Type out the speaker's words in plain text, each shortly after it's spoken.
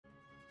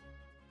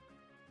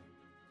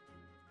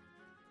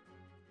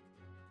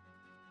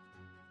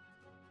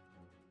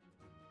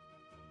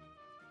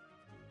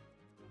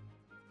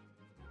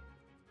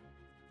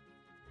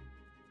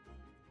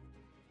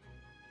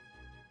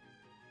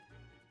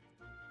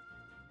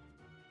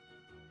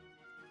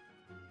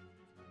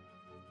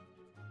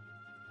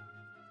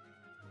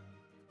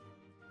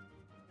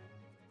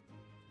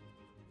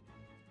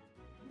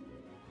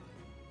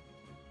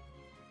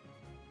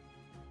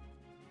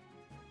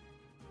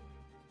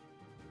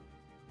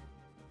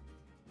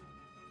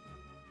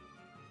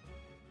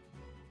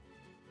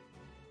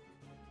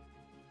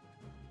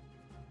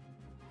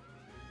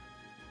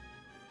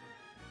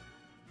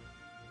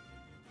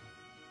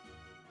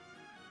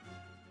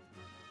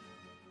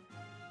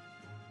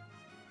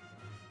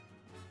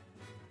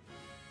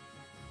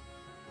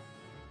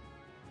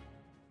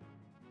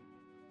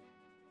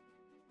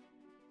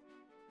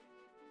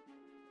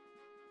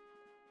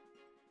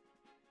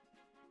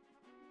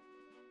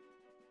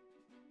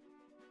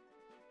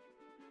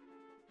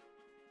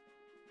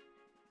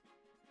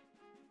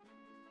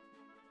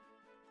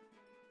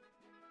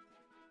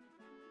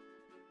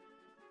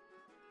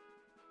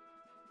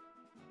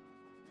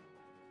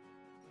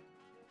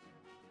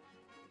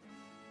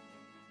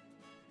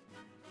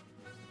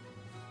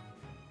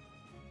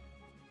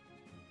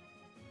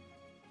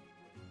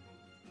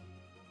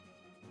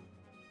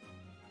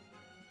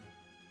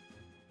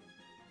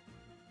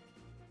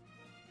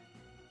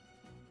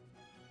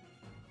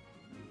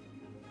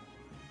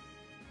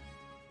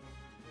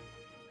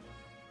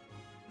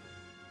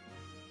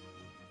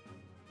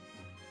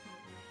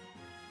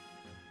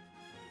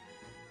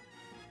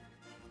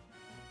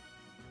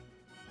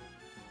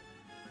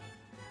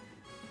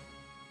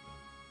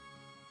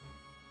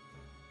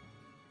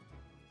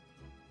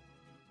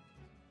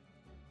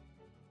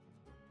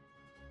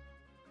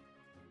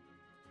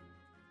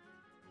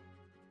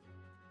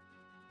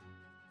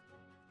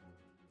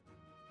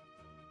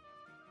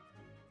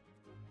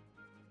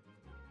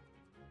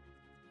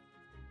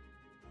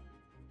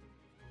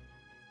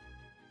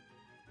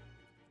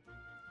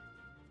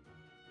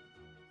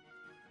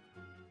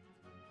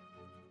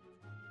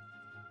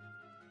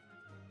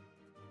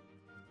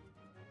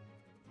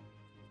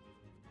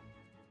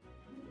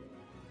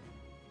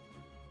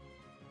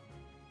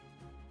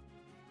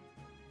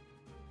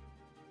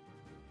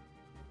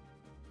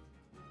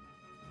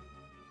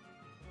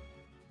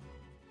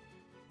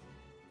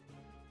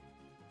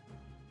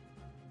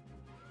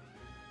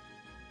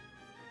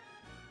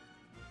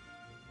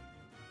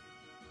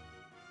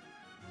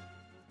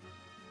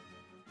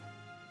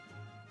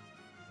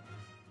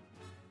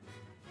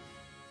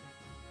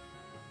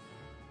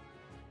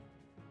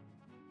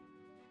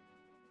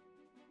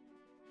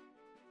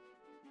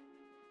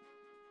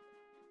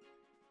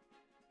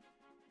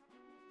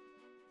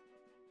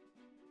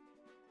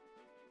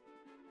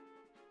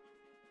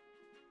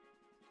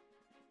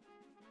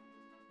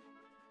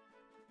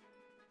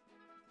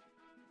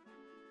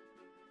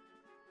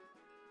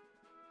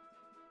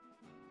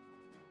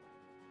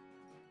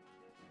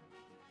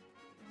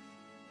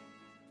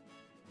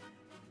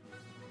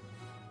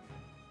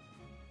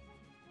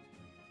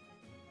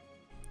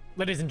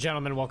Ladies and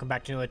gentlemen, welcome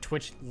back to another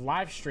Twitch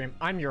live stream.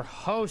 I'm your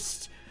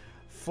host,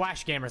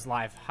 Flash Gamers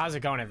Live. How's it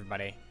going,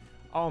 everybody?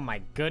 Oh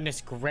my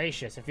goodness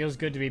gracious, it feels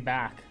good to be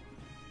back.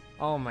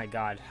 Oh my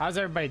god, how's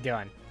everybody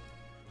doing?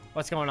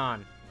 What's going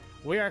on?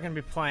 We are going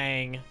to be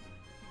playing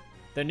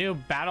the new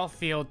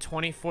Battlefield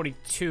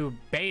 2042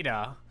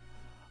 beta.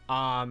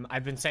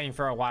 I've been saying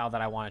for a while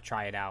that I want to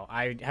try it out.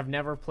 I have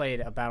never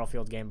played a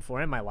Battlefield game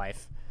before in my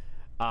life.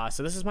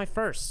 So this is my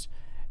first,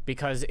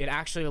 because it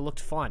actually looked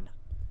fun.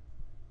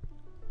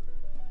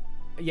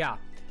 Yeah.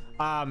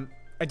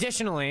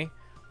 Additionally,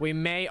 we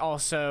may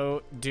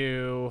also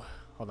do...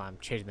 Hold on, I'm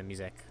changing the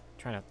music.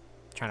 Trying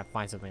to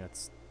find something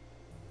that's...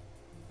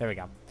 There we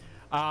go.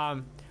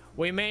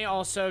 We may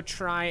also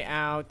try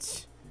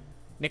out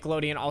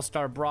Nickelodeon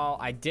All-Star Brawl.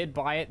 I did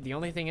buy it. The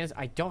only thing is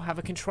I don't have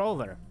a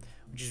controller,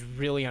 which is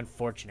really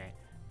unfortunate.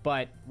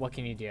 But what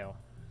can you do?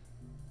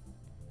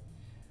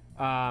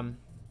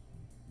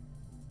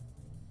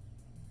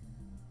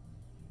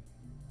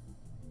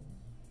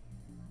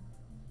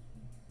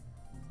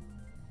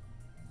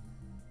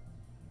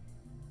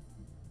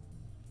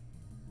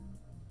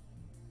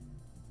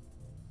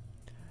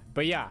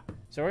 But yeah,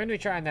 so we're gonna be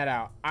trying that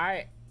out.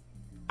 I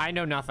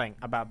know nothing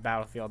about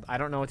Battlefield. I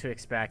don't know what to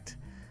expect.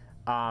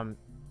 So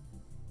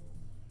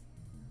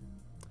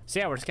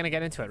yeah, we're just gonna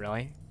get into it.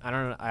 Really, I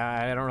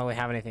don't really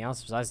have anything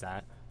else besides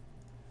that.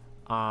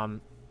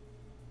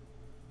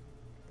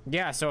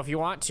 Yeah, so if you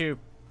want to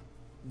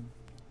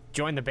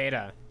join the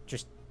beta,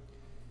 just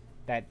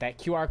that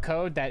QR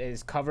code that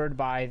is covered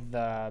by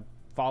the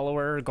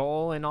follower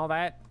goal and all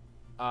that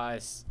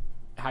is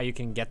how you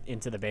can get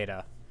into the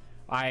beta.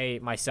 I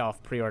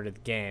myself pre-ordered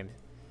the game,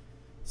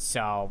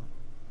 so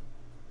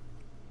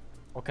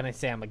what can I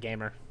say? I'm a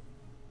gamer.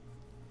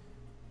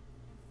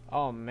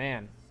 Oh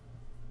man,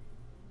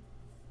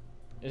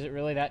 is it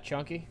really that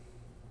chunky?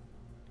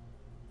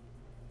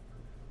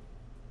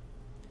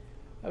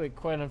 That'd be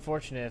quite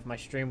unfortunate if my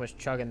stream was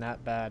chugging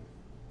that bad.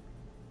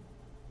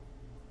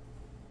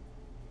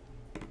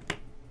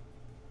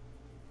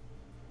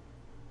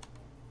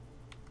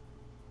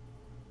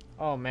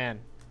 Oh man,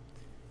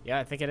 yeah,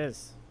 I think it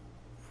is.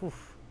 Whew.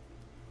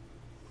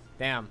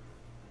 Damn.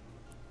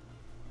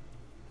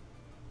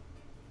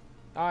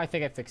 Oh, I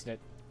think I fixed it.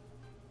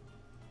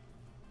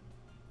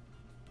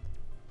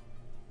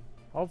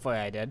 Hopefully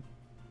I did.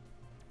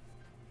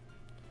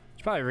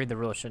 Should probably read the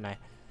rules, shouldn't I?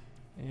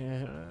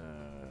 Yeah,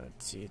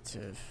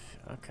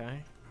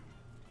 okay.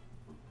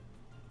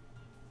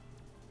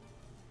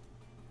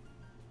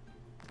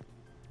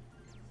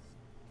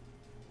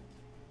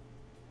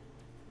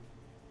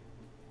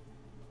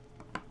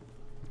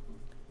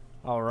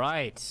 All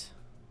right.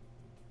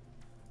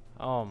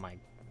 Oh my.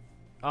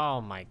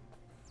 Oh my.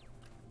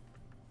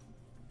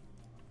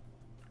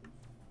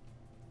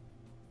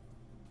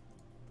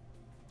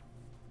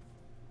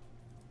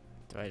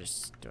 I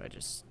just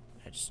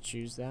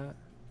choose that?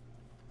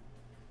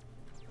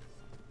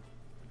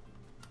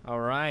 All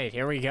right,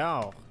 here we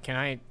go. Can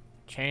I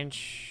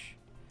change?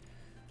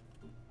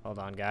 Hold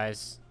on,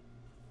 guys.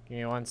 Give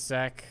me one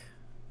sec.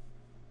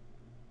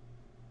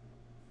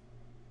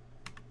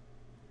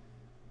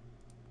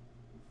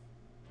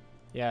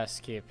 Yes,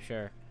 keep,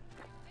 sure.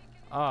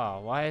 Oh,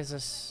 why is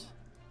this?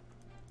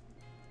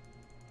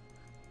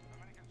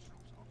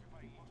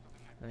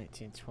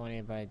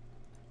 1920 by...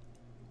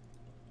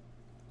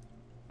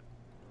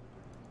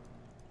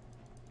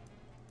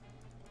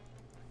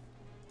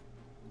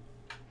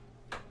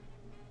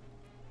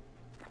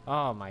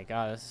 Oh my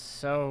god, this is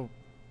so...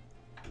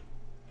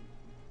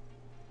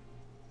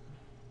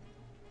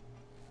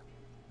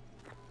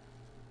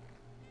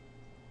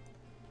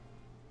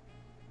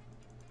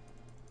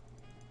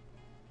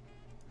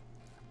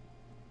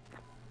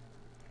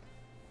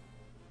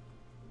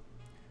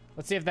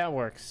 Let's see if that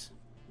works.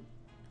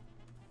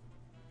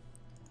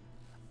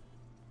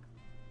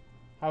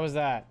 How was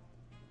that?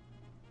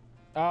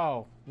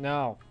 Oh,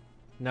 no.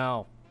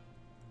 No.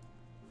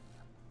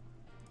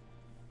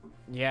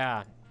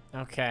 Yeah,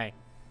 okay.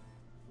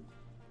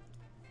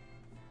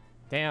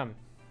 Damn.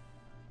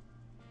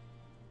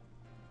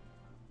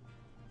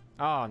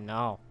 Oh,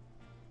 no.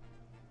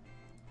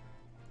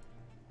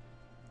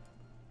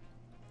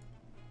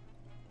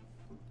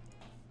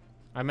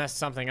 I messed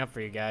something up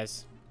for you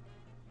guys.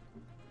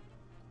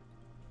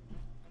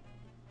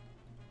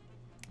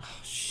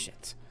 Oh,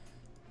 shit.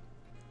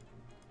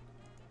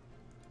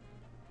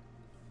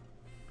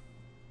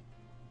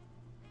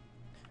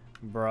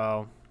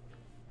 Bro.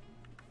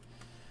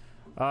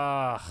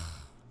 Ugh.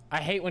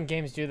 I hate when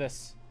games do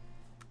this.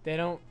 They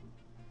don't...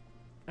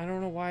 I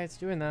don't know why it's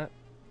doing that.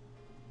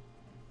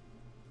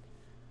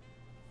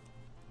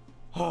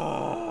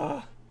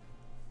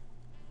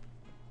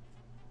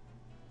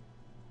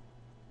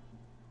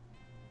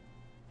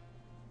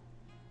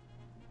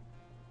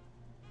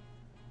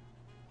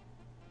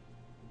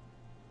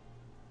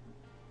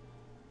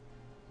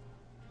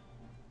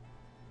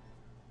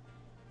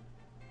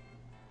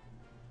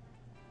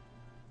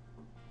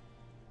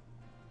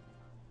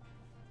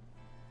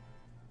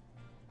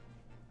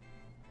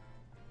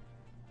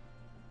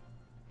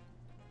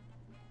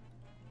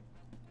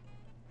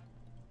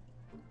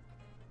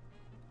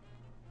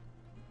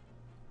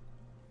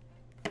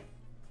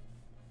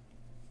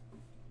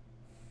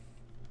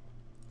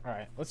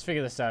 Alright, let's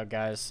figure this out,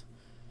 guys.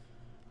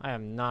 I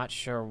am not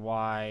sure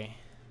why.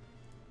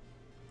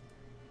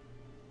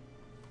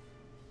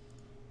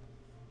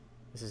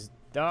 This is...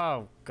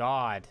 Oh,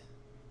 God.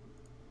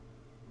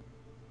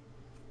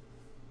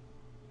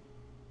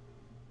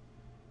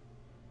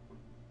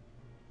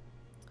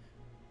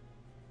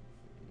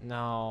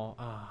 No.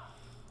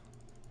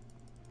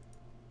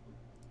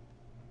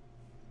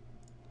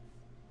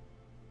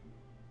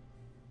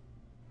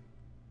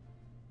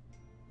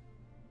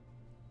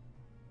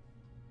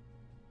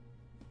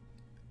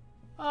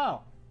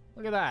 Oh,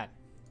 look at that.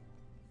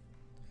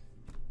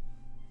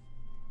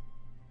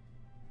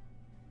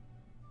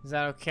 Is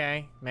that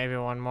okay? Maybe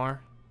one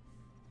more.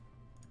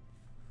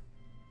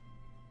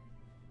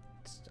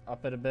 Just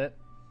up it a bit.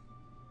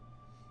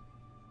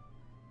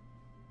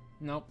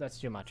 Nope, that's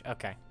too much.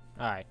 Okay.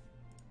 Alright.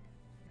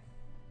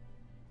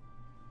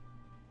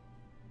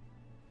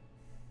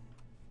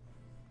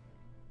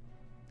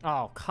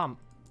 Oh, come.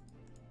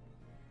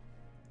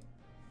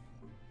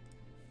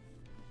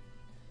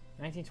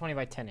 1920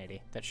 by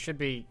 1080. That should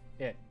be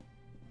it.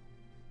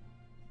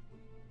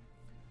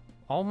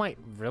 All my...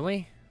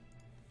 Really?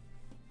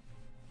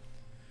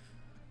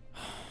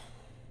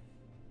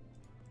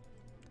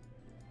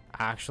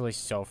 Actually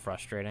so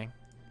frustrating.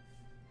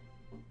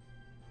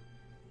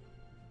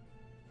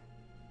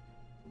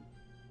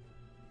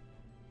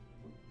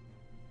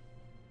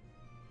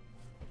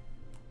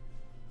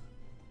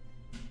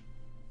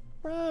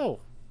 Bro!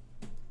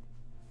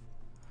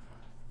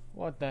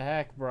 What the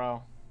heck,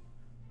 bro?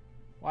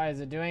 Why is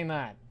it doing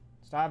that?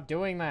 Stop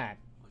doing that.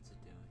 What's it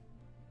doing?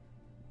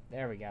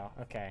 There we go.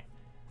 Okay.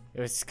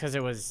 It was because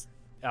it was,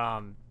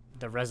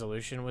 the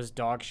resolution was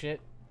dog shit.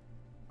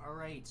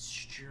 Alright,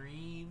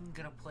 stream.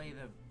 Gonna play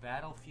the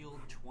Battlefield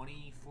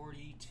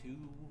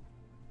 2042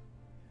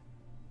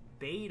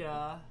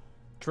 beta.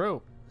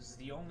 True. This is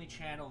the only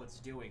channel that's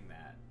doing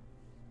that.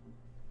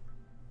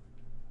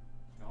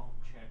 Don't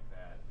check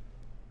that.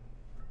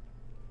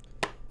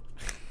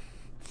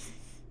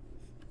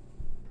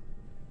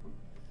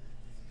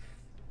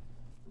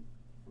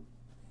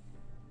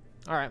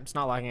 Alright, it's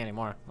not lagging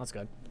anymore. That's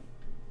good.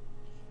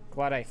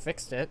 Glad I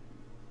fixed it.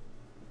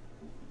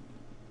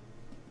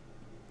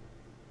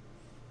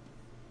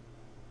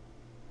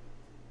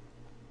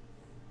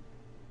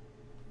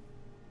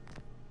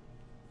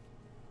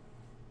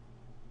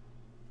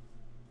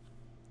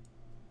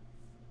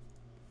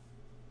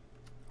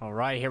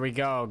 Alright, here we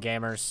go,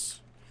 gamers.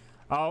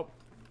 Oh.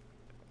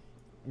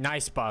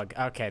 Nice bug.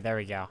 Okay, there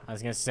we go. I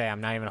was gonna say, I'm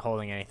not even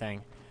holding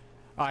anything.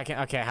 Oh, I can.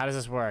 Okay, how does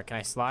this work? Can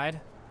I slide?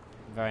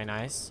 Very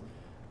nice.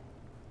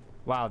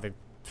 Wow, the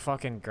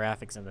fucking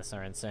graphics in this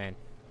are insane.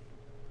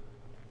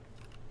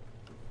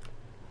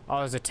 Oh,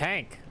 there's a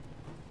tank.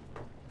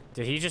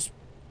 Did he just...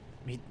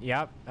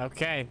 Yep,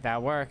 okay,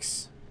 that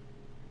works.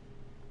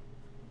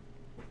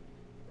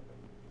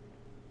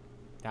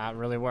 That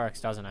really works,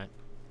 doesn't it?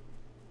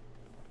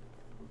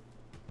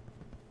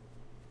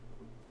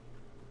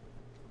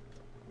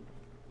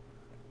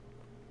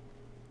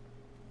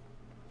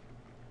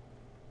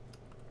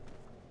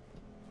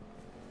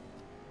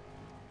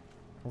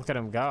 Look at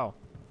him go.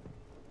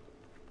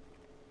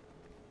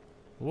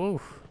 Woo.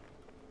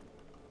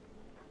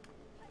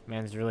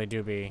 Mans really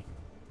do be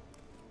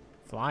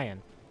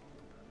flying.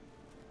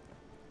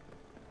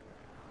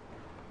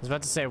 I was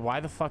about to say, why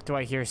the fuck do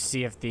I hear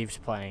Sea of Thieves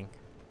playing?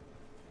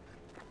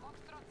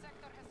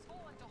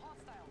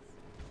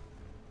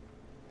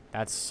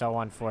 That's so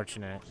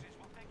unfortunate.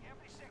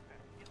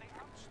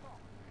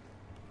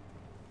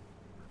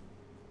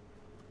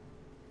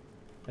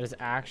 That is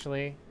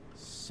actually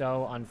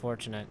so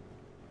unfortunate.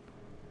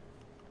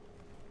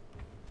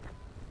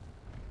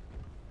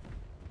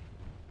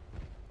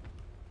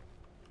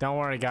 Don't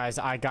worry, guys.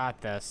 I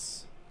got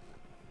this.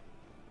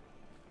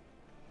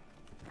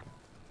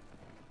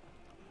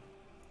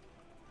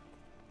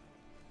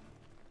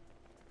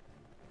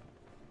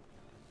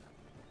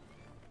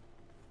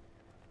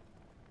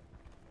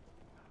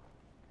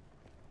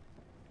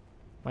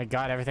 My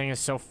God, everything is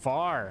so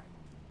far.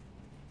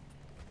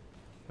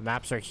 The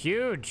maps are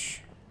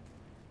huge.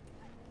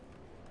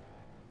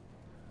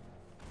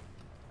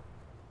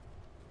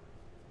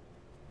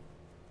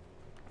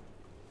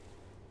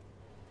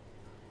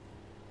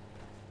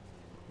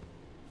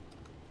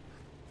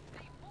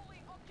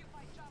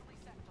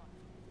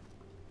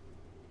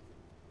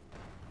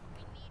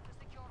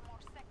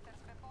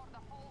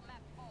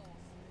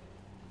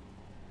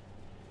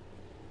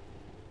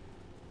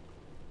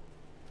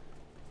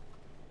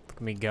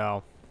 Let me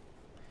go.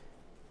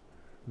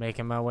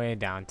 Making my way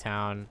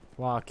downtown,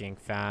 walking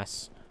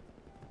fast.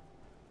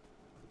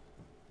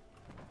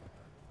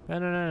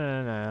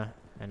 Ba-na-na-na-na.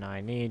 And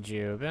I need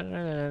you.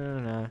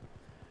 Ba-na-na-na-na.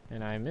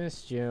 And I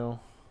missed you.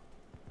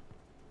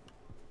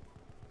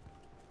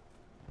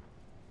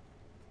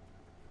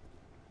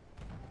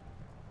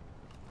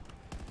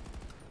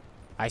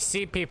 I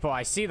see people.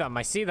 I see them.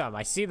 I see them.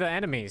 I see the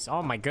enemies.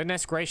 Oh my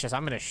goodness gracious.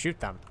 I'm gonna shoot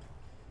them.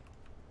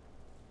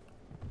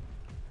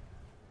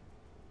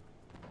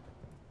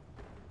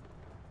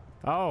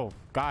 Oh,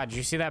 God, did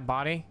you see that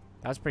body?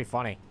 That was pretty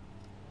funny.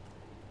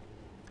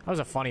 That was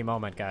a funny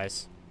moment,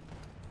 guys.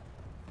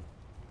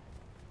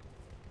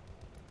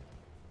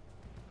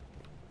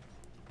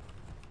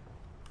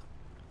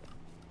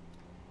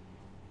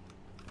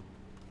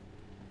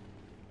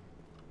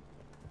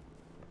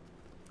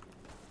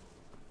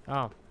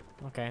 Oh,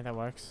 okay, that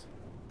works.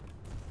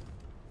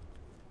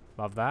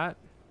 Love that.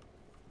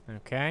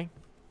 Okay.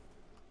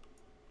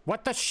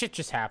 What the shit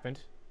just happened?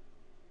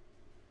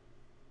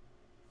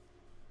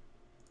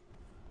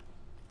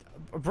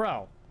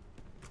 Bro.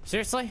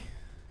 Seriously?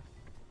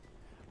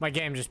 My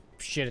game just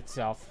shit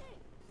itself.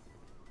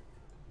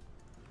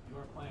 You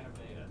are playing a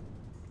beta.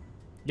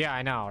 Yeah,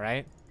 I know,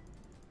 right?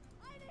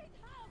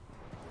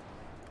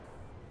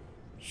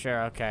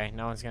 Sure, okay.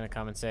 No one's gonna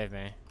come and save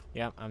me.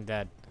 Yep, I'm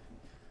dead.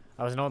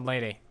 I was an old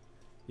lady.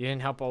 You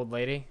didn't help old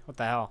lady? What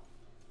the hell?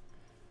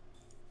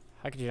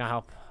 How could you not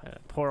help a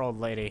poor old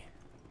lady?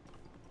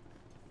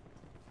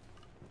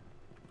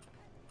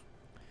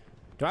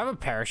 Do I have a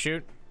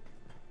parachute?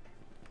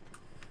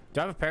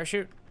 Do I have a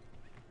parachute?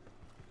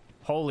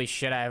 Holy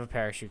shit, I have a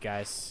parachute,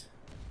 guys.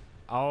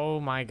 Oh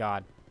my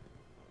god.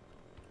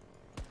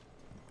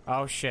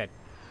 Oh shit.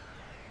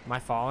 Am I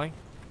falling?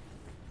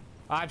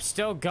 I'm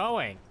still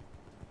going.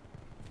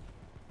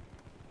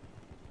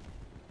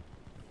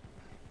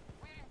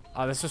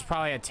 Oh, this was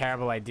probably a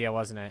terrible idea,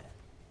 wasn't it?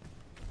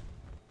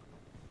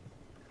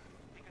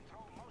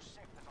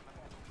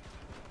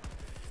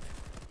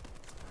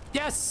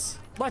 Yes!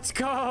 Let's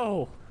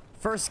go!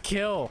 First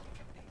kill.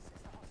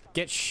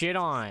 Get shit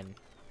on.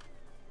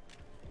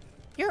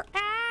 Your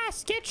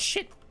ass! Get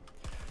shit!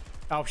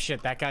 Oh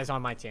shit, that guy's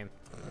on my team.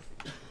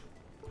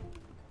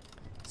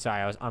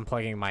 Sorry, I was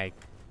unplugging my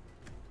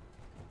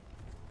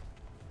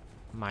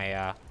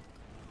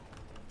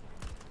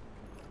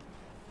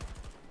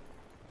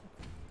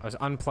I was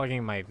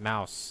unplugging my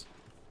mouse.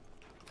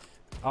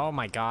 Oh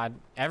my god.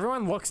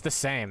 Everyone looks the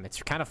same.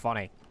 It's kind of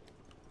funny.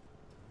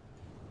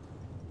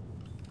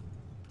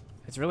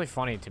 It's really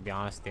funny, to be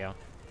honest, Theo.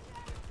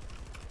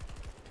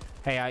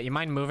 Hey, you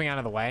mind moving out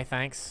of the way?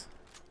 Thanks.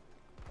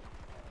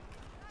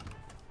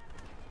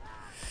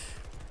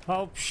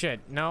 Oh, shit.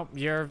 Nope,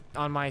 you're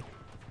on my...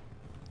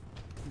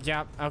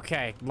 Yep,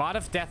 okay. A lot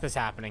of death is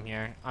happening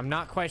here. I'm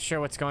not quite sure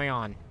what's going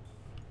on.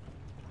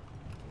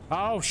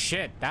 Oh,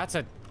 shit. That's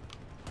a...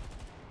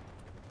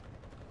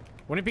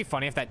 Wouldn't it be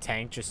funny if that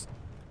tank just...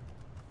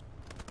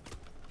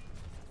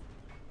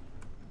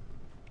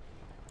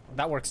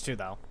 That works too,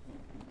 though.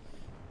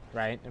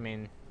 Right? I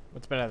mean,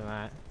 what's better than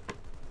that?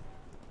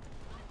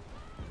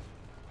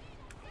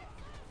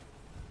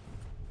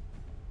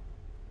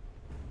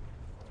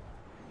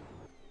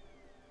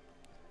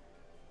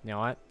 You know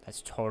what?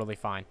 That's totally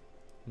fine.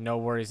 No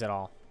worries at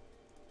all.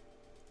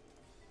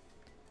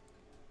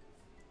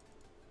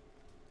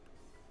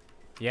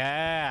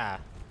 Yeah!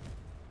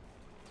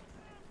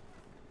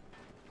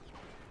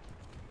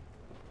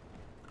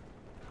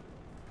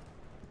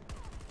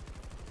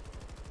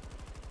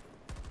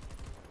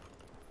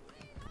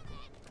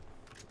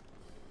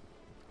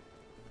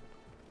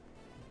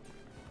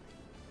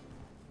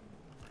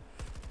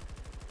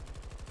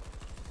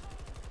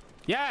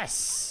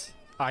 Yes!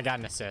 Oh, I got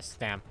an assist.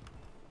 Damn.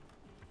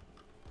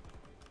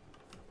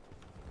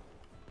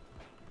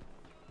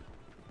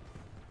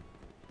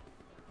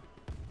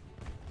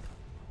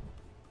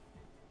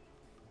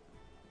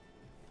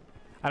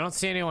 I don't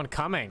see anyone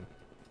coming.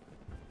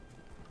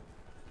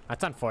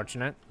 That's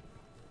unfortunate.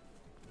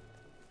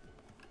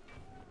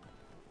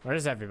 Where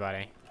is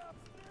everybody?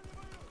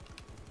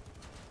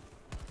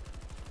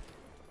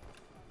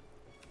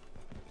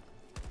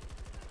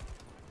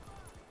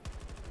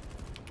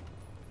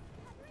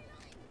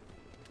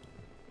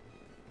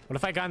 What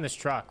if I got in this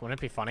truck? Wouldn't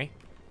it be funny?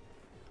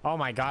 Oh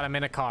my god, I'm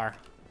in a car.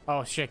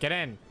 Oh shit, get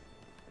in.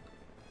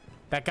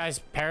 That guy's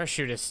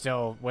parachute is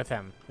still with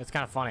him. It's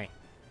kind of funny.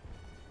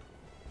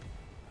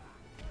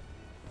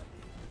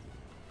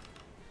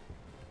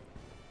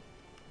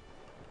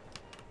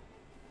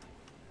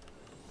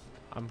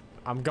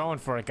 I'm going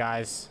for it,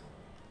 guys.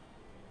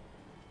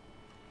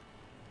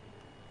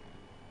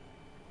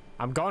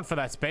 I'm going for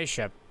that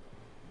spaceship.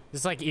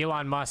 This is like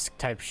Elon Musk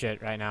type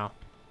shit right now.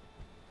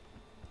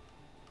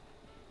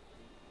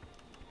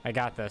 I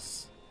got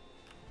this.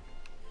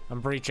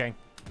 I'm breaching.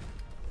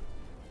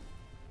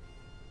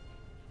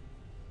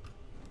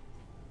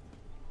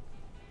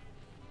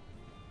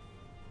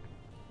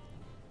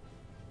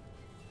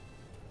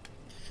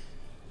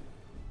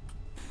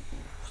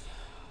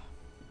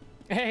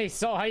 Hey,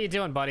 so how you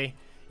doing, buddy?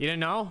 You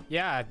didn't know?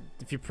 Yeah,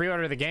 if you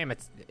pre-order the game,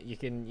 you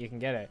can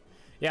get it.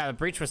 Yeah, the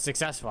breach was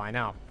successful, I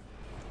know.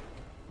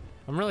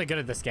 I'm really good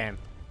at this game.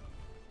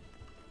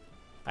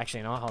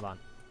 Actually, you know what? Hold on.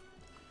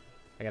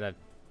 I gotta...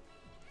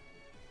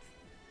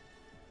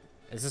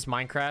 Is this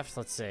Minecraft?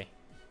 Let's see.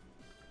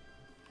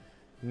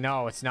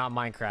 No, it's not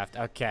Minecraft.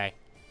 Okay.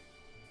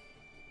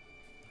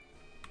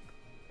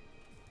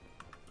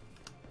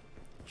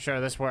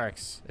 Sure, this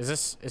works.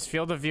 Is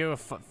field of view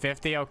of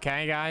 50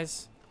 okay,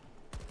 guys?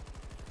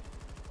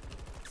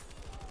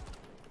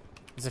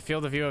 Is the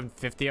field of view of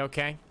 50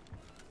 okay?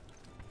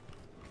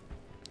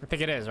 I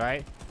think it is,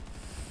 right?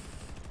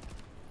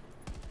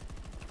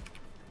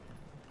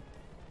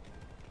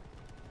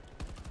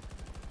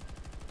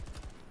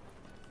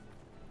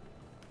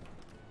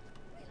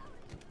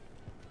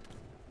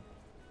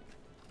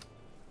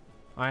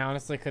 I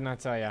honestly could not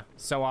tell you.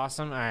 So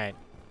awesome. All right.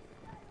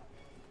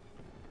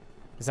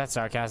 Is that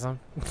sarcasm?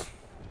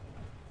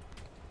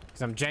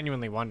 Because I'm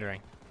genuinely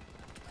wondering.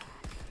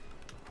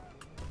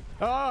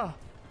 Oh!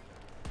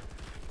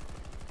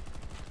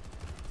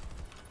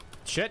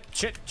 Shit,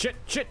 shit, shit,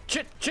 shit,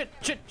 shit, shit,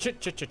 shit,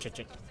 shit, shit, shit, shit,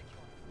 shit.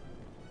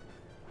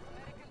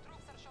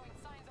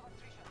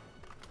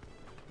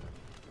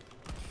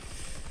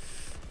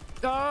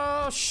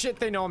 Oh, shit,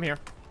 they know I'm here.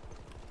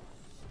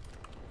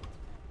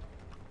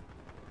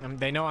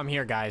 They know I'm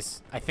here,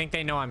 guys. I think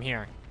they know I'm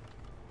here.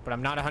 But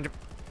I'm not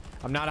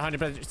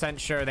 100%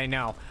 sure they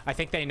know. I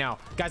think they know.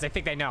 Guys, I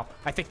think they know.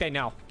 I think they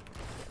know.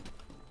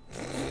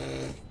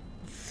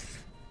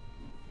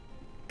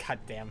 God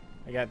damn.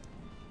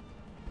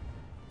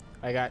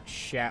 I got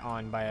shat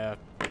on by a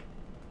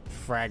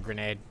frag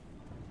grenade.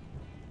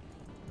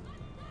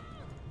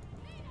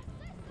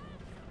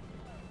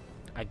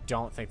 I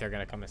don't think they're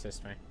gonna come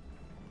assist me.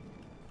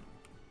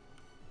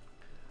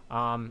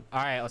 All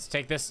right, let's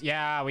take this.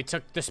 Yeah, we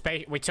took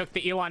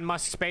the Elon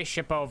Musk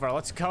spaceship over.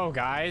 Let's go,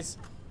 guys.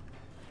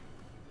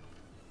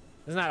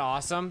 Isn't that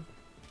awesome?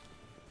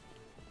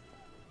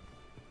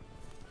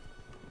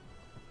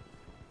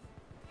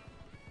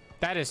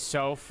 That is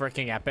so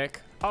freaking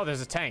epic. Oh, there's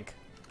a tank.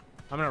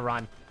 I'm gonna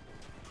run.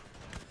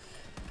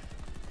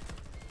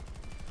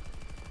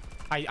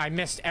 I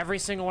missed every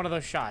single one of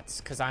those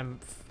shots because I'm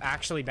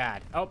actually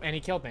bad. Oh, and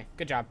he killed me.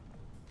 Good job.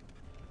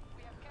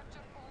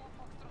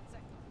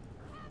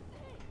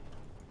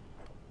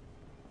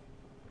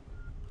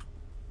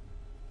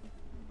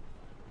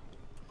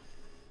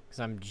 Because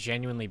I'm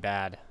genuinely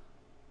bad.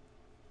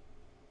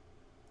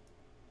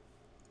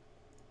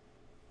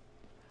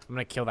 I'm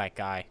gonna kill that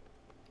guy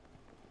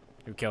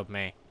who killed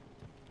me.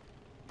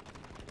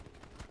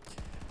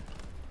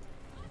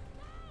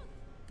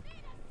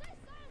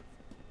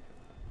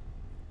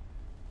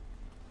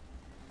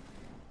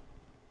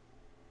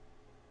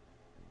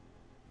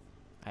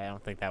 I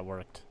don't think that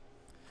worked.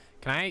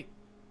 Can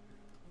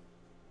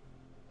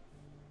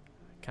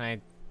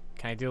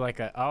I do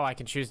like a, oh, I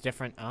can choose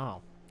different,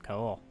 oh,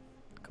 cool.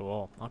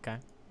 Cool, okay.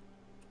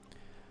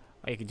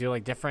 Oh, you can do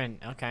like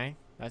different, okay.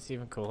 That's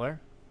even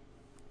cooler.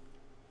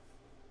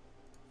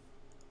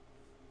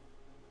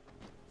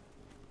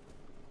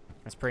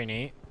 That's pretty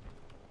neat.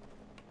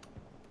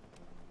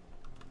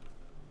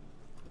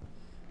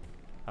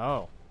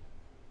 Oh.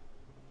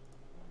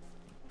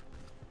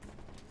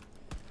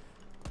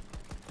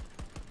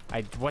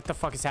 What the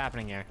fuck is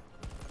happening here?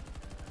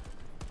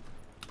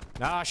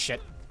 Oh,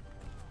 shit.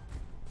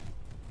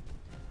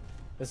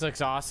 This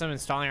looks awesome.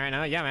 Installing right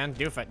now. Yeah, man,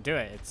 do it. Do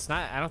it. It's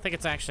not, I don't think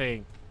it's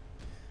actually,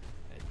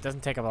 it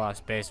doesn't take up a lot of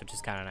space, which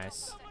is kind of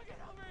nice.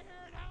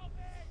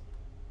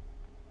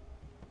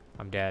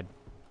 I'm dead.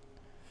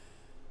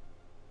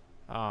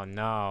 Oh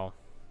no.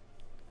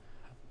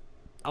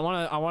 I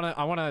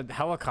want a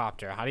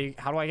helicopter. How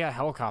do I get a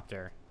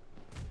helicopter?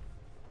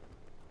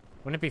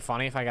 Wouldn't it be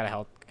funny if I got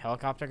a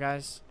helicopter,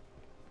 guys?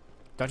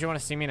 Don't you want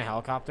to see me in a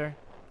helicopter?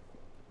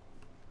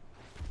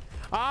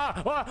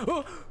 Ah! Ah!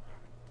 Ooh!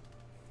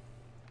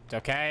 It's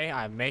okay.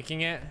 I'm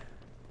making it.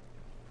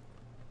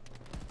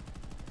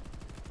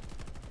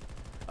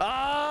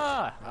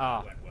 Ah!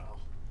 Oh.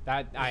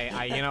 That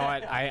you know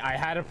what? I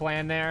had a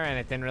plan there and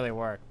it didn't really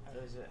work.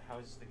 How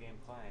is the game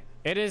playing?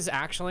 It is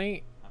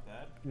actually not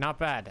bad. not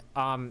bad.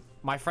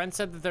 My friend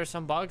said that there's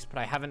some bugs, but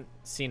I haven't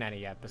seen any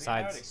yet.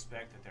 Besides, I would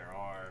expect that there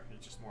are.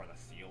 It's just more the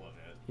feel of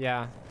it.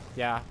 Yeah,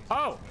 yeah.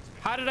 Oh,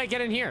 how did I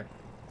get in here?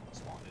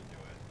 Spawned into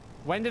it.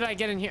 When did I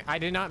get in here? I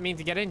did not mean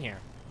to get in here.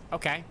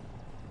 Okay.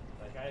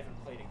 Like I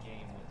haven't played a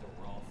game with the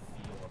raw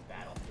feel of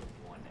Battlefield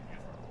 1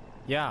 ever.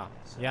 Yeah,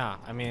 yeah.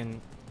 I mean,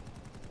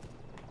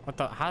 what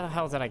the? How the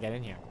hell did I get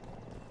in here?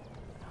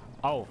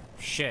 Oh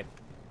shit!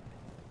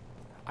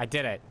 I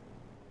did it.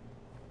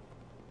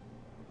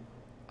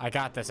 I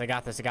got this. I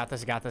got this. I got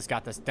this. I got this.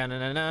 Got this.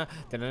 Da-na-na-na,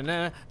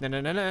 da-na-na,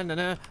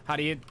 da-na-na-na-na. How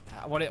do you?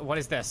 What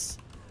is this?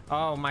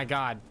 Oh my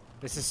god!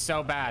 This is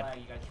so bad.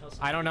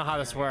 I don't know how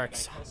this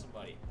works.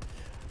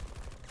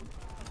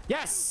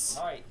 Yes!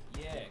 All right.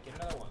 Yeah. Get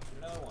another one.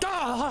 Get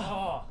another one.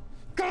 Oh,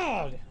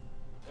 God!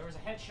 There was a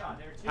headshot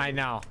there too. I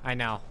know. I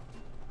know.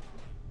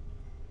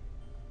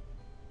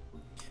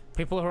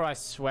 People who are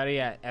sweaty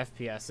at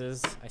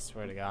FPSs, I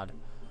swear to God.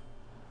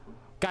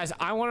 Guys,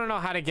 I want to know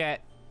how to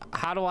get.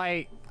 How do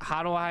I, guys?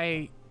 How do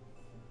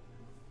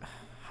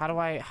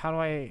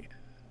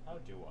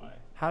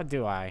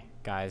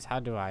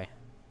I?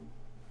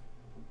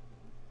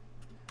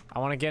 I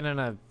want to get in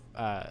a,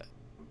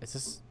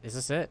 is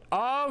this it?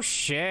 Oh,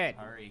 shit.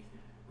 Hurry,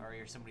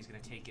 or somebody's gonna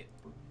take it.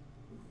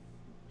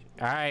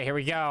 All right, here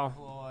we go.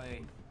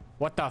 Boy.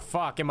 What the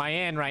fuck am I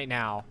in right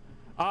now?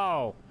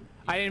 Oh,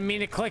 I didn't mean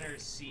to click.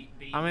 Seat,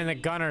 I'm in the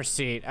gunner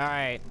seat. All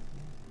right.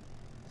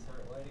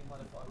 Start lighting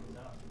motherfuckers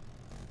up.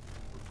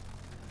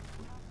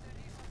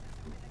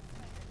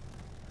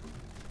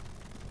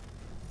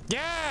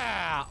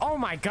 Yeah! Oh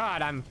my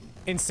god, I'm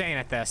insane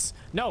at this.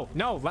 No,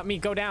 no, let me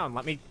go down.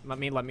 Let me.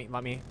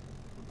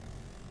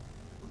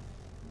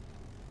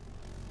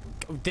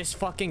 This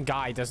fucking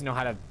guy doesn't know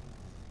how to.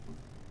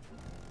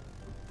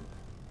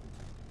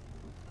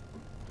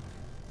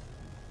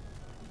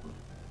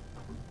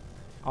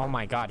 Oh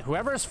my god.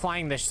 Whoever is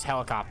flying this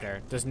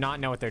helicopter does not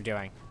know what they're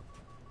doing.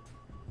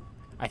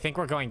 I think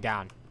we're going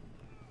down.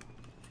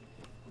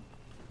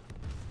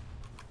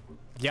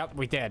 Yep,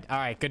 we did. All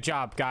right, good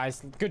job,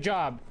 guys. Good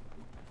job.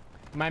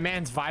 My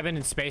man's vibing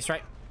in space,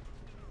 right?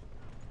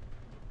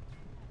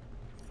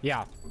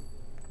 Yeah.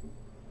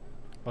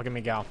 Look at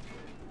me go.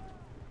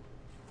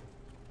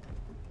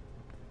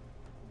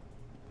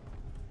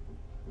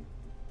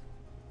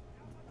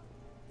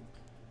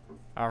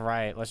 All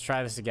right, let's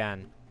try this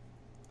again.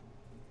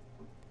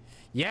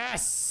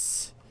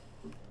 Yes!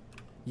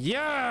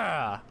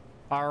 Yeah!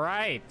 All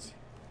right.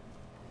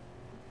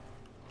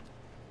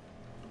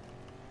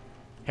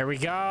 Here we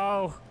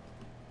go.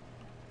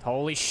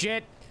 Holy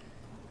shit.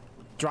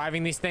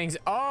 Driving these things.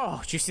 Oh,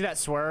 did you see that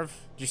swerve?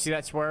 Did you see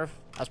that swerve?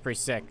 That's pretty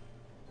sick.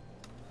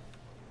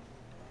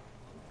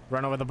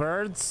 Run over the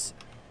birds.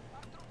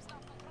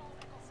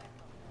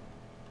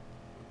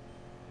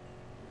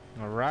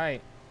 All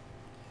right.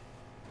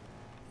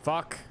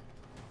 Fuck.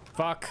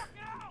 Fuck.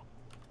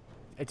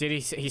 Did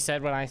he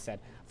said what I said.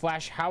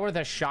 Flash, how are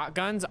the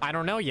shotguns? I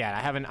don't know yet.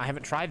 I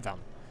haven't tried them.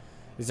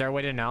 Is there a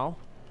way to know?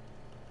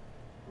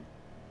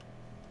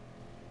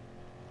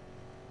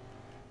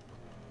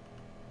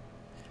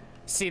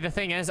 See, the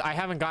thing is, I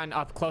haven't gotten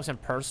up close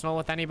and personal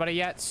with anybody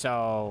yet,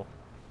 so...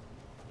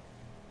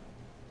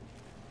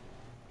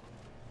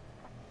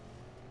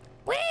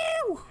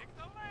 Woo!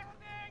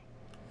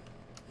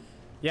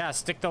 Yeah,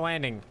 stick the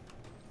landing.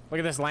 Look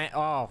at this land.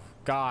 Oh,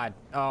 God.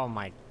 Oh,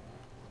 my.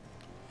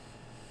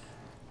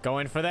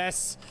 Going for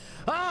this.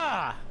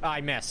 Ah!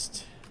 I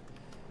missed.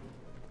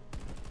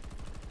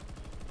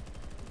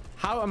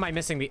 How am I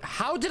missing the...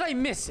 How did I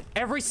miss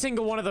every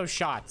single one of those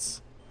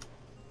shots?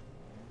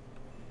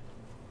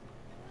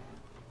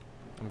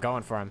 I'm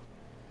going for him.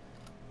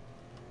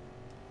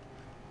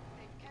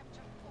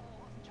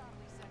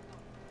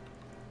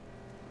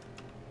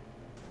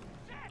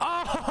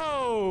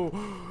 Oh!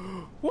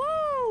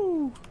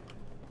 Woo!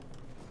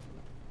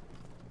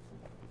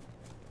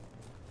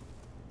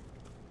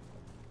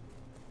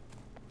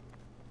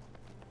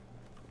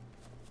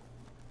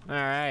 All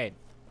right.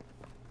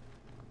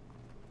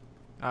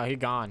 Oh, he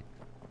gone.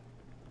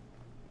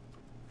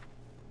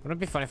 Wouldn't it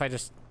be funny if I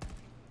just...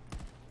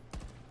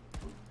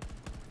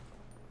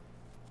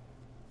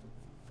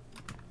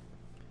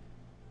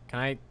 Can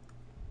I...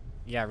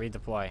 Yeah,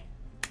 redeploy.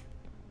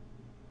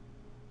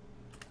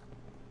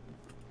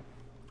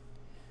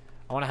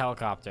 I want a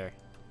helicopter.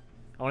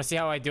 I want to see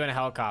how I do in a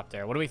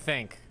helicopter. What do we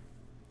think?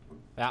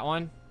 That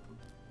one?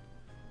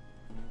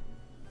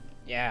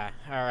 Yeah.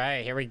 All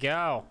right, here we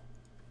go.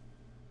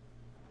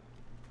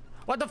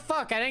 What the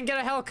fuck? I didn't get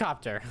a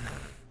helicopter.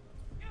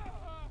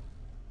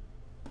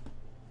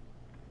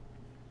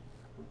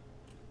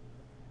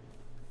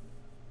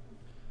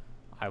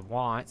 I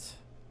want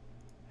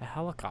a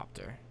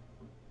helicopter.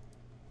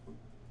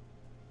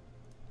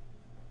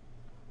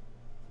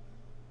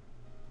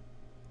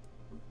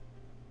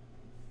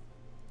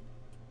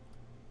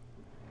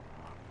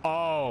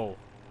 Oh.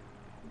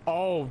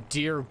 Oh,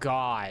 dear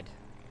God.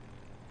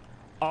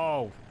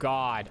 Oh,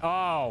 God.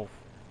 Oh.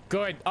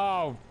 Good.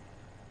 Oh.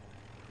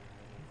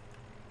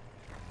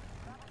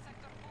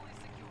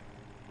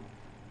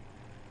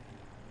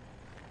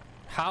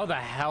 How the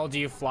hell do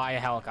you fly a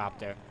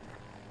helicopter?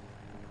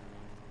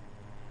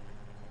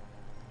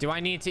 Do I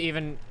need to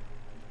even...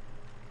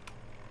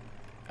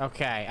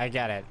 Okay, I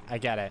get it. I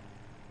get it.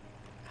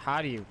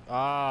 How do you...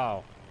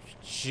 Oh.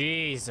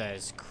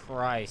 Jesus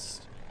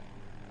Christ.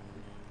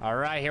 All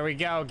right, here we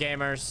go,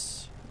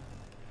 gamers.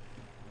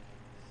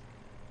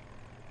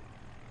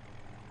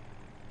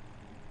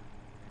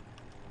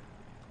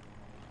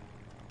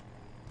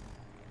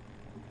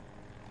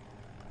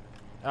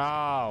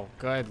 Oh,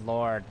 good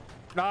Lord.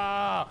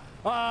 Oh,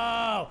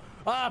 oh,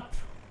 up.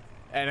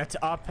 And it's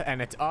up,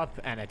 and it's up,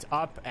 and it's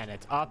up, and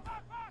it's up.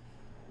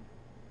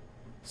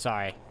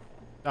 Sorry.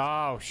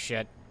 Oh,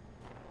 shit.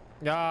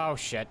 Oh,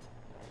 shit.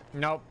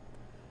 Nope.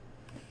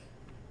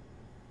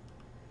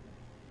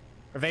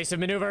 Evasive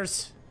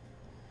maneuvers.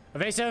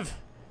 Evasive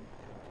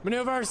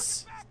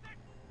maneuvers.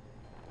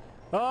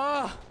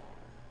 Oh,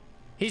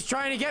 he's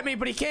trying to get me,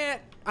 but he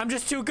can't. I'm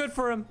just too good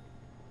for him.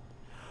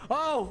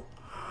 Oh,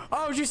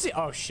 oh, did you see?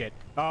 Oh, shit.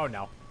 Oh,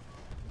 no.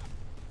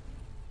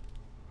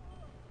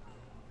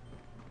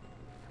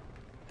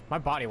 My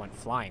body went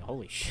flying.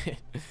 Holy shit.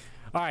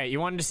 All right, you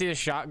wanted to see the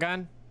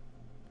shotgun?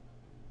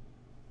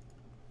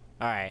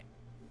 All right.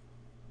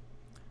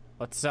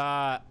 Let's,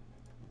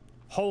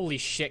 holy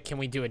shit, can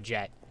we do a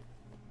jet?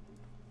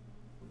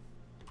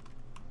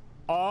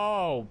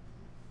 Oh,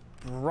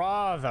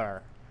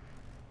 brother.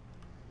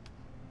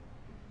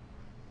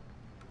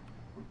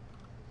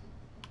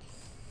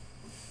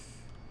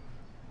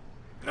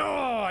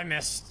 Oh, I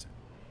missed.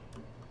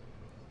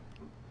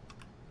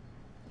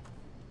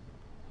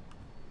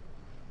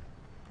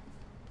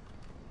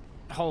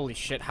 Holy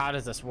shit, how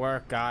does this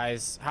work,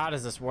 guys? How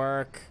does this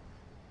work?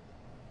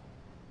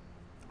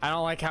 I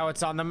don't like how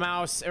it's on the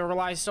mouse. It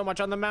relies so much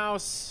on the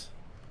mouse.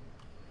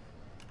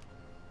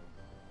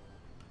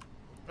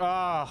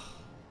 Oh.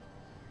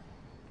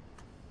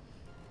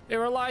 It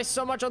relies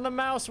so much on the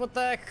mouse. What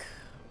the heck?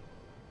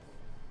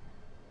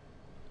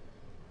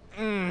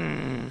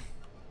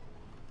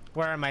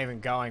 Where am I even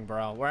going,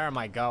 bro? Where am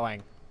I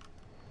going?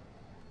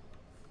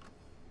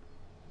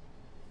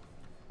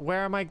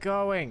 Where am I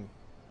going?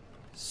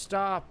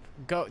 Stop.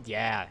 Go.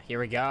 Yeah, here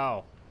we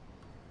go.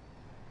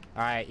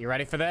 All right, you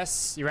ready for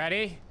this? You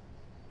ready?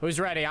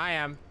 Who's ready? I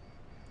am.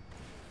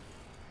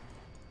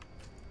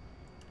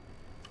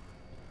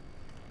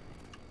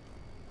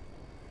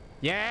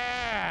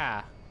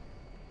 Yeah!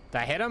 Did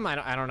I hit him?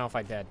 I don't know if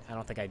I did. I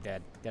don't think I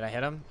did. Did I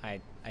hit him?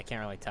 I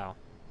can't really tell.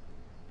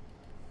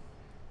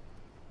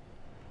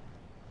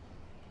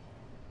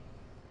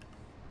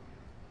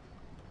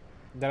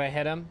 Did I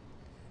hit him?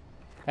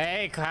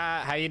 Hey,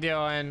 how you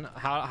doing?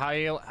 How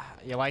you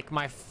like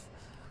my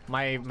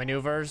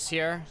maneuvers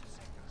here?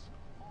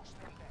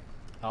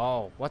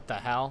 Oh, what the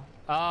hell?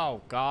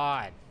 Oh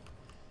God.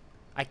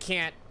 I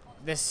can't.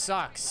 This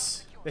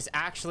sucks. This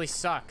actually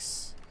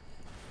sucks.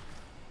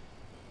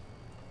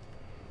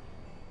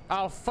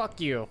 Oh, fuck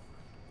you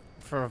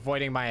for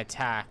avoiding my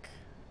attack.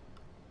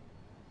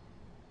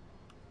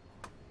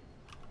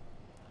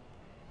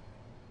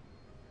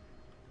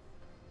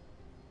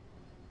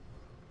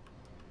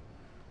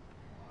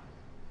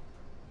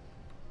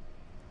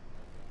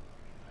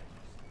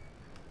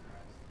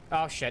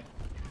 Oh, shit.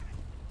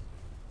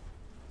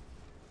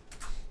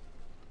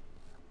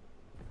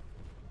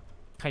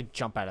 I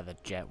jump out of the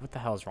jet. What the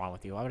hell is wrong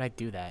with you? Why would I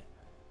do that?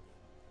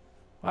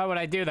 Why would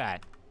I do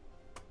that?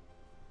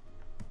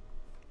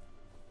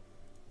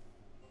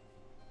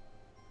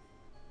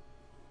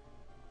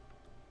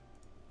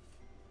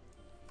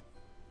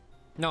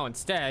 No,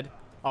 instead,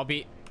 I'll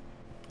be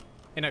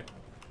in a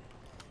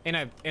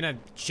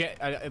jet.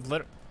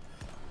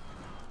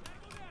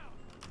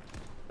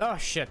 Oh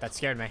shit, that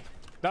scared me.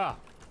 Oh.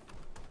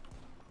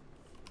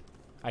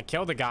 I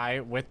killed a guy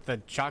with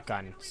the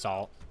shotgun,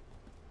 Salt.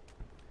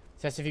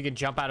 It says if you could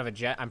jump out of a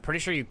jet. I'm pretty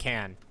sure you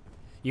can.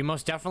 You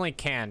most definitely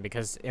can,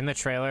 because in the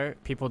trailer,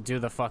 people do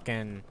the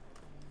fucking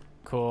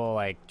cool,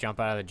 like, jump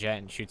out of the jet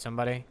and shoot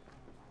somebody.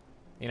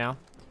 You know?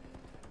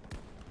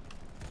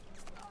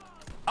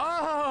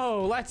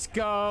 Oh, let's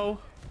go.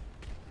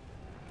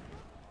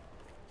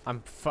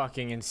 I'm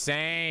fucking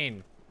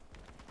insane.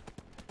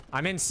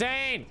 I'm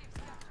insane.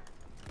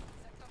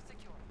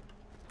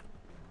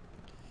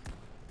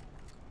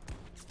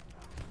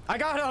 I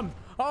got him.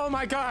 Oh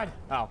my God.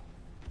 Oh.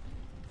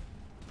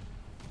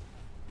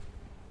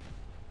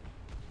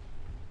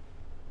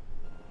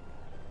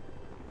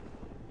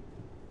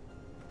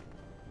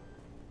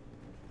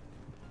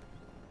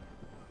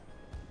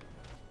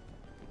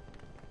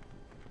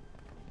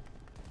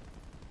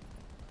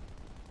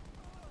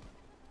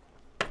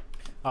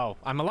 Oh,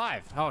 I'm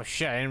alive. Oh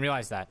shit, I didn't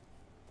realize that.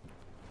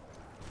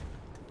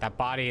 That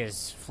body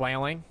is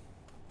flailing.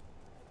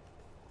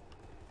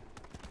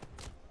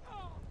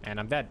 And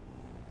I'm dead.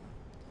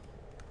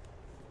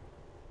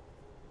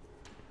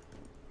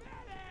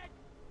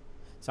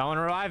 Someone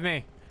revive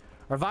me.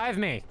 Revive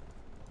me.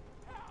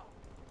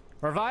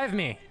 Revive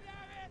me.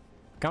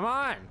 Come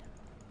on.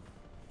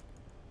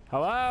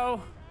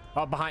 Hello?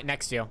 Oh, behind,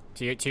 next to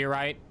you. To your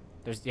right.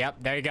 There's, yep,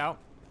 there you go.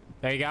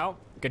 There you go.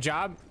 Good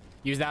job.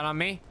 Use that on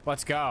me.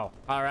 Let's go.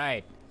 All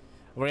right.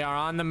 We are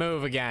on the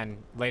move again,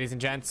 ladies and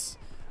gents.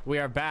 We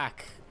are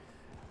back.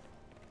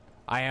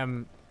 I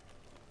am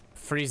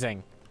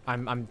freezing.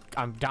 I'm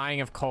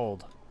dying of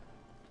cold.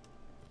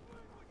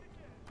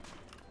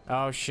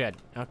 Oh shit.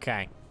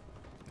 Okay.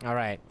 All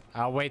right.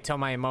 I'll wait till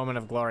my moment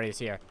of glory is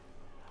here.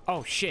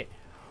 Oh shit.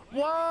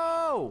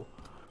 Whoa!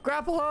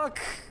 Grapple hook.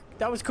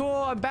 That was cool.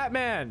 I'm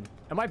Batman.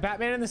 Am I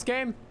Batman in this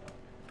game?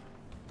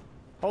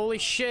 Holy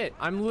shit.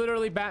 I'm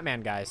literally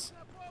Batman, guys.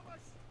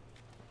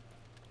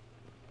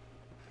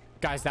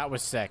 Guys, that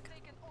was sick.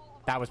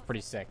 That was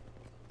pretty sick.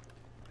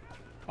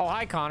 Oh,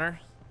 hi, Connor.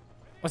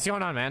 What's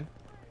going on, man?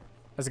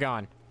 How's it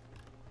going?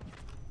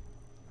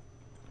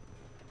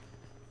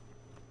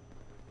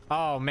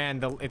 Oh,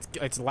 man,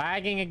 it's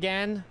lagging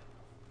again.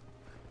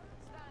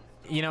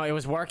 You know, it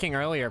was working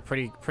earlier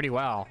pretty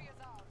well.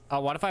 Oh,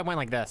 what if I went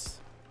like this?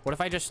 What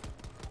if I just...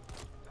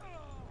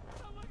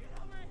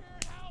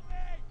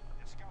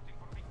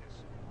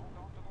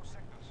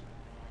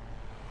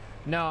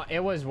 No,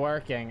 it was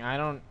working. I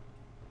don't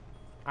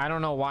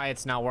know why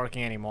it's not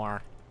working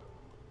anymore.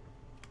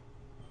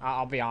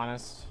 I'll be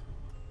honest.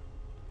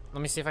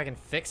 Let me see if I can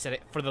fix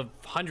it for the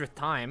 100th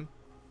time.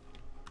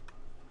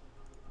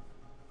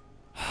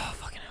 Oh,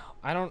 fucking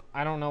hell.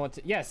 I don't know what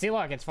to... Yeah, see,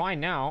 look, it's fine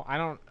now.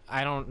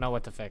 I don't know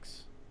what to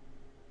fix.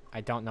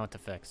 I don't know what to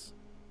fix.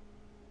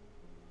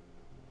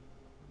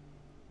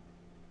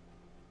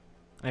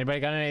 Anybody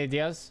got any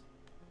ideas?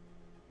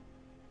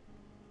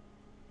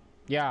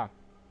 Yeah.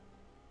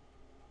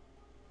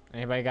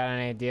 Anybody got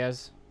any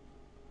ideas?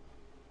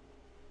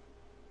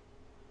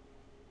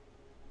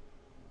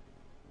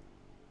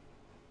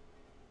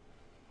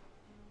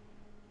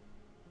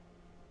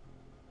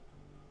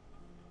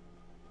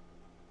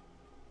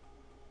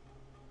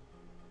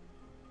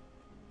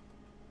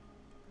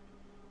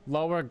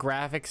 Lower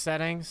graphic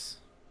settings.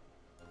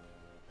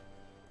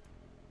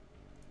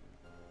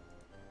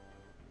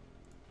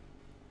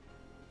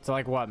 So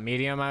like what?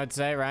 Medium, I would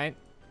say, right?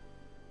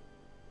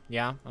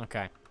 Yeah?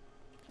 Okay.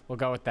 We'll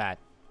go with that.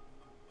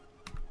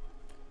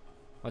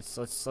 Let's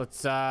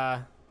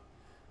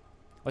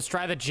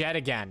try the jet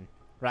again,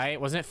 right?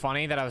 Wasn't it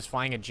funny that I was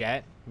flying a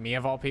jet? Me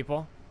of all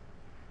people.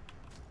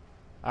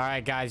 All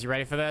right, guys, you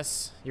ready for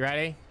this? You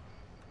ready?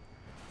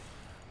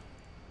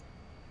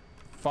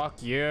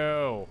 Fuck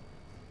you.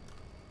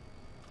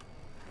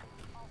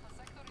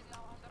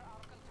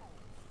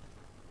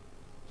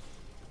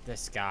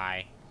 This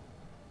guy.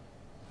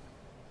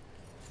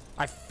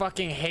 I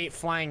fucking hate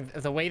flying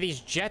the way these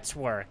jets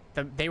work.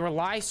 They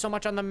rely so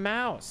much on the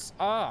mouse.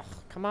 Ugh,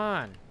 come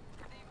on.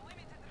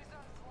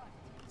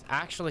 It's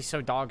actually so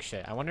dog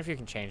shit. I wonder if you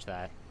can change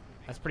that.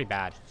 That's pretty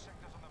bad.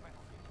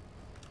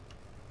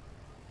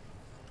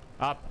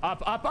 Up,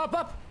 up, up, up,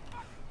 up!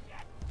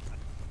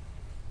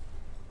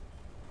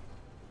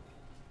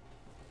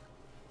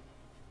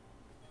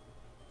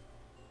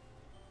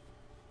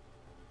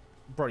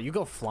 Bro, you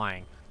go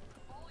flying.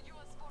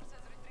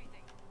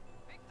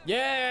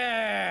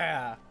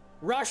 Yeah!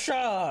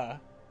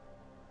 Russia!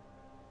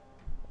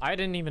 I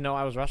didn't even know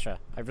I was Russia.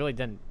 I really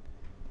didn't.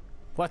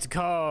 Let's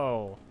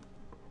go!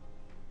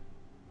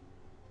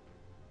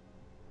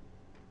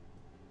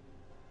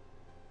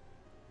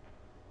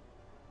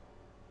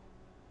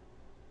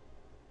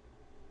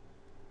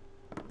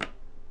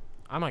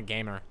 I'm a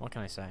gamer. What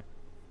can I say?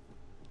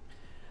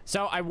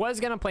 So, I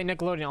was gonna play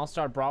Nickelodeon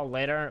All-Star Brawl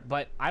later,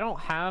 but I don't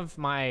have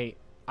my...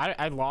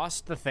 I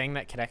lost the thing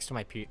that connects to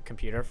my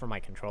computer for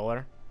my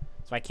controller.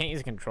 So I can't use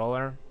a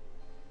controller,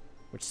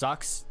 which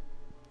sucks.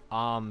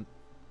 I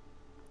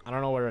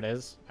don't know where it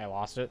is. I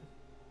lost it.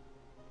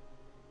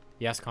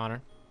 Yes,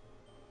 Connor.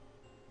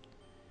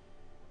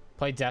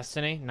 Play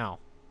Destiny? No.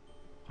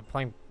 I'm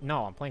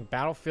playing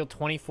Battlefield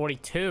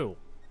 2042.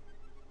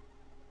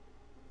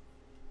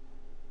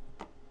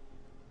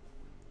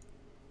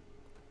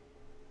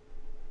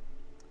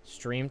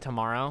 Stream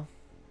tomorrow.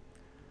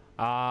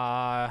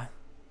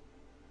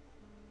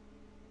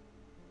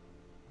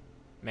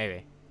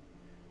 Maybe.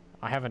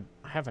 I have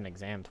an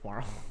exam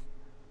tomorrow.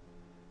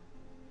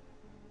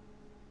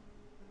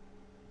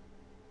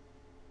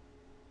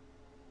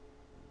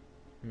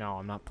 No,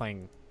 I'm not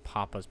playing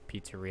Papa's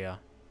Pizzeria.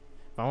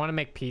 If I want to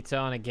make pizza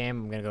on a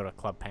game, I'm gonna go to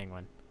Club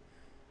Penguin.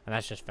 And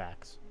that's just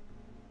facts.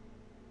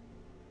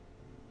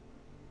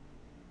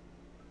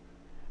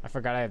 I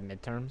forgot I have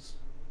midterms.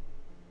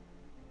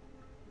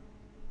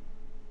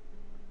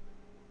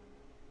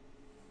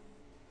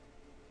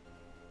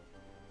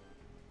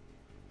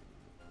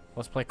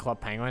 Let's play Club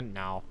Penguin?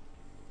 No.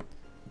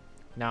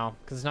 No,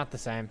 because it's not the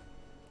same.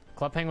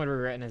 Club Penguin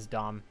rewritten is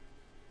dumb.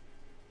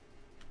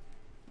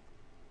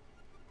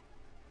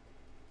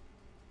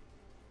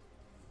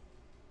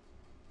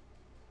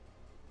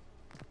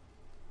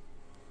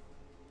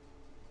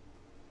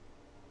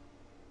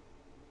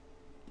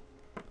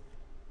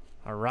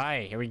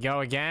 Alright, here we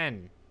go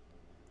again.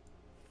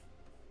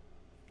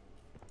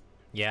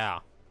 Yeah.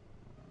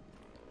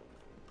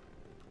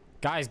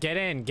 Guys, get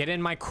in. Get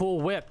in my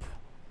cool whip.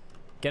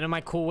 Get in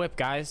my cool whip,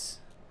 guys.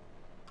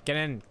 Get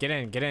in, get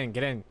in, get in,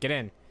 get in, get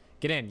in,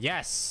 get in.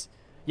 Yes,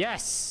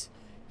 yes,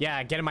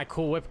 yeah. Get in my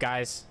cool whip,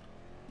 guys.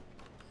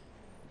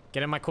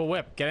 Get in my cool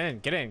whip. Get in,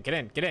 get in, get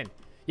in, get in.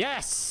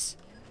 Yes.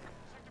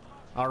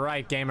 All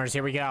right, gamers,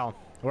 here we go.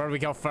 Where do we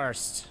go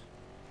first?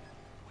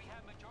 We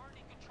have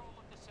majority control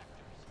of the sectors.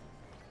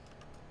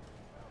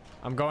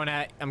 I'm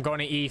going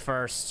to E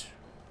first.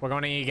 We're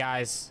going to E,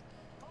 guys.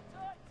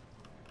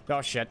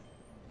 Oh shit.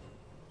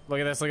 Look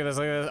at this, look at this,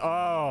 look at this.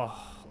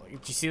 Oh.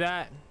 Did you see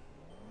that?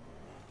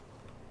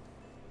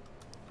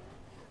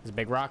 There's a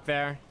big rock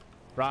there.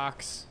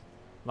 Rocks.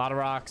 A lot of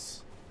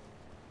rocks.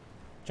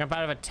 Jump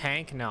out of a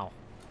tank? No.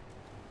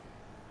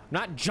 I'm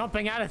not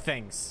jumping out of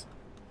things.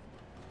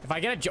 If I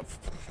get a jump...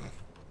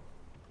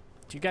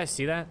 Do you guys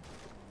see that?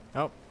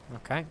 Oh,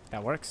 okay.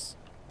 That works.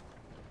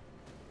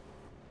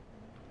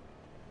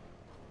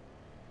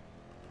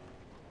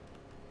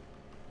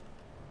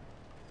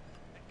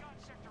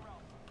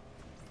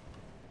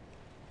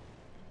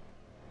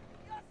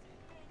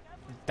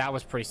 That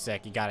was pretty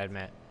sick, you gotta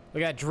admit.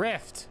 Look at that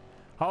drift.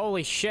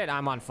 Holy shit,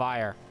 I'm on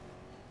fire.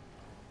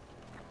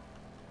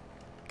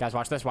 Guys,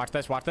 watch this, watch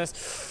this, watch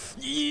this.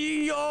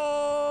 Yo!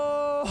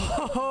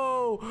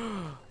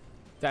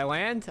 Did I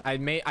land?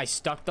 I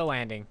stuck the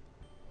landing.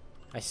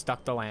 I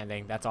stuck the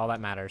landing. That's all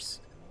that matters.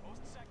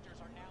 Most sectors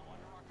are now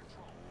under our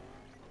control.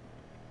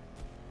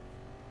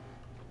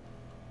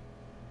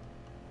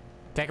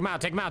 Take him out,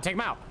 take him out, take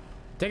him out.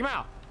 Take him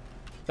out.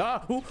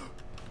 Ooh.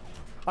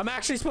 I'm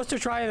actually supposed to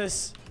try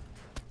this.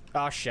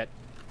 Oh shit.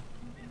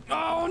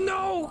 Oh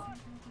no!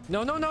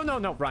 No, no, no, no,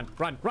 no. Run,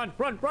 run, run,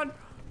 run, run.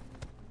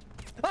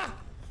 Ah!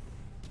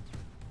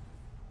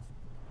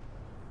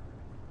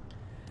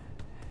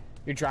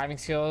 Your driving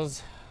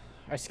skills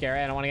are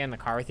scary. I don't want to get in the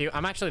car with you.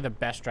 I'm actually the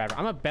best driver.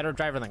 I'm a better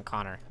driver than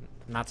Connor.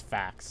 And that's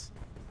facts.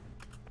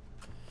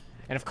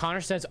 And if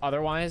Connor says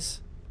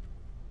otherwise,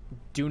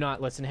 do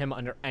not listen to him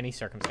under any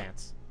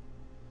circumstance.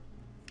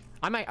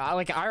 Like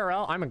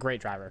IRL, I'm a great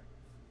driver.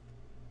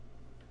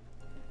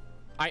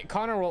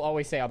 Connor will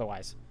always say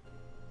otherwise.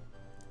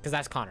 Because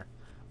that's Connor.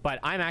 But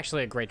I'm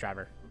actually a great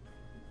driver.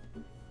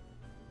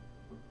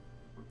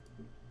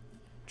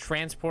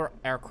 Transport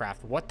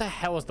aircraft. What the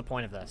hell is the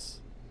point of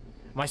this?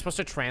 Am I supposed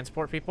to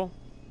transport people?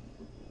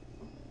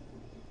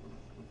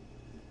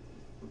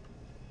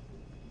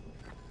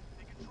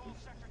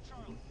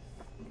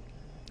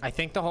 I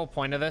think the whole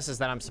point of this is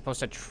that I'm supposed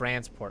to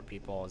transport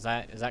people. Is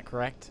that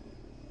correct?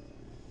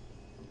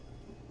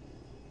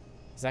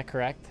 Is that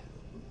correct?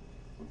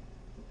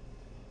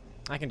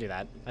 I can do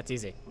that. That's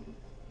easy.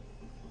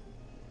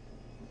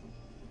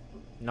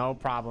 No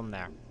problem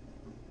there.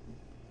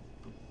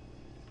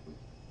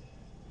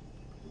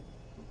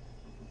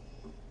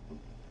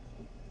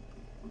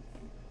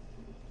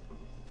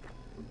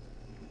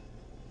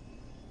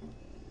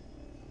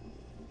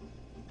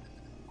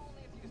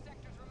 Only a few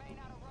sectors remain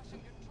out of Russian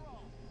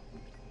control.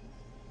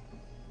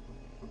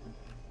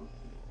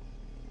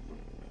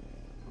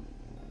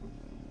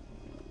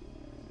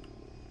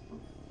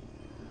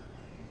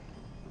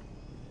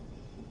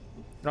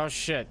 Oh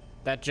shit.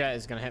 That jet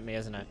is gonna hit me,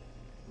 isn't it?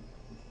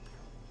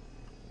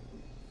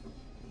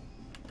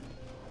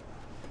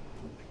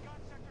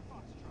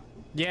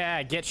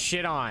 Yeah, get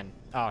shit on.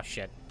 Oh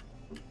shit.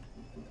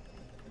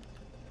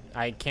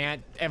 I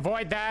can't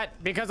avoid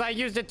that because I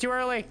used it too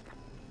early.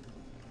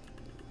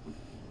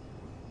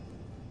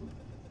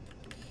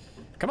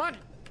 Come on.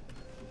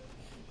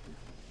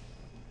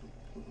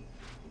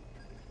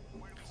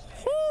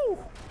 Woo!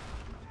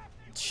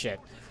 Shit.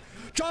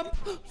 Jump!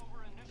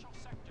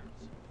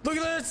 Look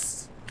at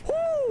this!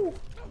 Woo!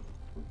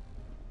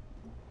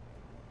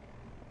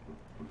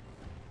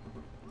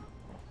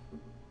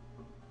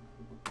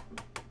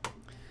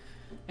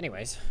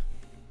 Anyways.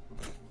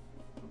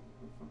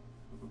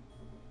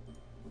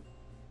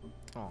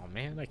 Oh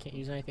man, I can't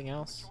use anything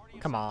else.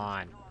 Come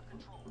on.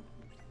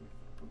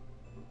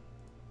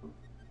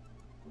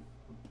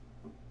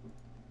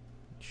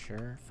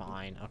 Sure,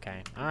 fine.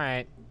 Okay. All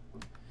right.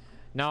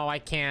 No, I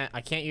can't.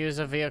 I can't use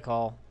a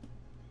vehicle.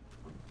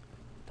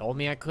 Told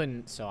me I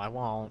couldn't, so I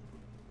won't.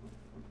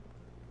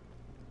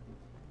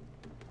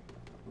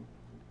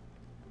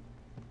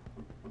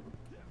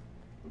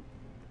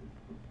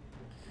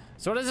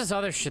 So what is this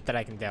other shit that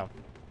I can do?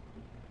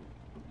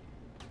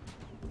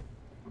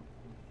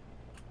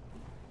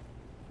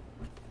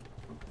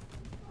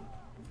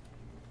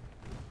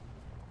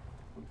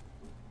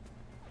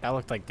 That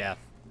looked like death.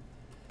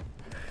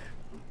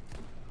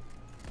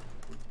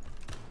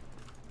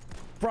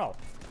 Bro,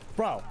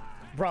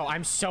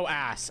 I'm so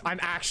ass. I'm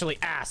actually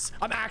ass.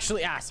 I'm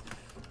actually ass.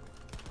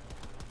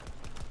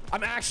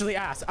 I'm actually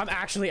ass. I'm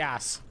actually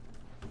ass.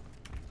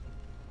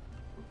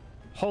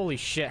 Holy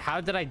shit, how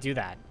did I do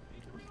that?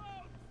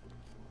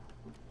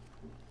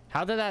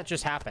 How did that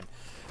just happen?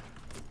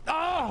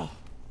 Oh!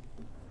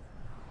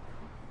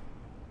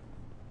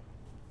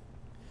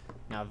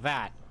 Now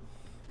that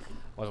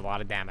was a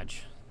lot of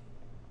damage.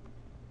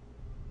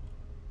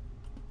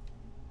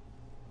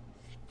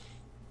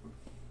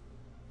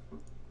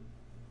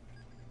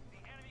 The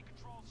enemy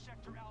controls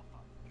Sector Alpha.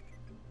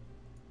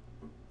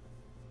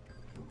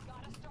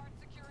 Gotta start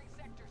securing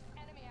sectors.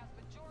 Enemy has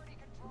majority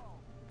control.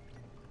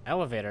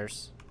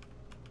 Elevators.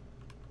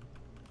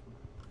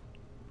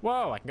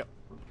 Whoa, I can go.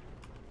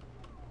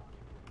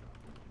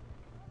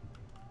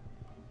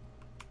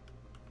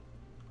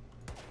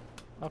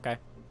 Okay.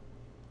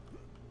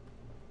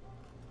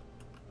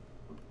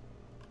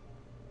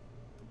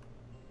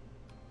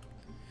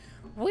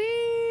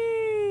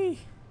 Whee!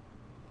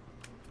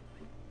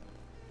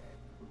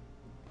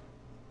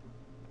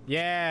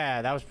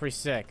 Yeah, that was pretty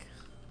sick.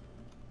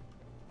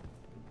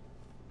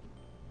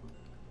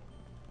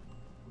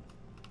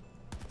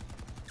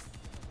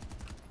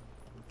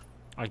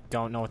 I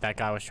don't know what that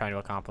guy was trying to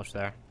accomplish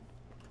there.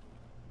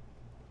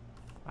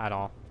 At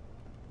all.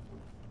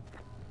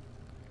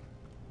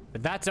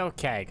 But that's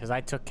okay, because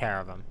I took care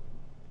of him.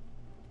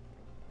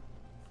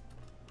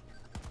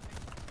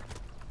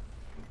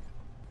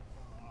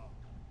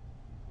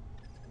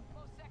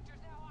 Most sectors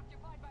now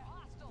occupied by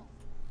hostiles.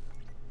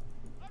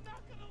 I'm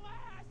not gonna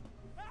last!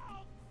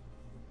 Help!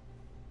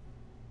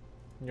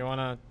 You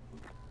wanna...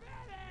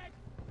 Medic!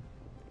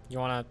 You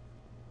wanna...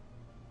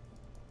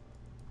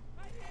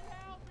 I need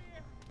help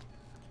here!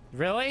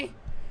 Really?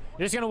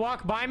 You're just gonna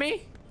walk by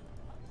me?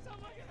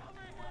 Someone get over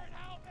here and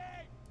help me!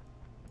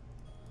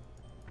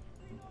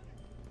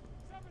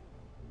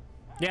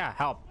 Yeah,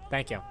 help.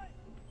 Thank you.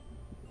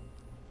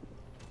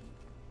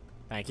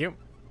 Thank you.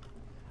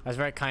 That was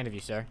very kind of you,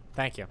 sir.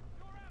 Thank you.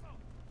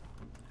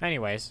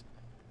 Anyways,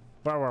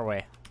 where were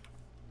we?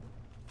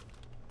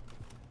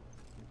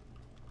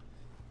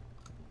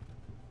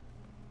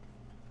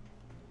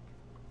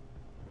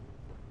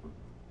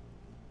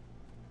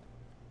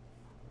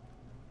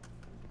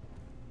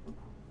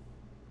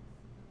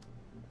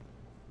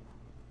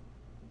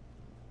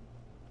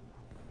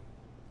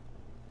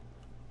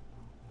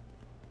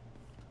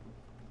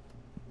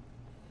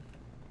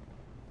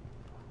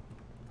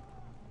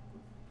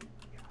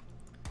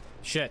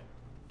 Shit.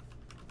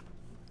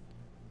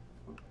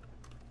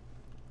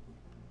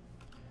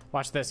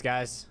 Watch this,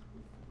 guys.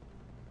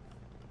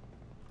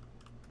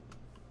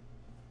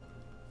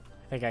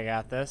 think I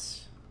got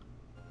this.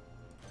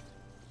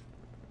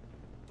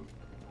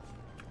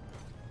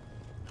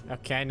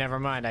 Okay, never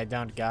mind. I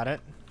don't got it.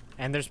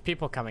 And there's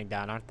people coming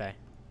down, aren't they?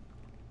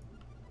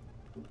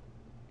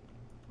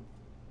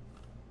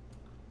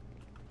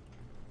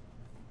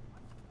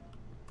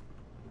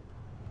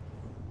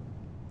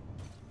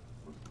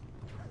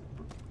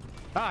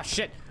 Ah,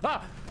 shit.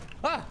 Ah!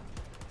 Ah!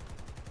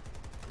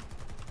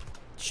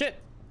 Shit.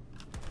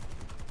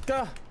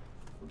 Duh.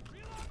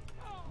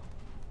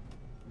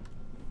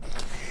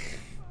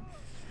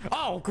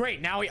 Oh,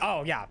 great. Now we...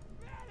 Oh, yeah.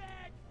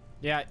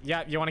 Yeah,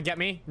 yeah. You want to get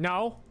me?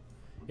 No?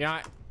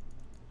 Yeah.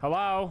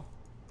 Hello?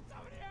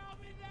 Somebody help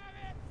me, damn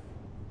it!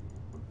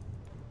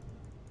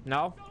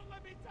 No? Don't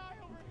let me die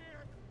over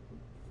here!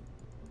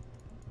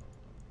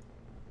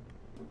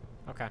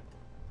 Okay.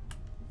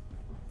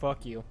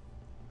 Fuck you.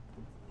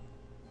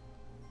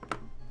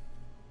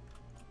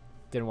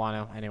 Didn't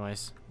want to,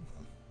 anyways.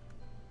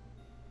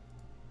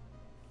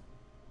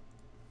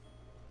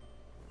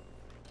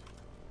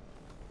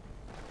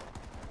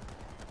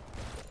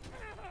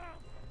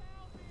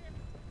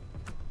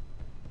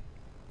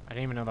 I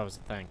didn't even know that was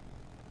a thing.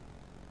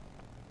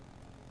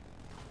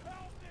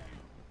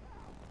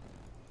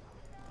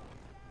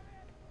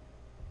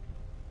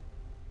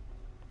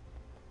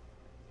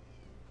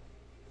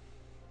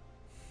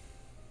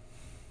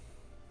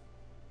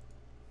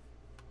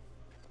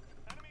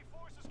 Enemy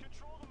forces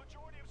control the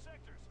majority of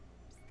sectors.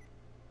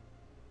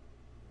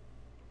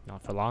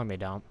 Not for long, they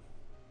don't.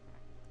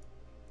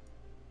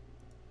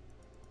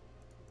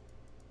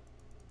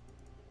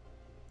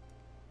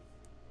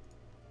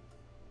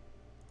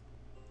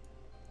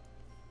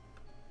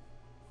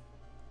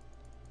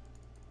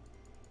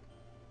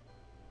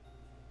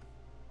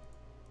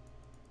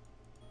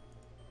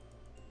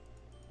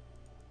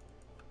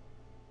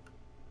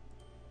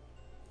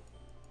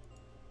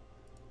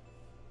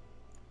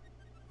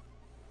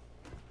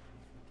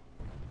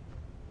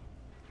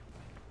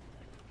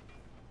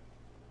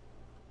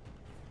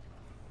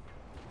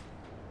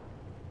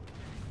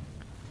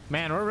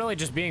 Man, we're really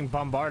just being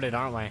bombarded,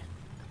 aren't we? They're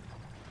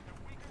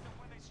weaker than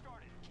when they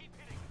started. Keep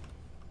hitting them.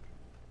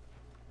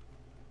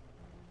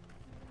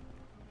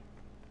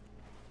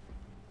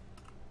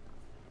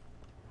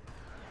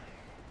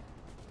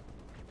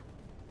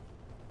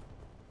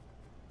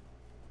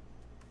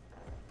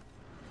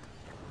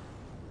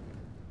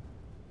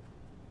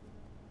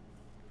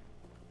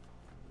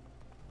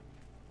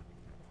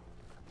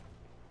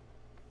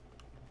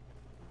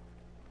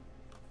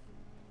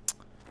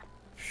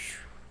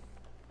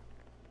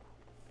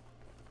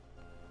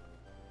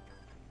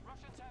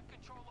 Russians have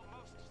control of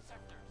most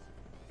sectors.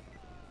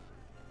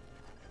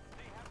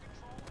 They have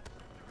control of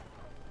sector.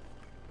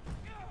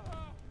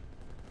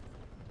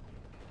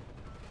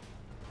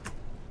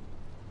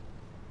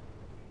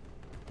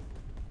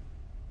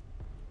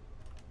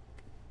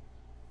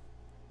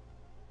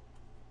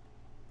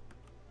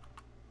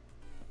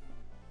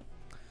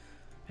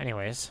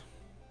 Anyways.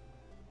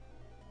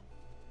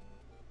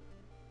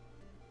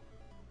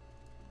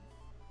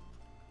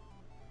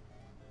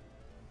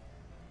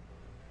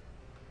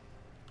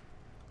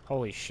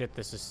 Holy shit,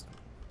 this is...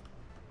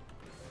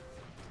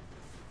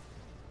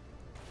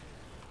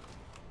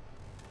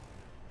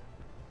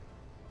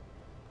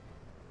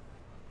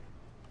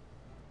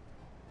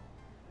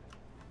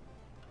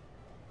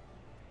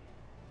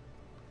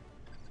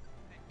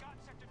 They've got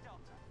sector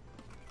Delta.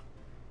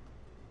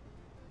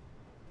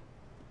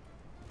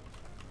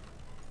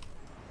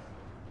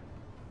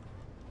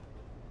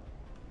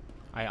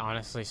 I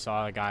honestly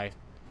saw a guy...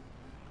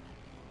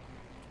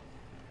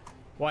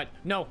 What?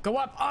 No, go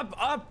up, up,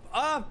 up,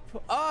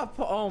 up, up!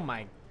 Oh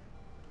my...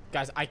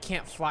 Guys, I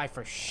can't fly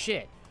for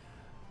shit.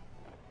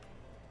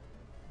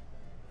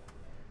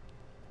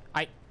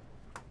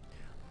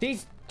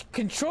 These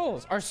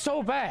controls are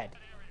so bad.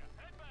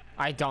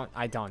 I don't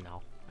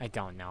know. I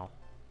don't know.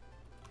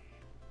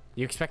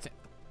 You expect it...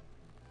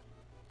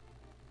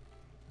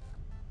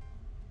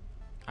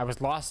 I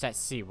was lost at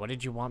sea. What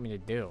did you want me to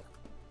do?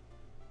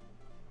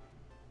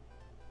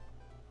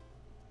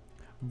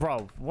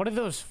 Bro, what are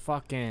those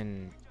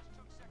fucking...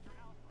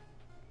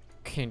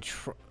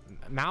 Control...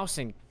 Mouse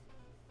and...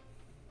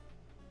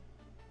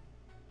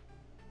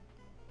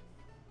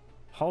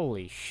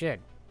 Holy shit.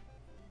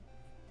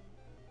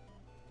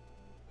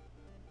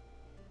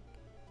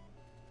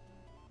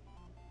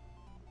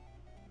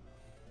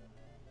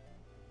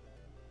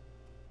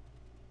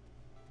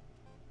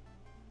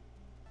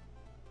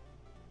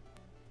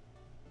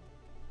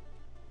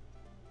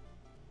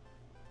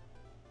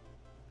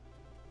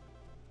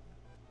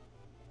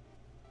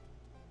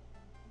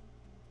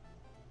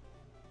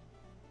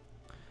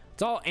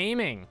 It's all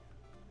aiming.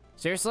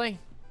 Seriously?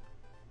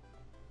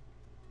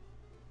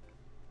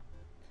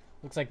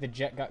 Looks like the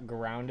jet got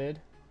grounded.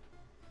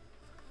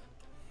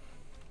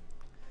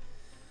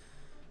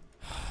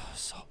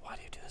 Salt, why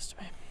do you do this to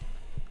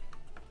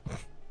me?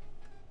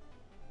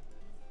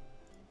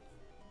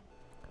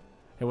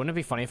 Hey, wouldn't it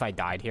be funny if I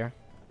died here?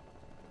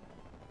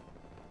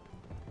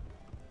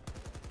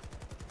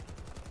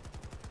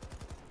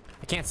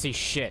 I can't see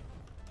shit.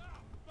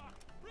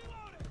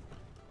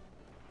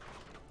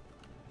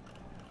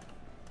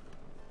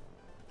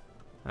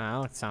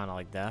 Oh, that sounded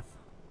like death.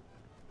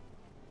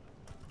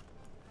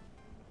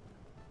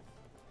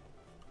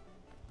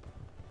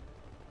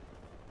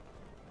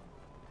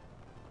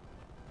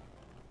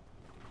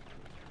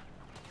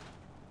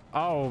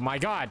 Oh my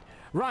god.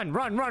 Run,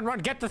 run, run, run.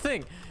 Get the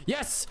thing.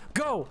 Yes.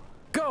 Go.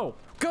 Go.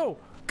 Go.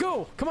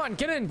 Go. Come on.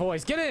 Get in,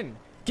 boys. Get in.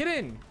 Get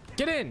in.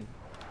 Get in.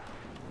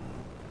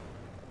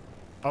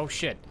 Oh,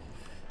 shit.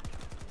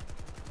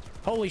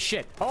 Holy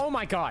shit. Oh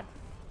my god.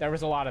 There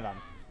was a lot of them.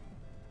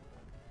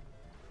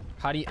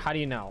 How do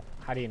you know?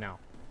 How do you know?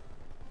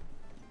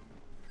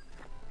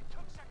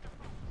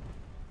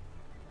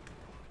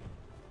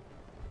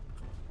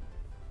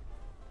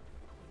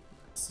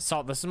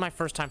 Salt, this is my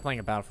first time playing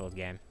a Battlefield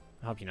game.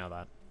 I hope you know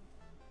that.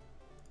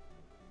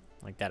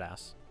 Like,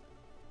 deadass.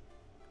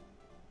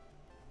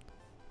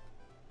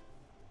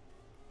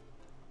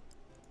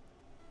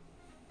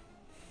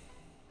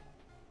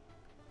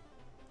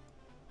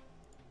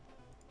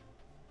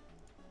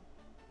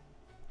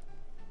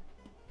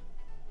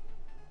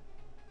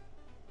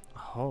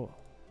 Oh.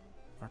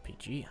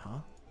 RPG, huh?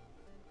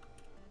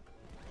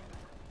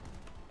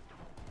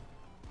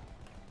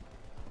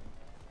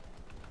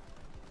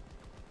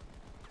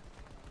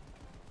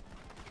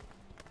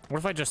 What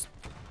if I just...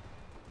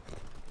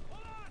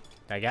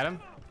 Did I get him?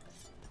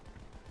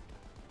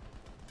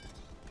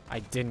 I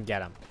didn't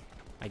get him.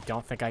 I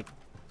don't think I...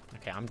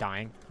 Okay, I'm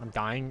dying. I'm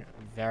dying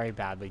very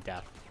badly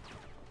death.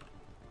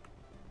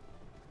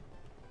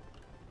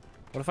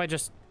 What if I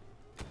just...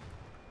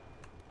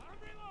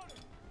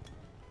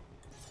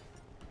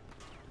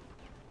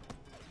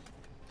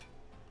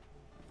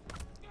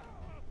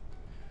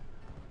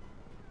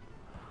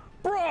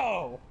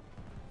 Bro!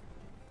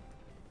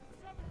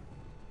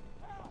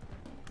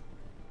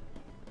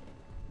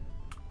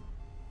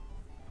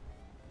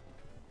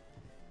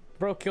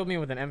 Bro killed me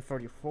with an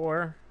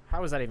M44.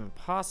 How is that even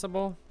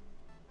possible?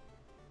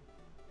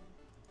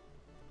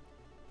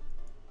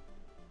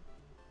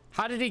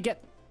 How did he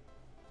get...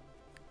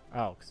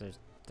 Oh, because there's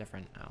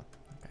different... Oh,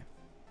 okay.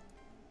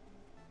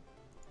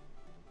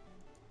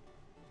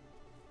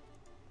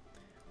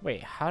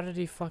 Wait, how did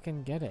he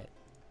fucking get it?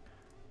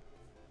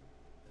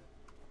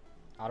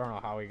 I don't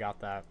know how he got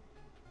that.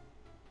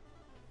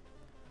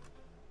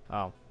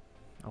 Oh,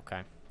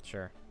 okay,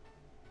 sure.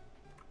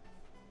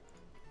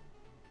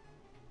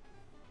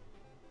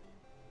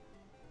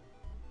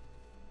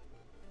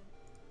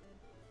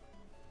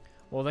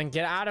 Well, then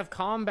get out of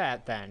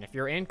combat then. If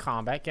you're in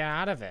combat, get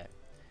out of it.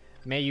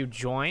 May you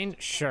join?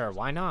 Sure,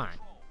 why not?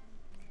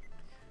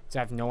 So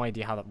I have no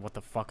idea how what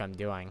the fuck I'm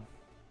doing.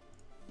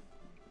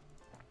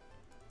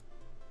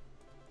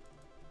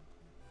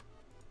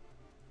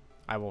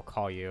 I will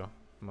call you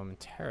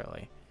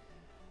momentarily.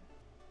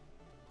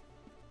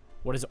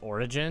 What is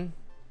Origin?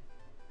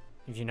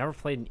 Have you never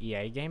played an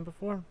EA game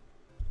before?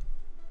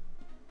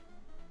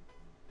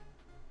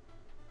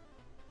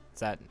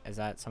 Is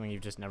that something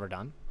you've just never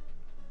done?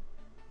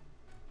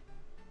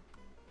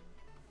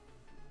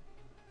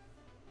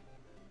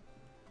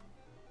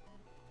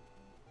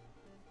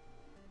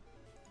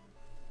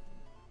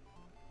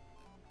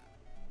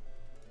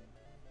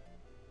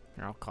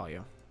 Here, I'll call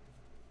you.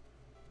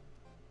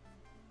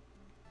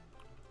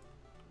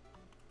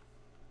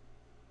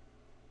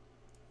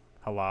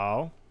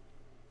 Hello?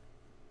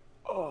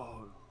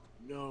 Oh,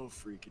 no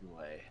freaking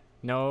way.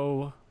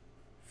 No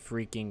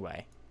freaking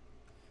way.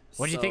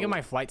 What did you think of So,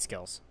 my flight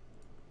skills?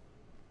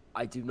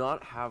 I do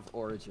not have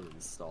Origin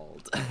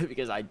installed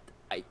because I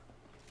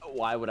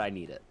why would I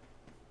need it?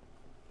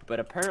 But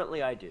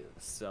apparently I do.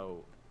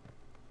 So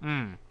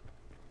It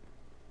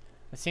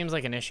seems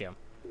like an issue.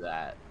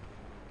 that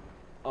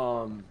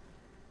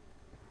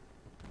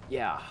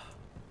yeah.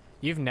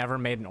 You've never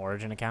made an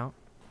Origin account?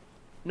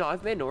 No,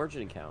 I've made an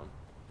Origin account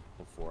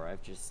before. I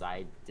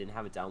didn't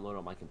have it downloaded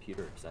on my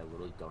computer because I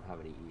literally don't have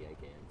any EA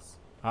games.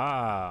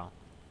 Oh.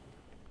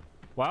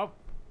 Well.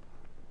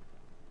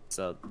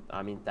 So,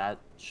 I mean, that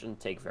shouldn't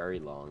take very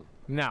long.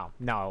 No,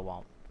 it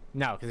won't.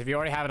 No, because if you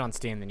already have it on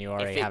Steam, then you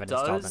already have it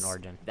installed in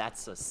Origin.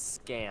 That's a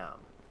scam.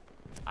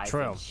 I've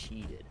True. been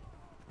cheated.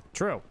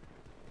 True.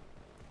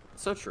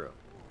 So true.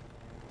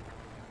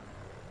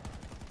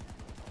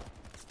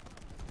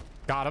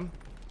 Got him.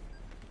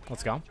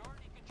 Let's go.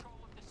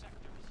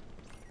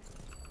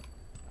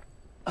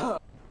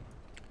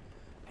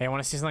 Hey, I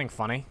want to see something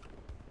funny.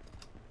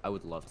 I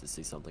would love to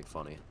see something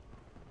funny.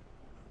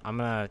 I'm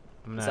gonna.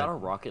 Is that a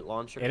rocket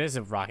launcher? It is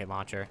a rocket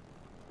launcher.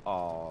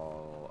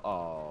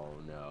 Oh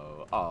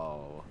no.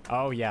 Oh.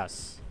 Oh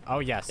yes. Oh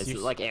yes. Is it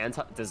like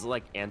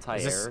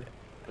anti-air?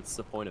 What's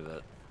the point of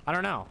it? I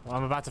don't know. Well,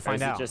 I'm about to Or find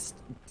is out. it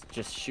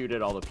just shoot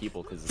at all the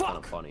people because it's kind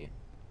of funny?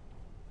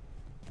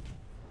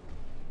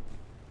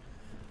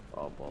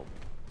 Oh well,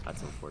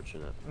 that's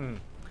unfortunate.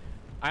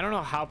 I don't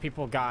know how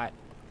people got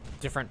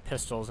different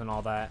pistols and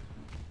all that.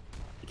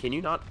 Can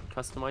you not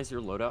customize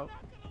your loadout?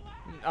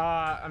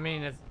 I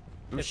mean,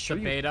 it's sure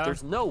the beta.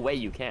 There's no way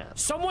you can.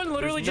 Someone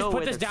literally There's just no put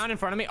way this there's- down in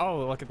front of me.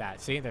 Oh, look at that.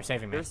 See, they're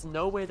saving me. There's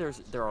no way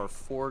there are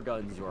 4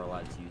 guns you are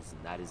allowed to use,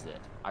 and that is it.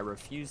 I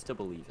refuse to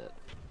believe it.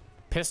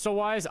 Pistol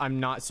wise, I'm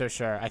not so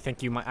sure. I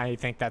think you might. I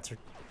think that's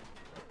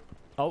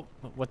Oh,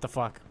 what the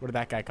fuck? Where did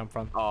that guy come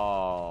from?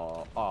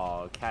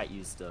 Oh, Cat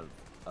used a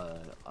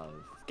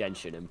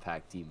Genshin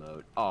Impact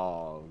emote.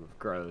 Oh,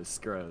 gross,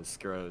 gross,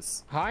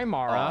 gross. Hi,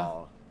 Mara.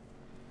 Oh.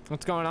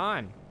 What's going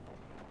on?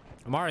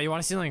 Mara, you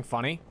want to see something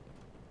funny?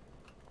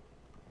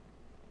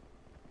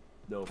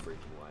 No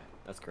freaking way.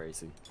 That's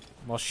crazy.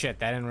 Well, shit,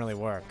 that didn't really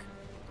work.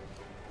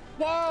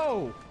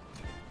 Whoa!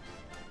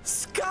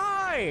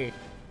 Sky!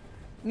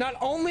 Not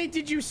only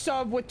did you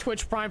sub with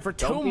Twitch Prime for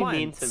 2 months. Don't be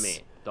mean to me.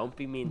 Don't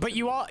be mean. But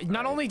you all,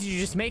 not only did you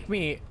just make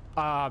me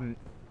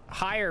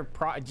higher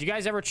did you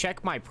guys ever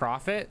check my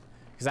profit?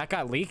 Because that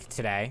got leaked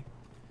today.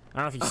 I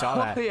don't know if you saw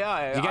that.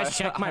 Yeah. Did you guys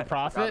check my I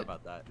profit?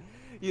 forgot about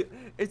that.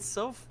 It's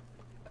so.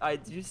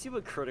 Did you see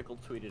what Critical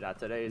tweeted out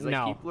today? Is like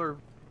No. people are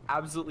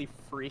absolutely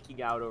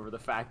freaking out over the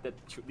fact that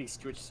these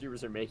Twitch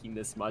streamers are making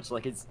this much.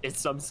 Like it's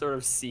some sort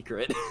of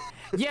secret.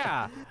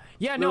 Yeah.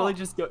 Yeah. No. Literally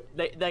just go.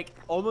 Like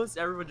almost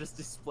everyone just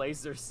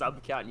displays their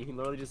sub count, and you can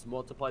literally just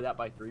multiply that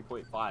by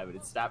 3.5, and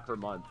it's stat per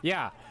month.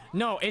 Yeah.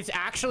 No, it's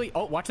actually.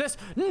 Oh, watch this.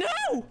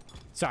 No.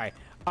 Sorry.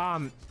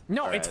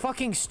 No, it's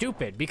fucking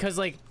stupid because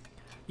like,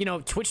 you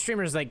know, Twitch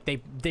streamers like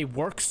they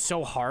work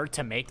so hard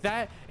to make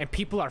that, and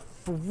people are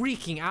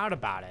freaking out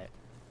about it.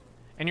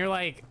 And you're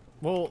like,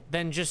 well,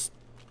 then just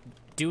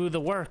do the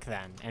work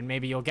then, and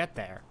maybe you'll get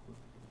there.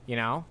 You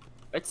know?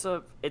 It's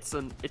an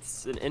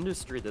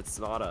industry that's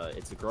not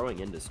it's a growing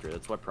industry.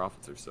 That's why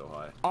profits are so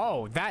high.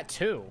 Oh, that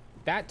too.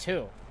 That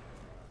too.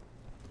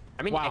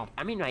 I mean, wow.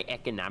 I'm in my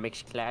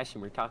economics class,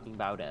 and we're talking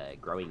about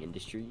growing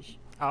industries.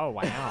 Oh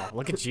wow!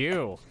 Look at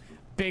you,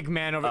 big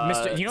man over,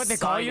 Mr. You know what they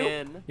call you?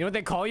 You know what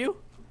they call you?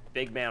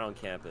 Big man on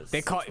campus.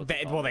 They call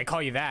well, they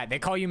call you that. They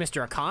call you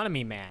Mr.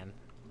 Economy Man.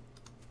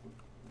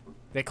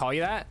 They call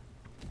you that?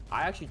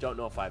 I actually don't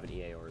know if I have an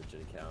EA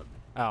Origin account.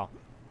 Oh.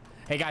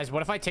 Hey guys,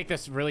 what if I take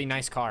this really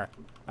nice car?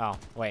 Oh,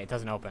 wait, it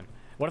doesn't open.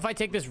 What if I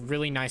take this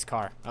really nice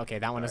car? Okay,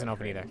 that one doesn't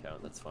open either.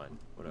 Account, that's fine.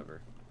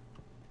 Whatever.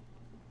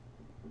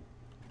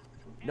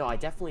 No, I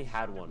definitely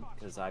had one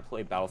because I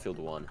played Battlefield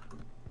 1.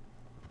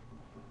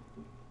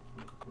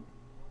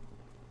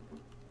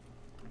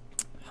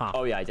 Huh.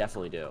 Oh yeah, I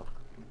definitely do.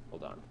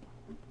 Hold on.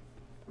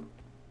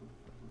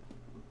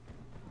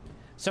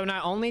 So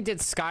not only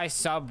did Sky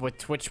sub with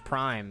Twitch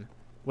Prime,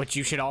 which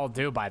you should all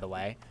do, by the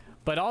way,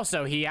 but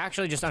also he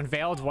actually just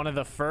unveiled one of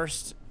the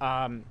first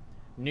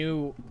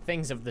new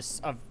things of this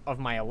of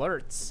my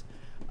alerts.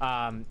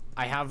 I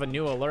have a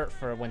new alert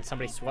for when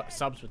somebody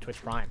subs with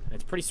Twitch Prime.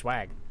 It's pretty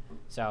swag.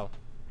 So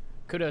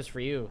kudos for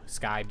you,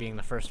 Sky, being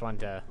the first one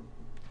to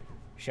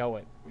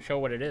show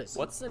what it is.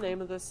 What's the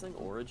name of this thing?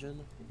 Origin?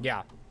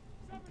 Yeah.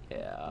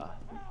 Yeah.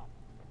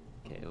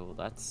 Okay, well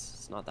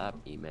it's not that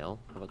email.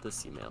 How about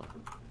this email?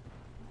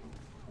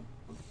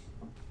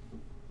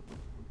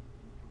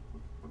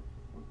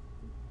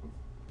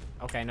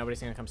 Okay, nobody's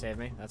gonna come save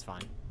me. That's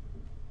fine.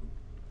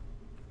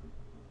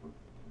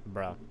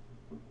 Bro.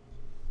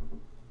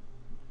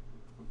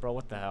 Bro,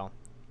 what the hell?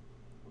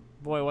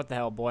 Boy, what the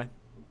hell, boy?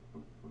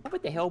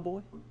 What the hell,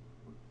 boy?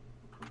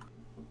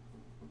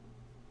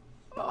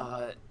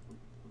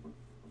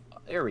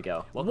 There we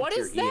go. Welcome What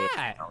to is your EA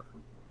that? account.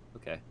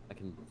 Okay, I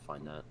can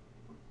find that.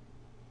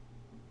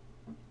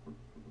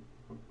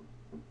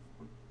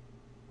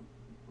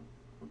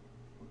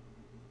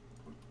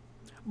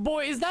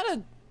 Boy, is that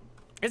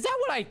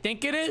what I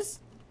think it is?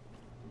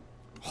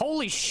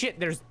 Holy shit,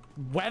 there's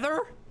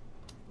weather?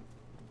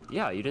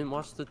 Yeah, you didn't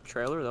watch the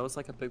trailer? That was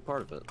like a big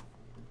part of it.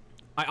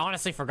 I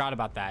honestly forgot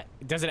about that.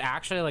 Does it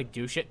actually like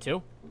do shit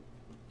too?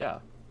 Yeah.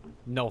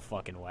 No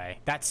fucking way.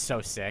 That's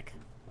so sick.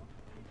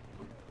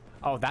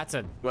 Oh, that's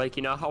a... Like,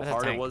 you know how That's a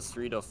hard it tank. was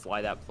for you to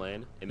fly that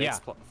plane? It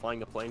makes Yeah. flying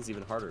the planes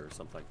even harder or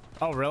something.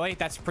 Oh, really?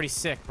 That's pretty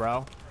sick,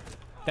 bro.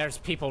 There's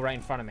people right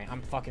in front of me.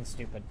 I'm fucking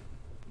stupid.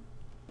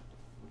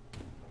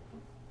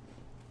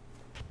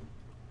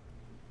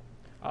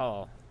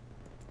 Oh.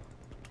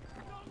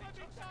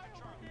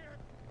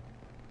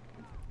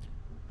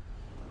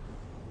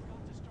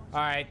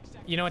 Alright,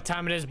 you know what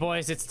time it is,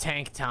 boys? It's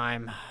tank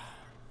time.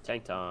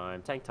 Tank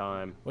time, tank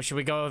time. Which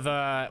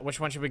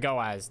one should we go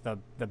as?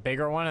 The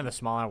bigger one or the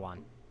smaller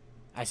one?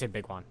 I say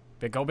big one.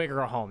 Go big or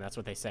go home, that's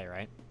what they say,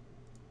 right?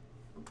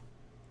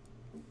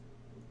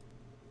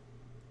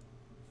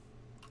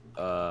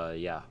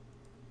 Yeah.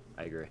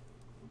 I agree.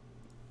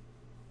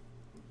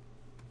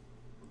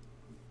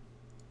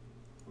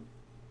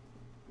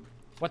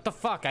 What the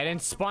fuck? I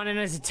didn't spawn in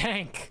as a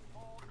tank.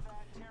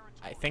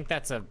 I think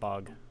that's a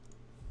bug.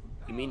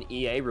 You mean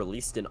EA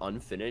released an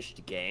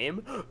unfinished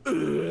game?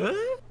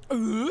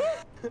 Who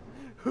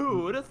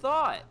would have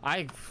thought?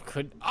 I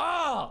could...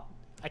 Oh!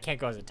 I can't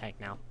go as a tank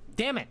now.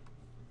 Damn it!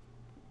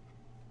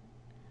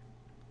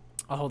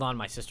 Oh, hold on.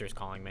 My sister's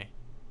calling me.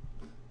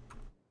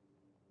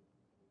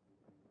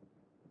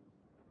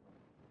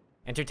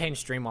 Entertain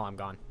stream while I'm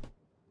gone.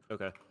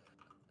 Okay.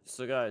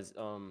 So guys,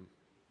 how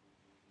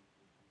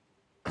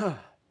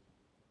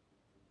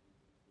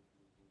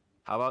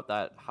about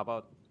that? How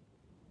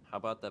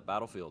about that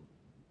Battlefield?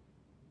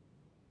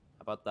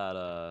 How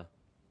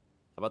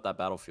about that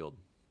Battlefield?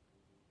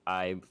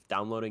 I'm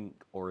downloading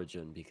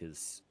Origin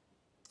because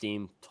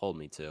Steam told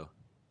me to.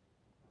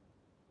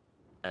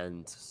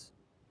 And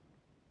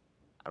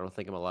I don't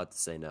think I'm allowed to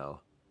say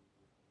no.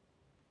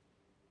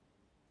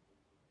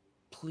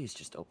 Please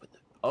just open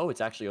it. Oh,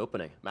 it's actually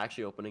opening. I'm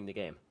actually opening the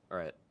game. All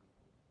right.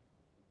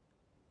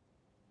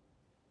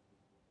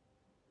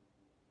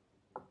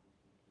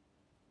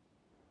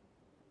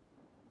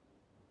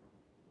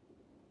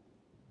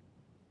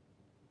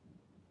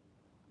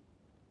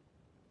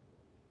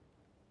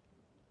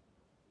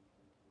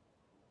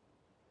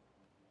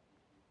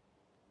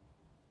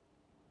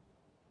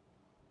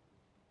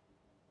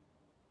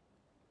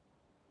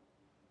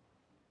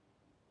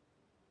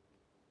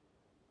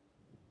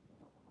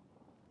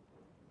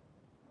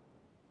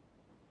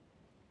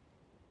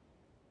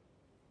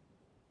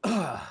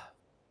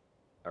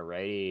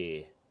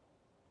 Alrighty.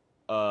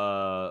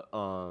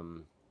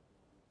 Um.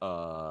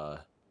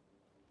 Gonna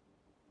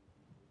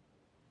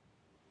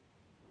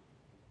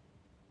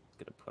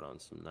put on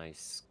some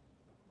nice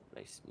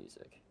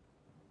music.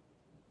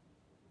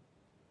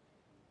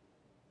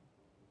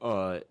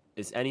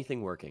 Is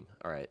anything working?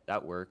 All right,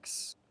 that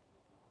works.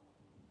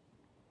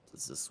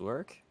 Does this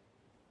work?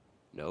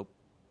 Nope.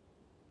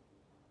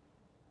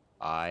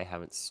 I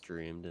haven't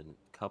streamed in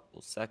a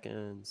couple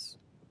seconds.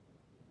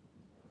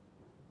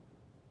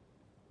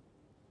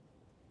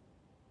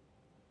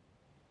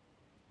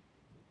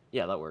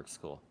 Yeah, that works.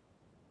 Cool.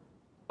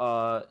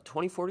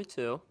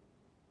 2042.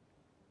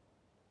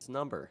 It's a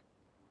number.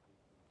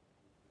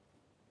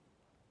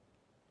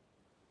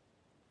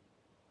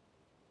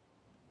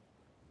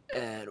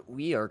 And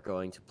we are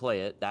going to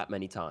play it that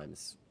many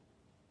times.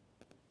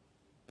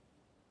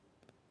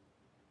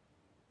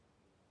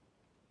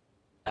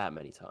 That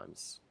many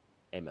times.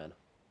 Amen.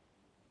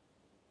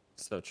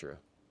 So true.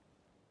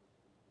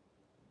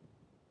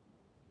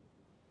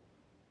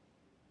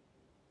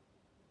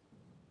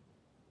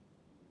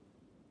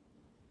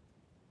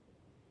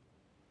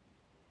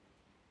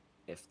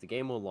 If the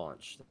game will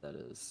launch, that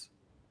is.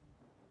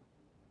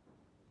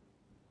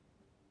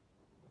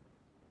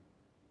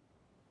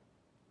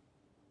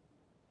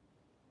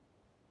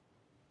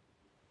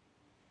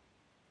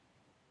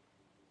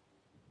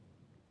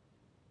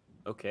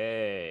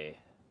 Okay. It'd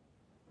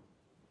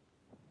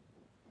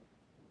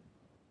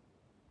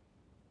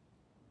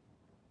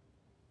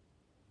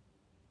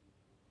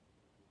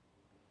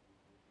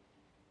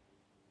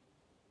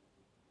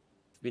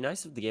be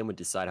nice if the game would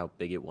decide how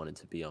big it wanted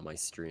to be on my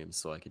stream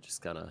so I could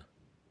just kind of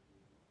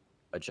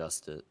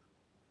adjust it.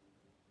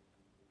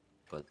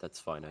 But that's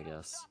fine, I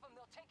guess. Stop 'em,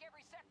 they'll take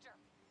every sector.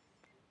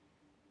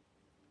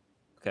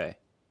 Okay.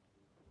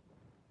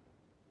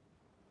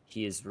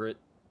 He is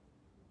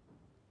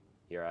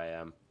Here I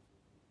am.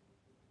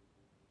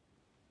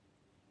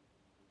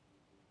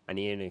 I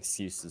need an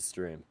excuse to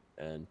stream,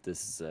 and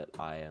this is it.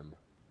 I am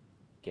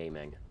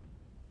gaming.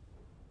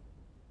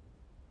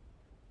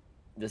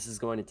 This is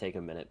going to take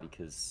a minute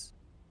because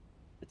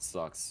it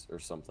sucks or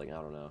something. I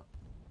don't know.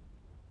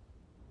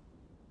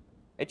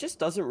 It just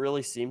doesn't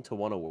really seem to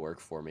want to work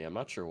for me. I'm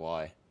not sure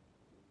why.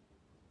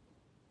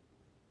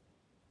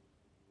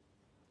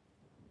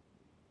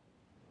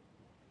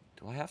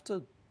 Do I have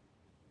to...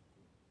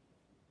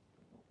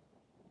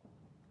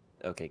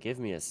 Okay, give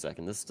me a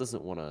second. This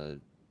doesn't want to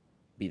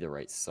be the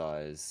right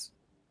size.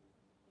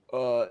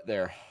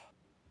 There.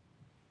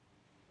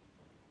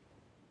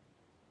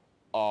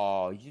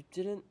 Oh, you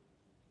didn't...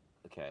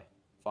 Okay,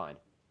 fine.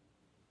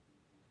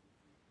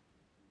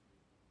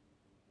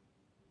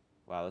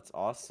 Wow, that's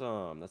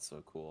awesome. That's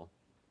so cool.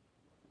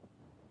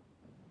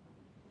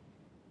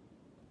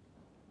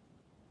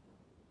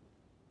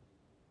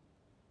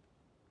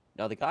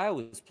 Now, the guy I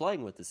was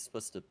playing with is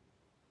supposed to...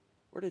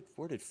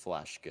 Where did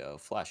Flash go?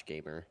 Flash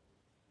Gamer.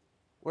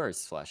 Where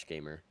is Flash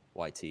Gamer?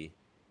 YT.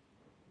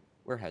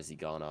 Where has he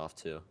gone off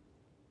to? You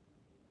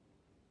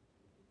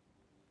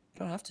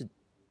don't have to...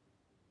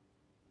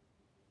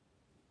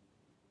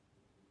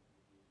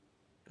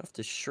 I have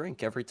to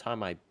shrink every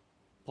time I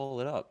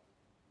pull it up.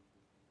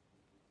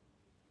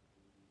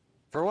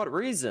 For what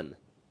reason?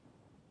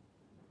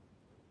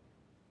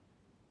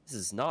 This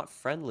is not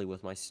friendly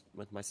with my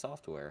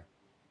software.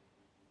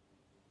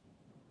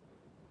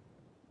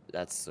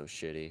 That's so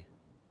shitty.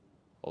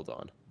 Hold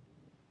on.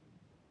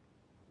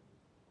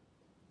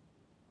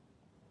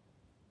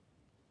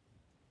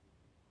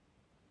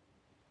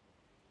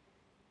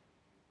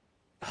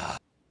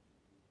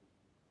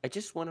 I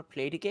just want to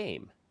play the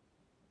game.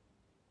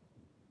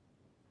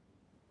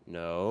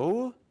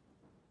 No.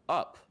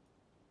 Up.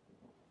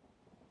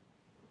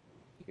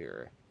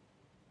 Here.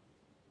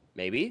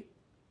 Maybe?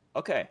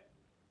 Okay.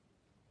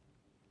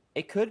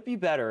 It could be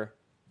better,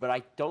 but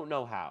I don't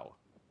know how.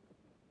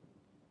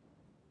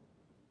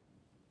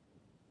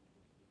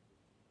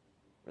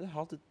 Where the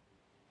hell did...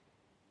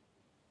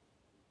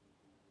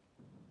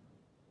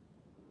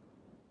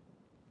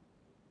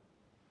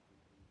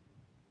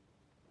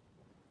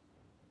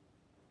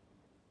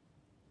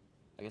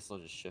 I guess I'll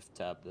just shift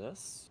tab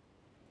this.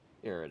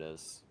 Here it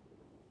is.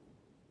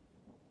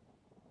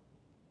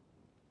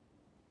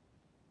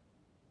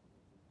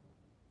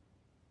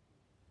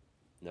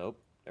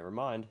 Nope, never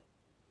mind.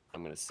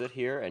 I'm gonna sit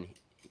here and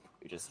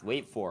We just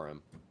wait for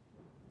him.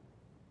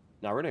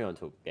 Now we're gonna go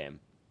into a game.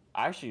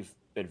 I actually have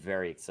been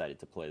very excited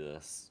to play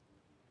this.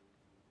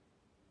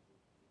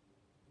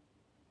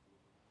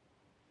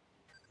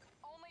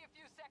 Only a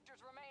few sectors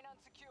remain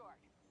unsecured.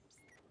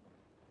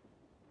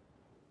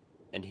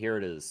 And here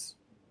it is.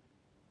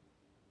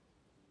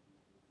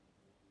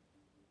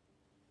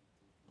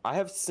 I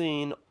have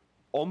seen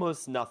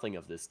almost nothing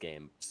of this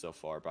game so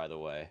far, by the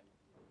way.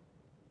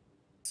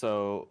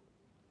 So,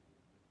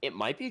 it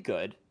might be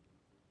good.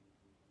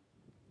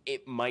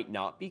 It might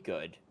not be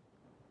good.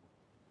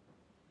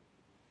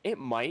 It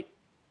might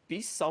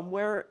be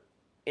somewhere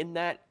in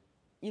that,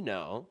 you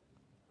know,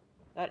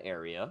 that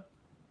area.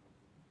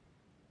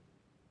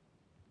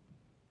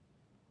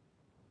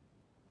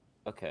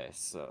 Okay,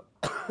 so...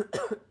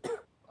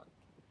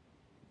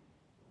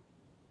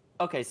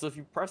 Okay, so if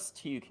you press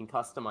T, you can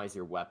customize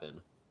your weapon.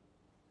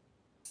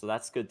 So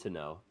that's good to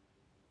know.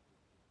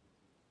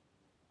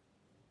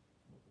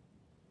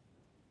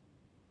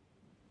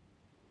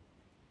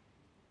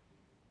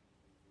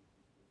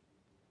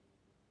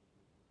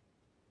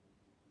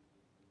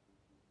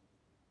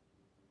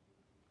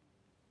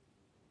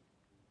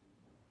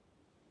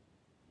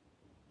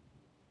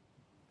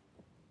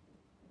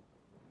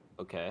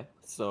 Okay,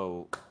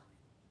 so...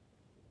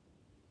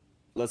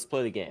 Let's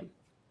play the game.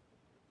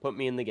 Put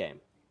me in the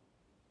game.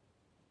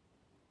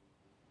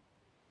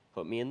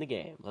 Put me in the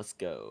game. Let's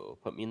go.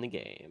 Put me in the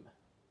game.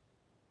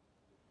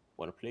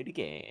 Want to play the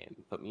game.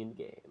 Put me in the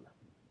game.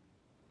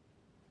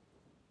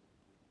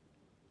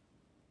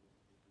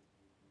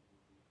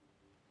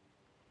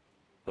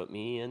 Put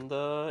me in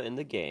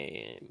the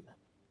game.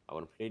 I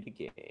want to play the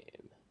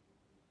game.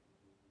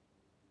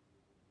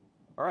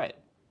 All right.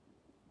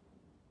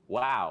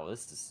 Wow,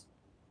 this is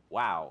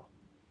wow.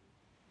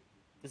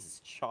 This is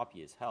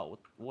choppy as hell.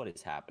 What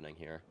is happening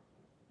here?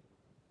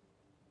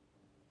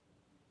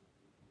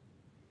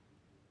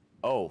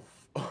 Oh.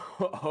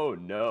 Oh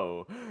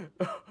no.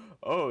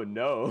 Oh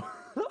no.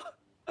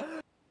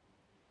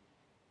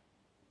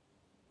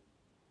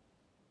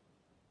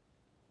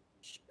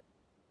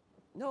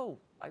 No,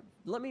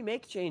 let me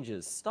make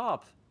changes.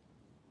 Stop.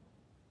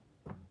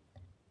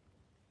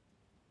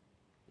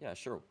 Yeah,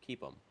 sure,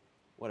 keep them.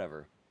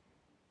 Whatever.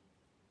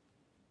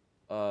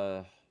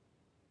 I'm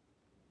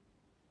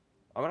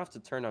gonna have to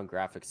turn down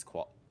graphics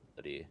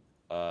quality.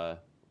 We're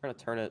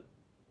gonna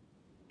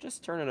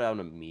just turn it down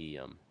to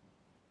medium.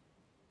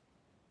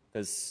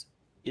 Because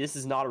this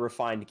is not a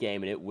refined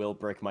game, and it will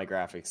brick my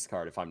graphics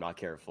card if I'm not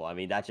careful. I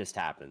mean, that just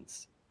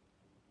happens.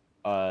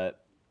 There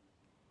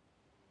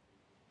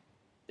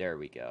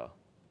we go.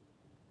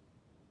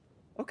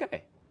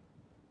 Okay.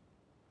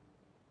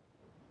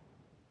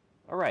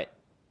 Alright.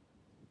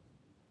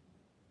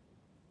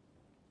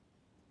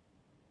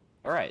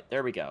 Alright,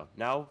 there we go.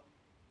 Now...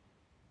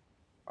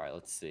 Alright,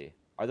 let's see.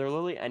 Are there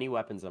literally any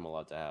weapons I'm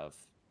allowed to have?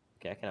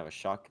 Okay, I can have a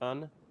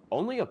shotgun.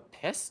 Only a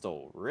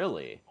pistol,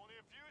 really? Only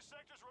a few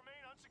sectors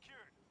remain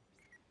unsecured.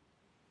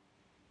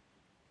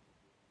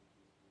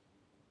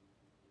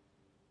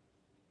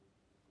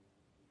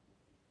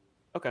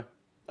 Okay,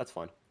 that's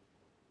fine.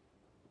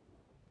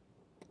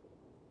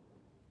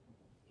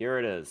 Here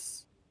it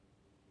is.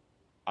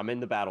 I'm in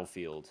the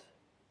battlefield.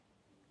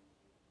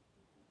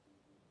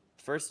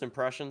 First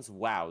impressions,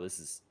 wow, this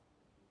is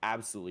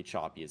absolutely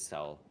choppy as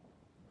hell.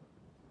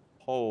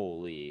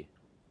 Holy.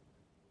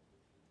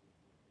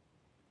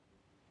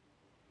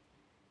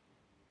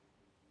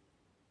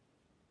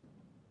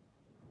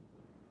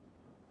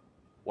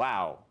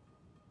 Wow.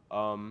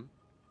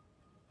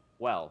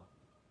 Well.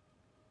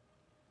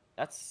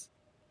 That's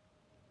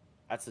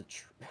a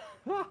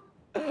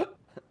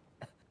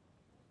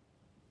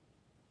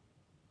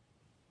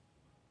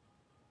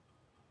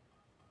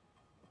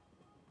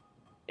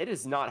It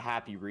is not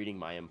happy reading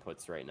my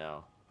inputs right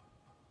now.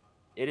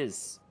 It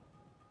is...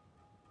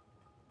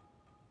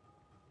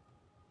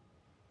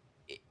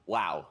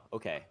 Wow,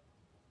 okay.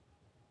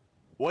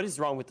 What is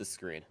wrong with the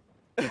screen?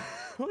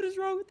 What is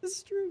wrong with the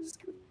screen?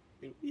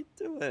 What are you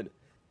doing?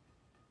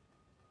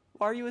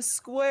 Why are you a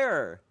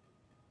square?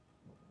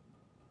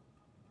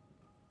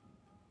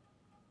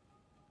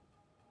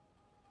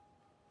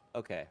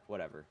 Okay,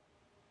 whatever.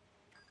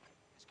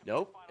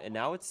 Nope, and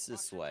now it's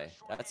this way.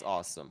 That's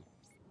awesome.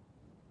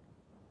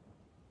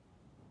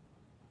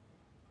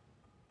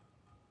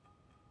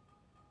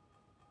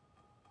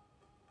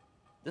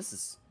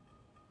 This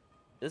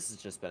has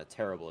just been a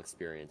terrible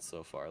experience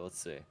so far.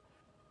 Let's see.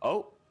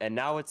 Oh, and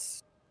now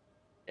it's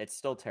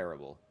still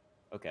terrible.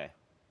 Okay.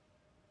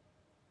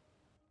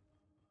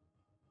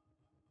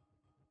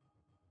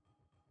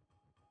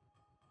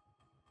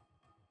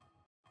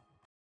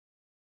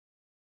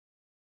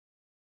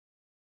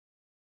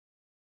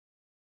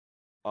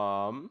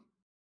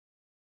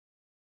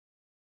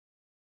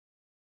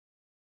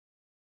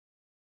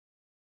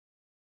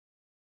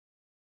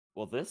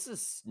 Well, this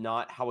is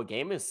not how a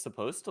game is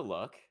supposed to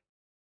look.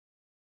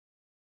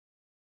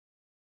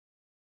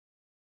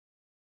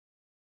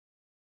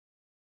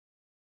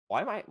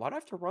 Why do I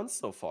have to run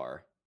so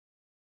far?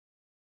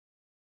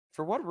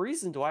 For what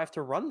reason do I have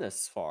to run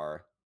this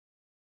far?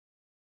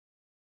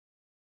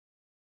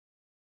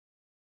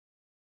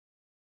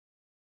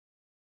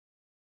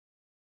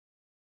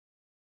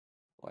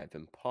 Oh, I've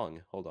been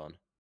pung. Hold on.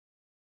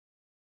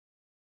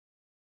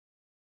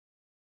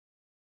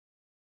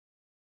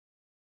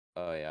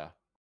 Oh, yeah.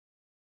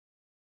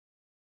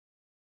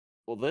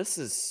 Well, this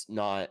is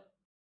not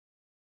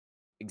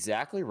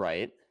exactly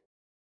right.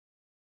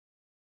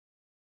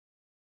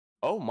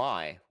 Oh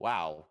my,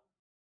 wow.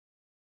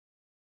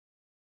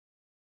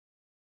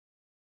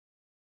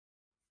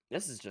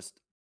 This is just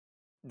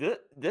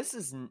this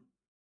is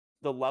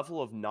the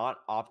level of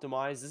not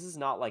optimized. This is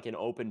not like an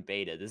open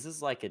beta. This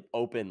is like an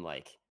open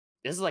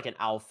this is like an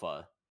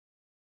alpha.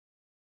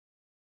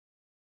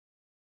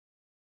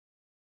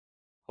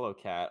 Hello,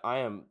 cat. I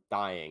am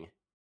dying.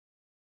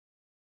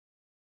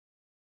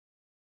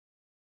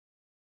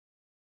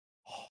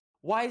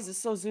 Why is this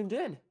so zoomed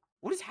in?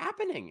 What is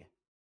happening?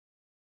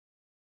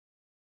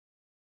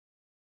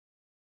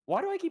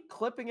 Why do I keep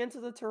clipping into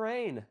the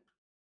terrain?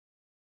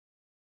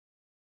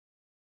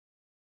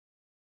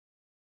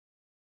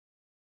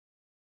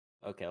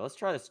 Okay, let's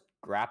try this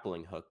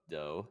grappling hook,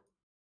 though.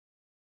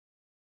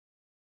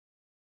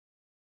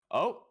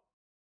 Oh!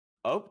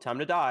 Oh, time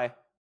to die.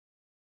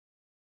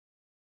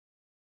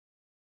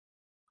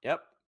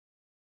 Yep.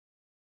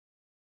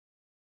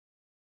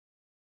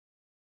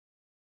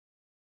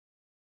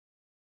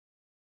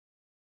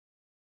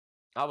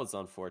 That was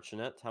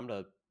unfortunate. Time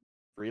to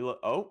reload.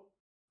 Oh!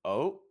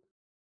 Oh!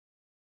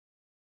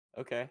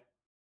 Okay.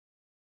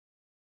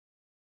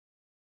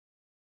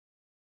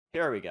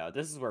 Here we go.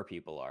 This is where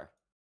people are.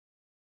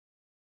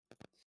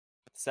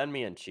 Send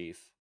me in,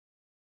 chief.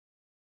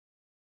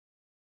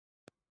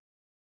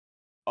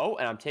 Oh,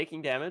 and I'm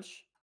taking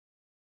damage.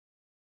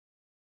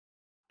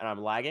 And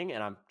I'm lagging,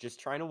 and I'm just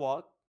trying to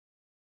walk.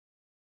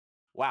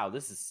 Wow,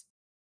 this is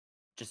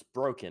just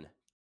broken.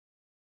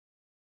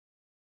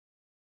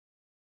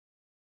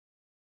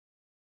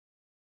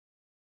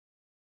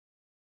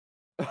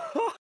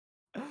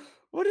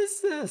 What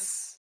is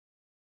this?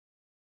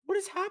 What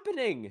is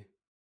happening?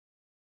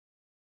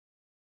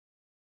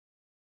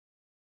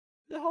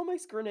 The hell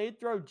makes grenade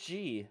throw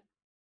G?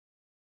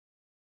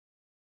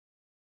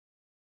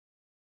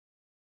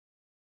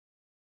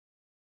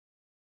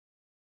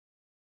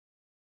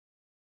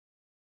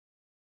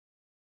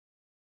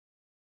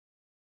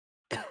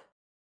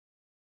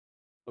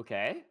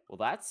 Okay, well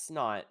that's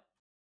not...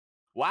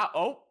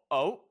 Wow,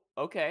 oh,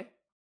 okay.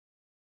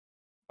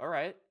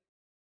 Alright.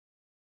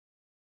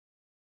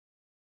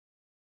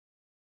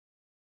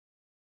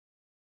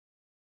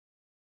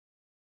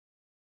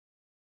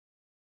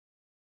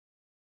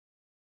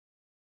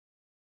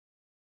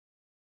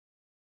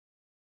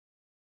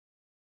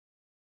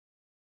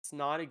 It's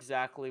not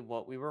exactly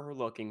what we were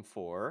looking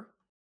for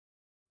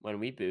when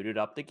we booted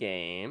up the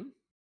game.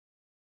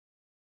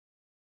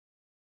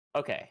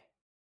 Okay.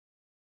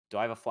 Do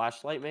I have a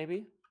flashlight,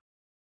 maybe?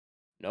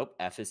 Nope,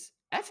 F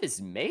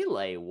is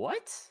melee,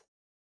 what?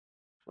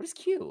 What is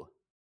Q?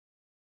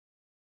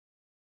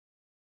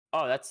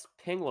 Oh, that's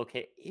ping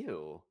locate.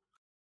 Ew.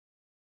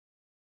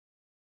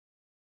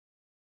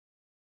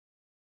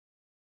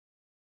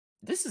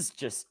 This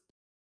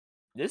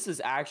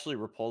is actually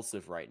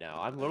repulsive right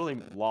now. I'm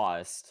literally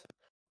lost.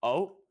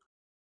 Oh,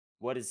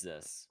 what is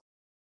this?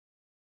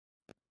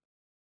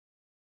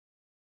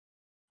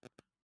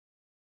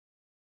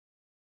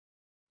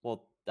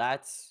 Well,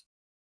 that's...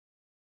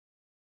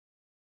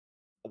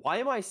 Why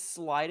am I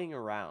sliding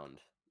around?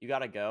 You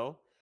gotta go?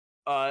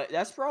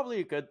 That's probably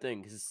a good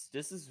thing, because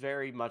this is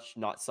very much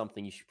not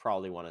something you should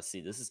probably want to see.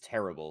 This is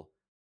terrible.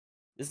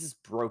 This is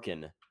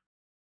broken.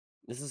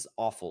 This is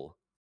awful.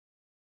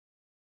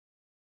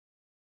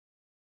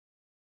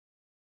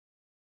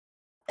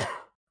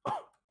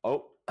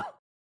 Oh.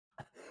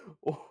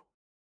 Oh.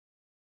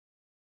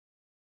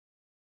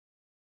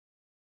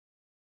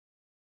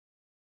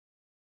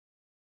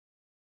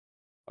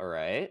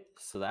 Alright,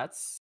 so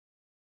that's...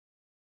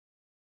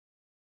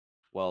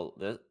 Well,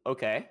 this...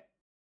 Okay.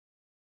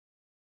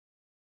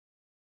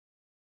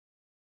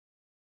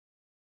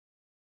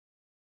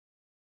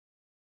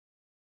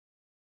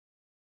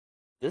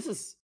 This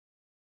is...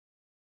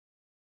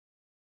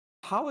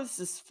 How is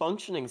this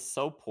functioning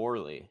so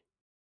poorly?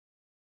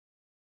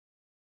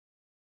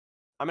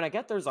 I mean, I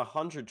get there's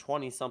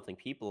 120-something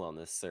people on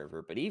this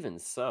server, but even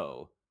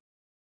so...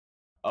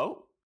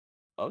 Oh?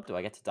 Oh, do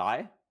I get to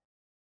die?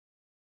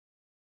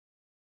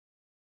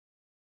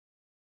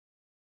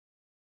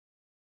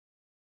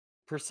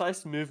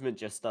 Precise movement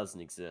just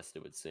doesn't exist,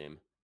 it would seem.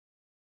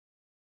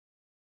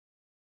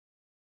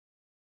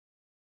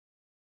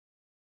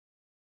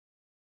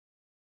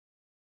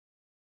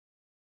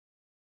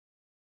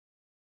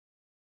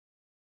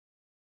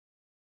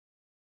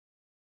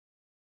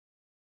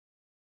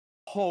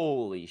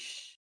 Holy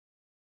sh...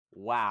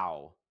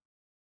 Wow.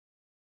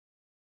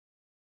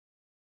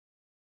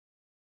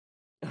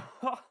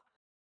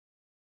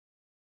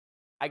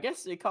 I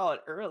guess they call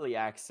it early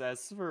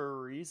access for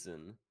a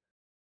reason.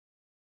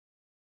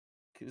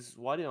 Cause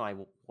what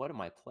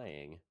am I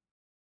playing?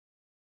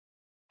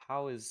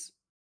 How is...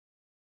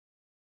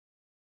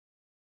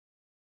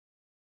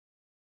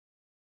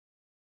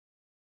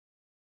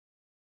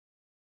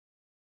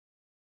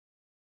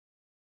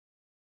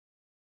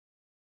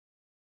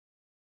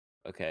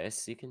 Okay,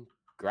 so you can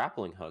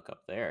grappling hook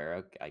up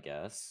there, I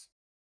guess.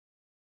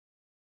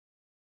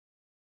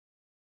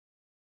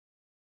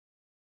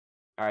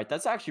 All right,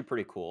 that's actually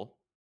pretty cool.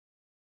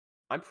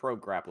 I'm pro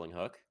grappling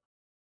hook.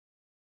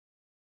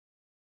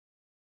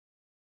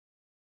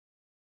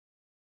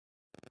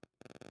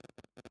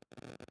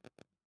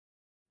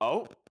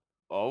 Oh.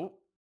 Oh.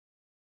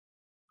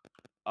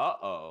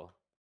 Uh-oh.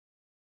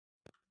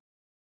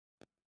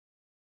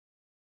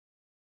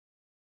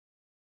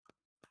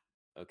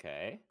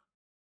 Okay.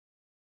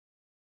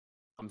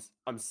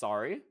 I'm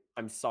sorry.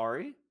 I'm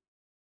sorry.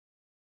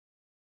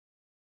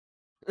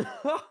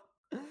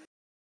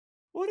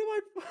 What am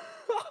I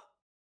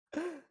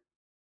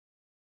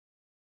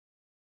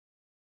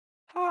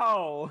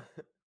How?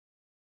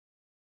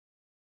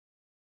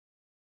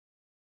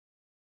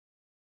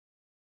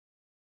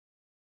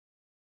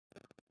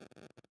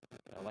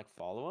 Can I like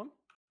follow him?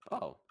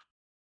 Oh.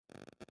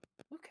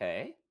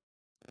 Okay.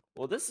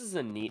 Well, this is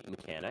a neat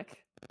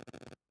mechanic.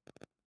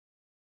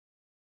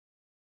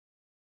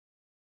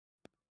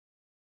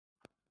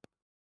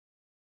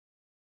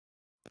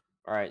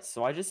 All right,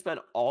 so I just spent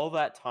all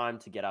that time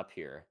to get up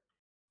here.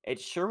 It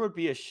sure would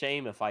be a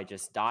shame if I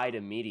just died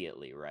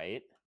immediately,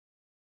 right?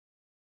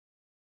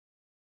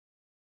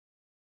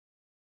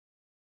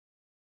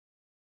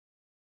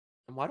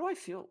 And why do I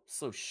feel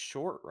so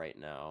short right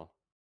now?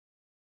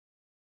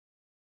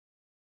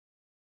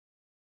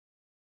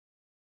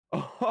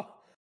 Oh,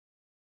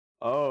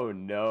 oh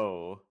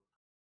no.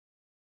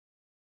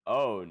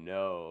 Oh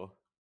no.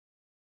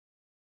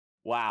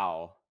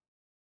 Wow.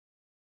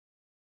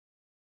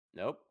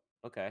 Nope.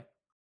 Okay.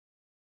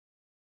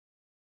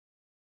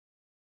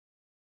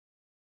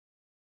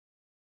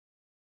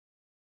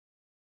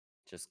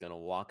 Just gonna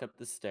walk up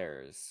the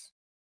stairs.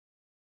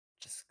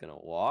 Just gonna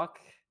walk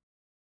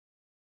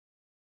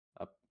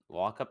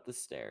up the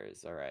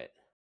stairs. All right.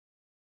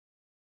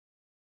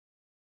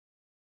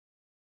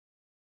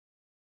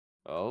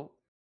 Oh.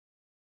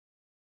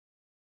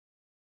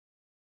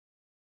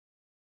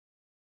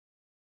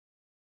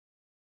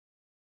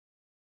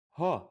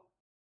 Huh.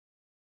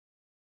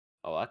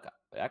 Oh,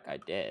 that guy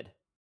did.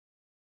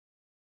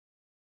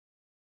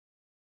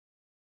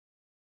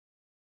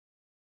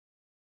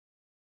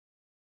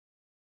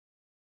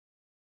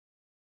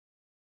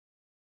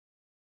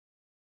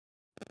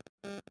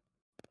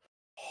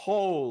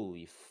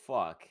 Holy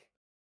fuck.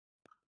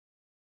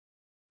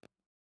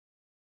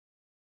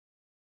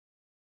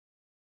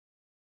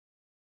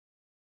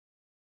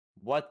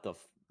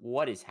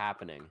 What is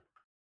happening?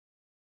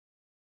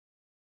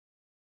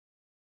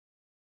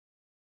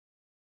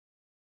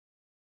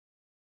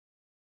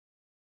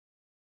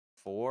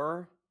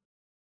 Four?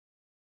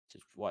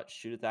 Just what?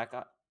 Shoot at that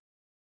guy?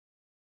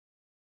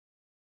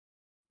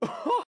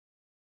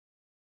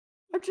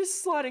 I'm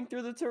just sliding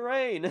through the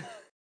terrain.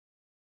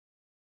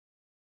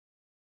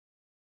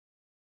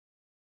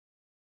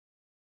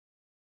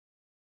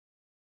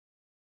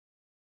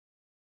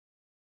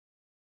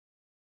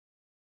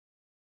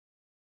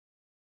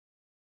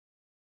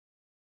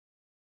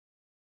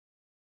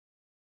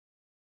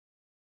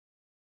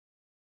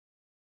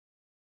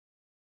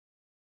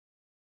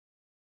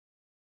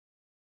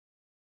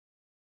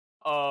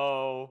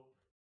 Oh.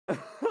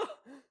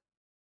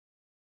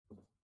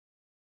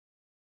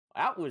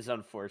 That was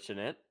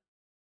unfortunate.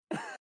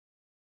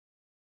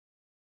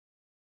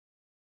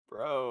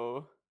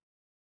 Bro.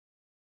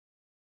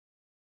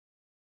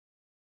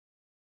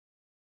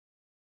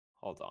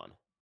 Hold on.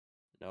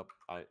 Nope.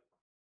 I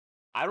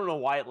don't know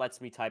why it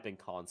lets me type in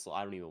console.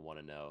 I don't even want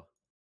to know.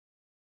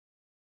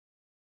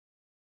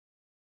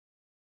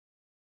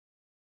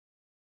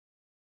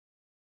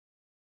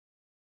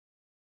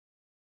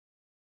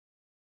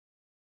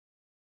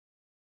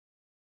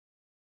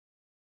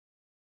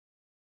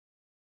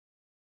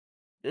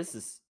 This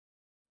is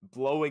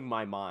blowing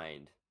my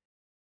mind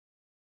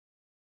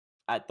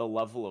at the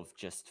level of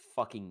just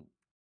fucking.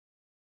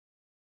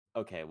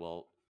 Okay,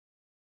 well.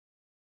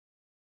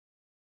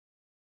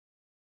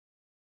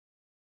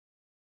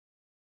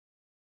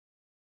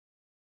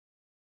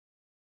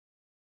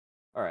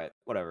 All right,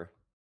 whatever.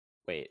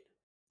 Wait.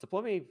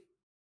 Deploy me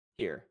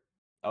here.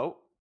 Oh,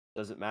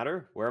 does it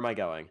matter? Where am I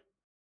going?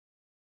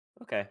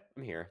 Okay,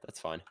 I'm here. That's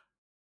fine.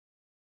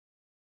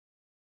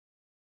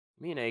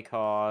 Me and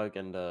ACOG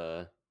and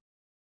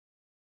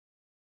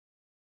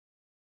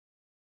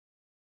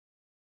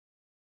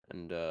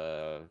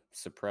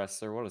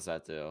suppressor. What does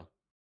that do?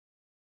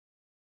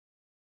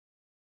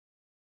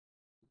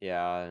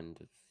 Yeah, and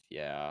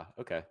yeah.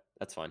 Okay,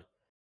 that's fine.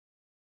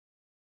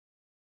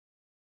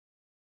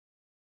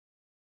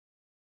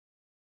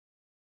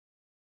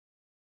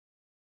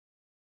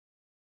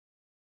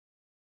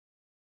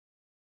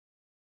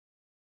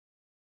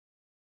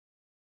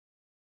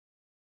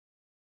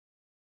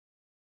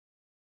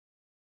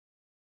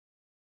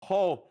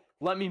 Oh,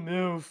 let me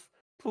move,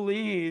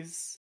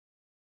 please.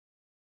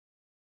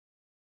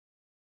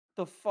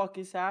 The fuck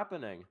is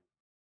happening?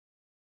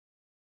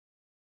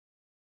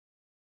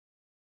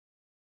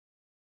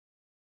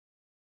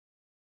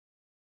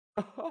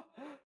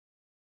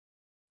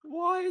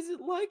 Why is it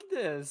like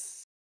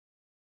this?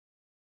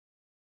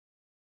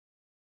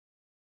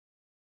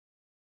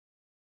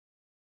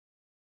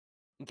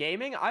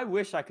 Gaming? I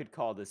wish I could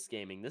call this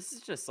gaming. This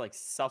is just like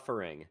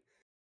suffering.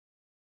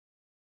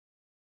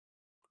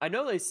 I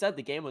know they said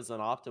the game was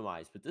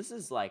unoptimized, but this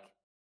is like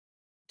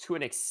to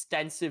an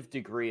extensive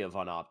degree of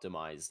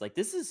unoptimized. Like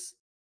this is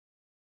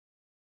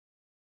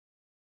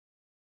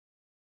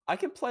I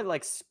can play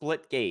like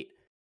Splitgate,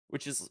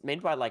 which is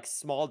made by like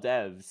small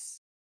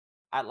devs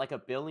at like a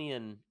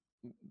billion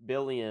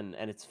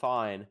and it's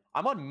fine.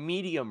 I'm on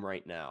medium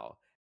right now.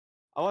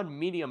 I'm on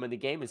medium and the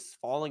game is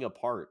falling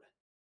apart.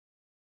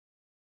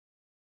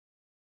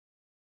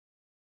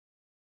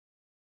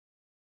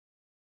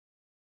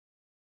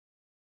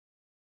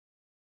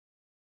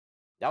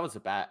 That was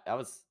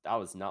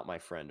not my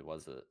friend,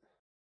 was it?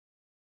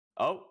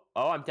 Oh,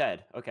 I'm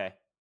dead. Okay.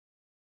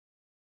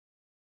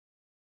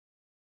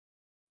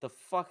 The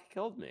fuck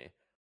killed me?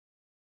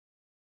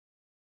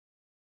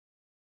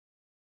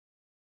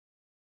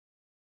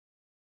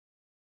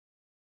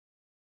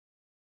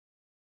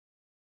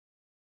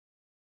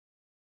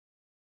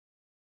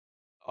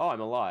 Oh, I'm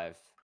alive.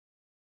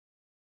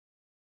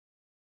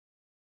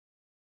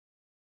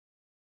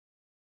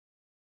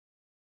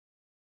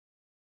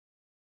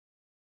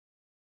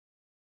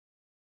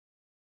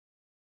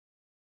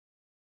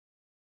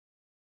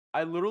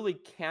 I literally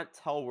can't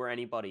tell where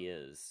anybody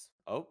is.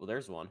 Oh, well,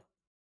 there's one.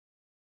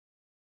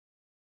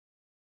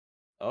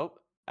 Oh,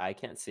 I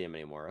can't see him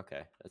anymore.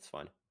 Okay, that's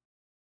fine.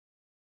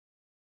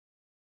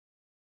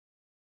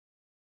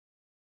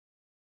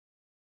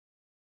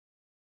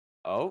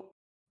 Oh,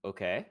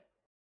 okay.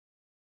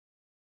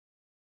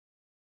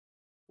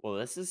 Well,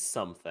 this is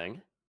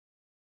something.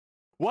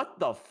 What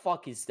the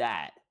fuck is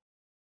that?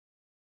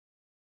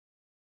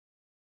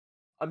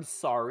 I'm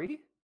sorry?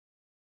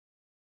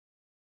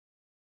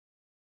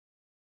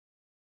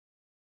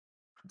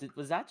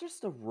 Was that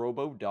just a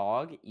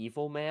robo-dog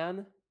evil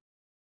man?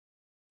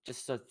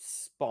 Just a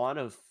spawn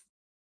of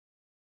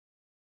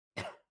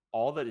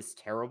all that is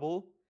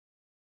terrible?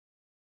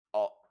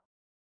 Oh.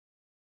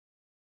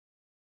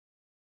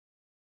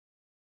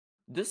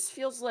 This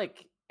feels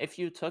like if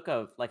you took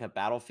a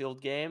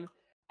Battlefield game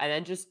and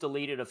then just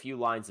deleted a few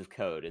lines of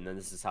code, and then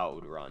this is how it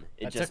would run.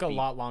 It took a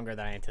lot longer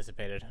than I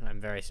anticipated.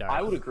 I'm very sorry.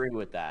 I would agree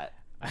with that.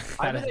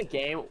 I'm in a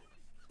game.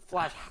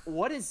 Flash,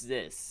 what is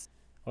this?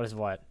 What is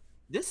what?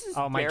 This is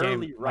my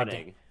barely game,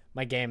 running.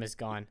 My game is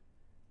gone.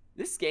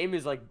 This game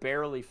is like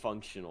barely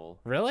functional.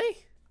 Really?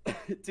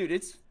 Dude,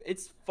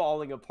 it's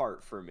falling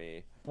apart for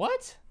me.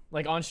 What?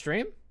 Like on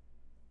stream?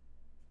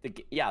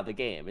 Yeah, the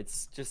game.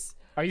 It's just.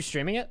 Are you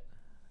streaming it?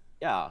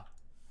 Yeah.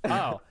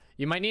 Oh,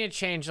 you might need to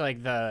change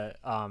like the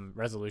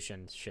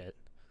resolution shit.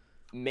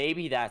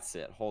 Maybe that's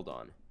it. Hold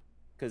on,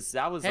 because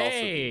that was also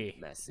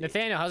messy.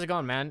 Nathaniel, how's it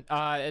going, man?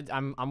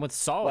 I'm with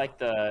Salt. Like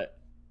the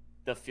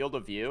field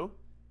of view.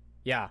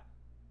 Yeah.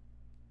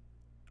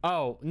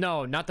 Oh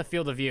no, not the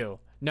field of view.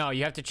 No,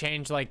 you have to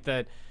change like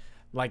the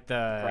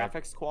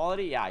graphics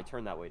quality. Yeah, I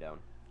turned that way down.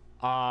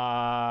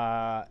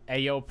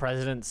 Ayo,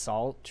 President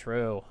Salt.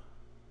 True.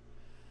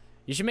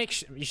 You should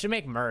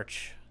make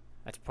merch.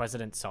 That's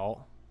President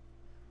Salt.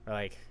 Or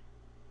like,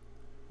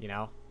 you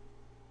know.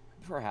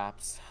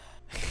 Perhaps.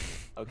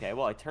 Okay,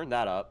 well I turned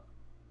that up.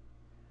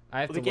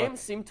 The game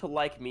seemed to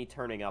like me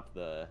turning up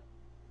the.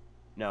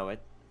 No,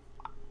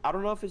 I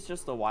don't know if it's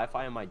just the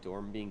Wi-Fi in my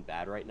dorm being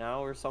bad right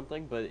now or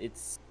something, but it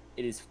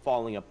is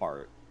falling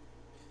apart.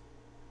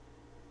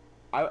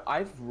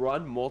 I've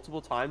run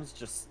multiple times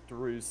just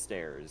through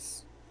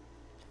stairs.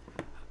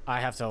 I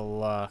have to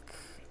look.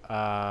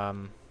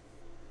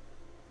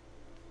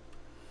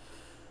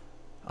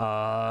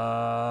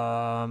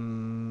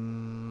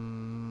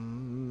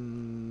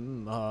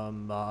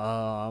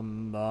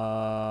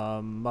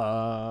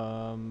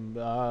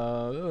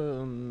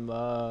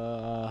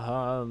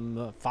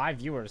 Five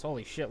viewers.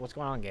 Holy shit! What's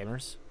going on,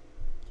 gamers?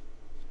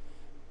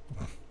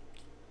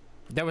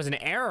 There was an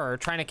error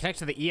trying to connect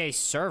to the EA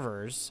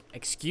servers.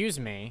 Excuse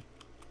me.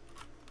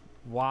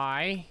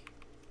 Why?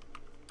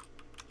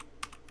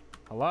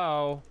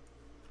 Hello?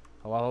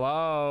 Hello,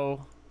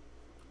 hello?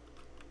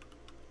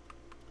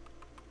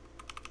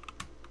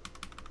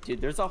 Dude,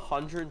 there's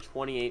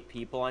 128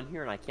 people on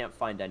here and I can't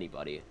find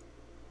anybody.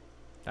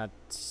 That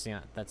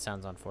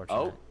sounds unfortunate.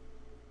 Oh.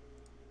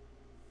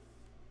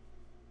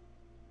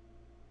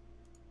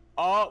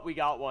 Oh, we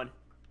got one.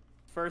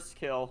 First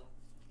kill.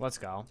 Let's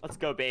go. Let's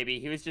go, baby.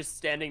 He was just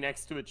standing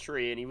next to a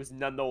tree and he was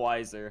none the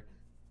wiser.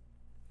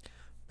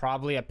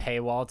 Probably a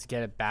paywall to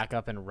get it back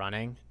up and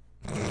running.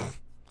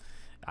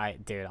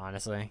 Dude,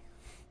 honestly.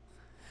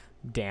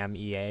 Damn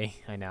EA.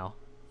 I know.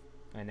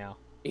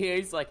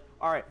 EA's like,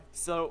 alright,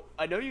 so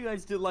I know you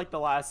guys didn't like the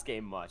last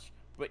game much,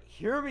 but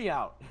hear me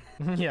out.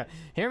 Yeah,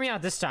 hear me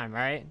out this time,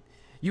 right?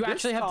 You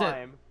actually have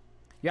to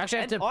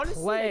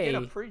honestly, play.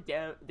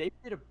 They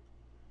did a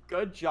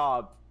good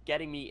job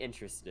getting me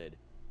interested.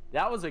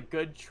 That was a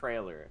good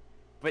trailer.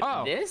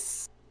 But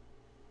this?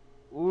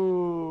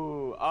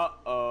 Ooh,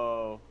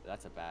 uh-oh.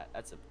 That's a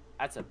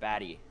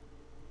baddie.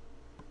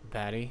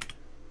 Baddie?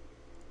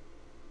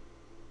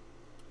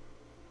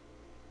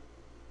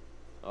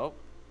 Oh.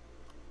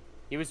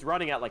 He was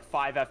running at like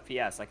 5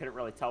 FPS. I couldn't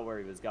really tell where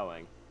he was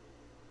going.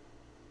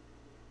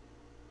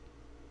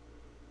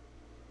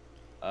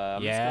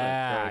 I'm just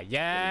Yeah, gonna create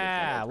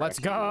yeah. general Let's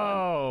direction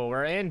run. go.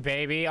 We're in,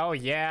 baby. Oh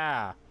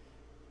yeah.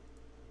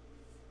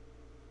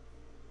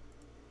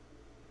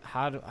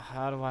 How do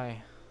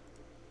I?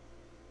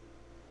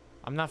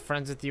 I'm not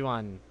friends with you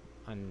on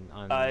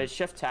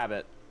Shift tab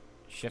it.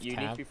 Shift You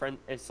tab. need to be friend.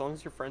 As long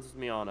as you're friends with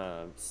me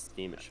on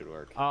Steam, it should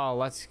work. Oh,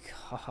 let's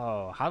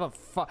go. How the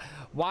fuck?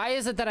 Why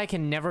is it that I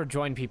can never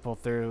join people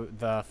through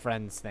the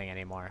friends thing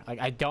anymore? Like,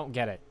 I don't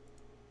get it.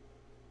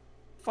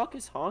 Fuck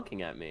is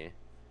honking at me?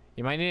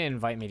 You might need to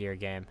invite me to your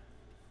game.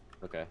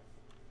 Okay.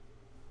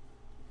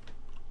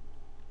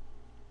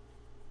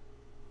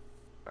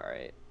 All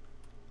right.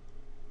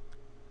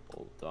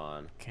 Hold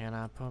on. Can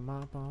I put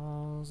my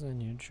balls in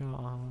your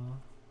jaw?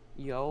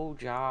 Yo,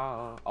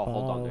 jaw. Oh,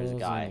 hold on. There's a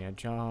Balls guy. in your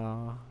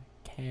jaw.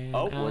 Can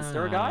Oh, was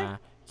there a guy?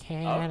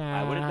 Can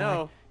I wouldn't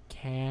know.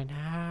 Can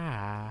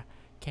I?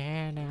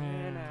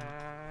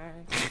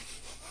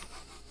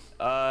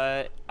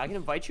 I can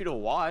invite you to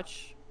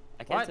watch.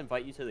 I can't What?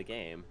 invite you to the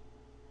game.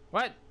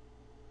 What?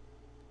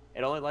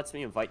 It only lets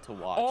me invite to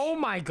watch. Oh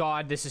my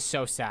god, this is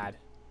so sad.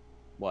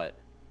 What?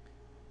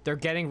 They're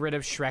getting rid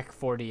of Shrek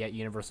 4D at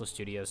Universal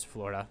Studios,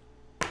 Florida.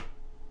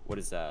 What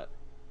is that?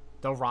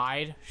 The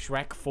ride,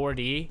 Shrek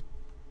 4D.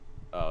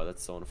 Oh,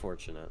 that's so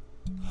unfortunate.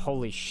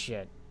 Holy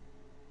shit.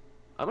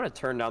 I'm gonna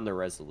turn down the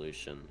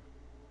resolution.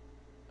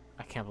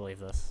 I can't believe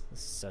this. This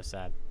is so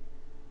sad.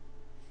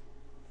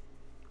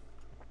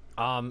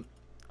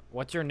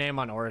 What's your name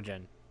on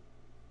Origin?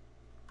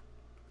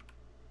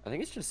 I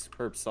think it's just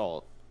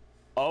SuperbSalt.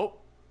 Oh,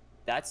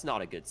 that's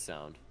not a good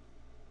sound.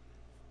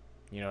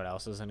 You know what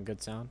else isn't a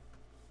good sound?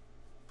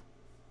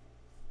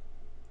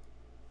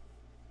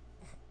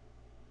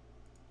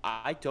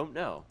 I don't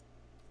know.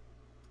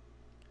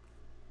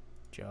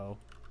 Joe.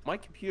 My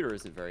computer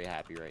isn't very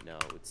happy right now,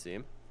 it would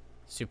seem.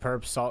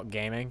 SuperbSalt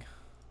Gaming.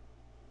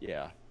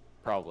 Yeah,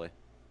 probably.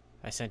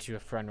 I sent you a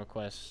friend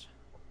request.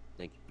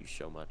 Thank you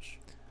so much.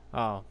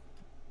 Oh,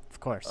 of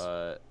course.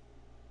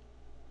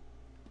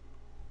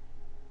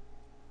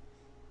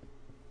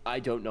 I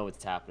don't know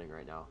what's happening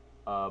right now.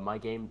 My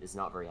game is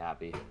not very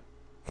happy.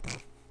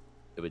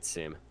 It would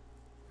seem.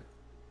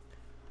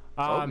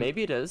 Oh,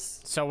 maybe it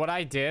is. So what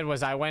I did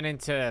was I went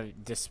into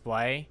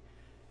display,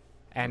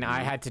 and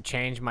I had to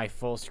change my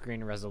full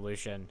screen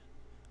resolution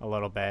a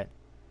little bit.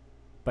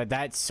 But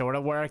that sort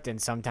of worked,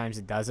 and sometimes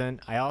it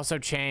doesn't. I also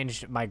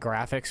changed my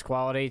graphics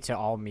quality to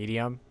all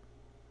medium.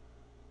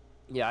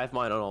 Yeah, I have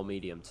mine on all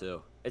medium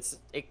too. It's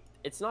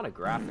not a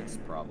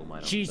graphics problem. I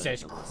don't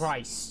Jesus think,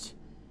 Christ.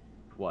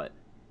 What?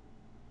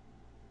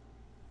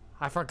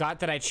 I forgot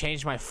that I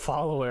changed my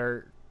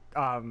follower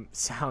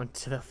sound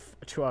to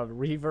a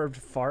reverbed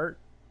fart.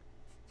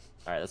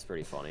 All right, that's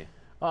pretty funny.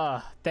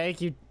 Thank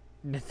you,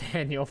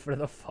 Nathaniel, for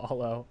the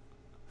follow.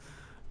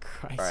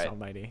 Christ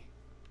almighty.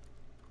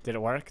 Did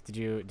it work? Did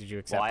you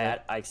accept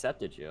it? I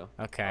accepted you.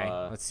 Okay,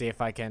 let's see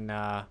if I can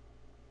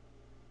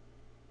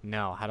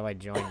no, how do I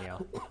join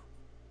you?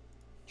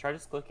 Try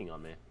just clicking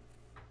on me.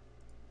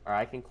 Or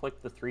I can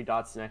click the 3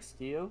 dots next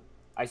to you.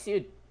 I see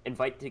an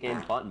invite to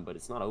game button, but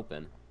it's not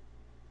open.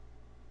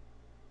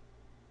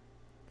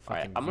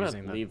 Alright, I'm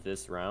gonna leave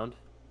this round.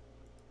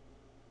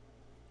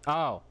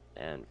 Oh.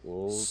 And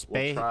we'll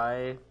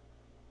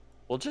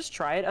just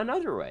try it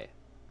another way.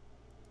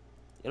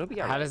 It'll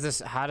be alright.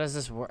 How does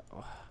this work?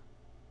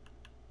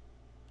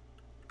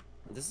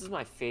 This is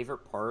my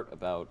favorite part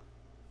about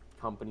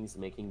companies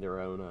making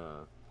their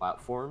own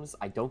platforms.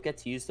 I don't get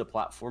to use the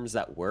platforms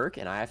that work,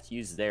 and I have to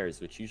use theirs,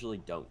 which usually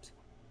don't.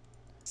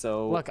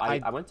 So look,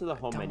 I went to the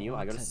home menu.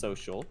 I go to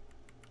social.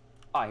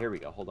 Ah, here we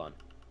go. Hold on.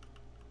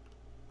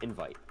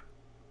 Invite.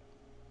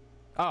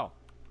 Oh.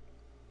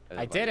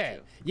 I did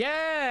it.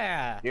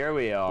 Yeah. Here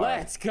we are.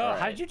 Let's go. Right.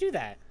 How did you do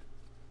that?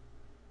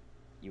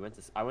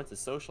 I went to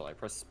social. I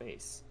pressed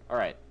space. All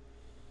right.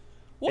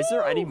 Woo! Is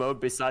there any mode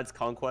besides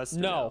conquest?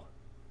 No.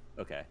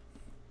 Okay.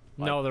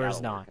 No, there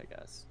is not. I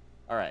guess.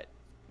 All right.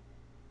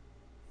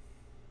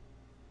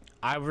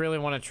 I really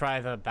want to try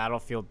the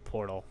Battlefield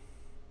Portal.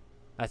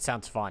 That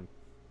sounds fun.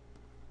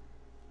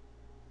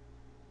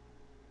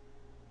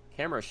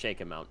 Camera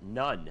shake amount.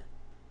 None.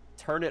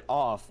 Turn it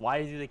off.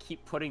 Why do they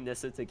keep putting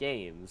this into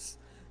games?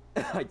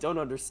 I don't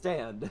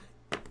understand.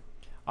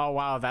 Oh,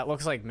 wow. That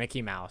looks like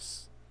Mickey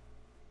Mouse.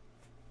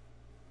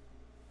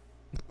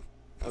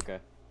 Okay.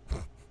 Do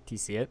you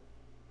see it?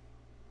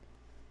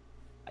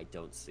 I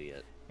don't see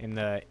it. In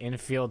the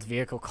infield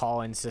vehicle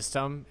call-in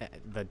system,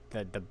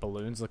 the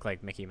balloons look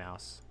like Mickey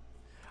Mouse.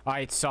 All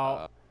right,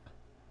 so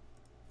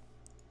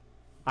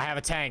I have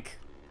a tank.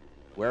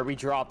 Where are we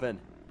dropping?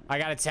 I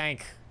got a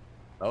tank.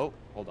 Oh,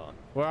 hold on.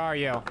 Where are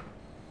you?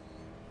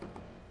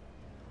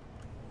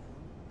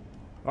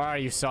 Where are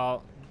you,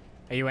 Salt?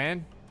 Are you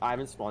in? I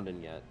haven't spawned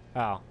in yet.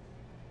 Oh.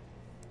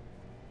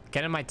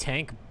 Get in my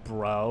tank,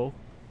 bro.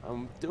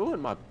 I'm doing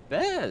my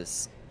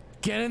best.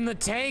 Get in the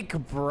tank,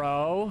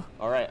 bro.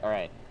 All right, all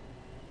right.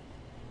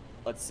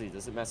 Let's see.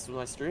 Does it mess with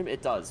my stream?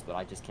 It does, but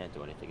I just can't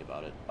do anything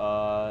about it.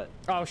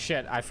 Oh,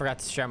 shit. I forgot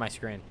to share my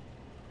screen.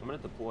 I'm going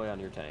to deploy on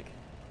your tank.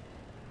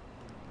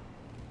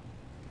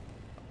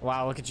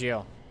 Wow, look at you.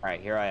 All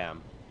right, here I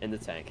am. In the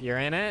tank. You're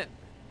in it?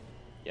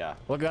 Yeah.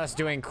 Look at us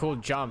doing cool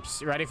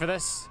jumps. You ready for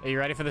this? Are you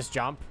ready for this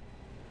jump?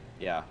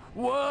 Yeah.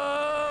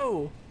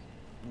 Whoa!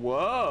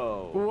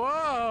 Whoa.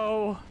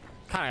 Whoa!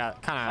 Kinda.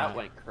 That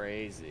went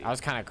crazy. That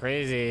was kind of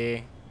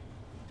crazy.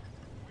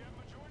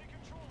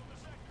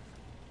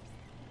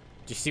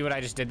 Did you see what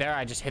I just did there?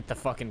 I just hit the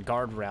fucking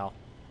guardrail.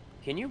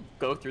 Can you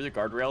go through the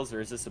guardrails, or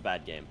is this a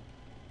bad game?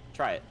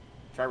 Try it.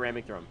 Try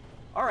ramming through them.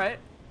 All right.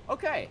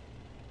 Okay.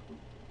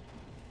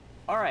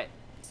 All right.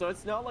 So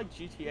it's not like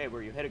GTA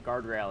where you hit a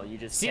guardrail and you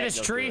just see can't this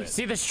go tree? through it.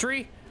 See this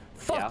tree?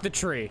 Fuck Yeah. the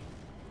tree.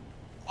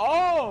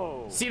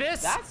 Oh! See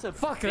this? That's a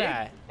Fuck big,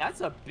 that.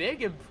 That's a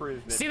big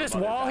improvement. See from this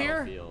other wall here?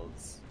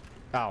 Battlefields.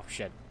 Oh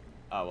shit.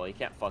 Oh well, you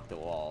can't fuck the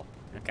wall.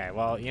 Okay,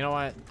 well, you know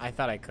what? I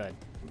thought I could.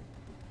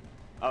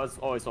 That was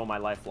always one of my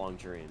lifelong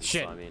dreams.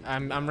 Shit. So, I mean,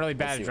 I'm really we'll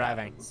bad see at what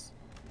driving. happens.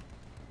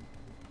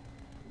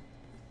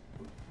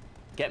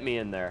 Get me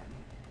in there.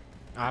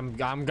 I'm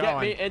Get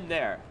going. me in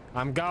there.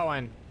 I'm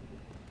going.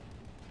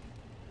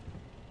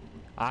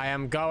 I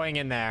am going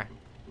in there.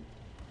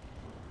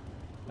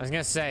 I was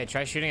gonna say,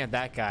 try shooting at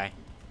that guy.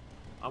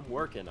 I'm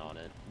working on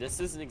it. This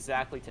isn't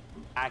exactly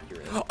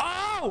accurate.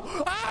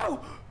 Oh! Oh!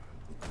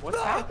 What's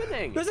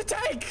happening? There's a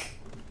tank!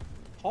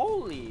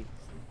 Holy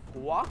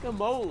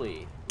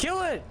guacamole.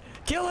 Kill it!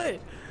 Kill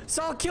it!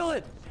 Salt, kill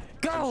it!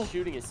 Go! I'm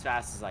shooting as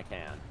fast as I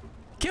can.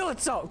 Kill it,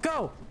 Salt!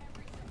 Go!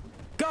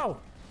 Go!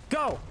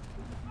 Go!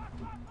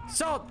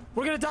 Salt,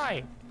 we're gonna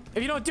die!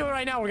 If you don't do it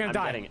right now, we're gonna I'm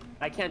die. getting it.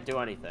 I can't do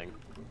anything.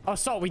 Oh,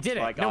 Salt, we did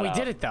Oh, I it. got No, we out.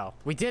 did it though.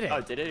 We did it.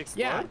 Oh, did it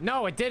explode? Yeah,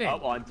 no, it didn't. Oh,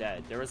 well, I'm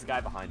dead. There was a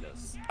guy behind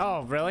us.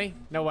 Oh, really?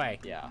 No way.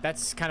 Yeah.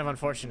 That's kind of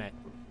unfortunate.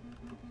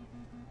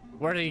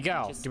 Where did he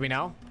go? Just- Do we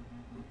know?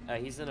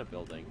 He's in a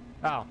building.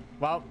 Oh,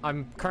 well,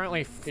 I'm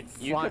currently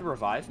You could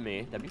revive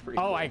me. That'd be pretty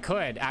cool. Oh, I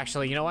could,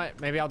 actually. You know what?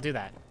 Maybe I'll do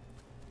that.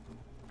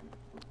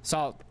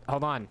 Salt,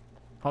 hold on.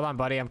 Hold on,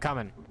 buddy. I'm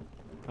coming.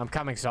 I'm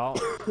coming,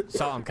 Salt.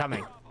 Salt, I'm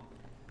coming.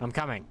 I'm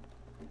coming.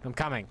 I'm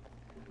coming.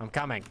 I'm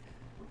coming.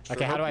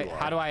 Okay, how do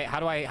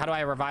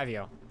I revive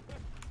you?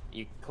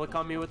 You click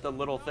on me with the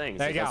little things.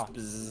 There you It go.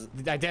 goes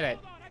bzzz. I did it.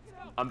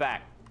 I'm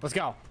back. Let's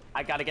go.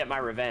 I gotta get my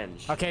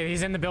revenge. Okay,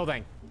 he's in the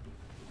building.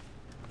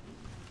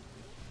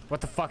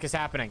 What the fuck is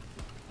happening?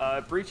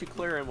 Breach and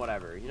clear and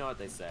whatever. You know what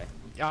they say.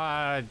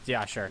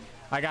 Yeah, sure.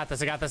 I got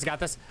this. I got this. I got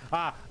this.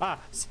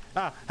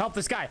 Help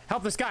this guy.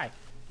 Help this guy.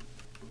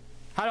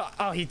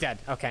 Oh, he's dead.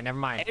 Okay, never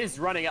mind. It is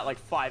running at like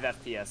 5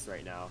 FPS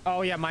right now.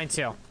 Oh, yeah, mine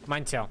too.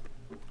 Mine too.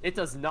 It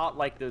does not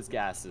like those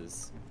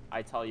gases.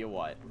 I tell you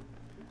what.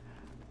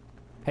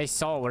 Hey,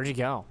 Saul, where'd you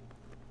go?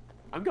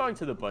 I'm going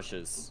to the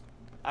bushes.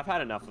 I've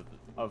had enough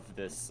of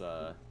this,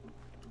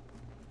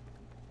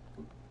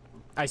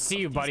 I see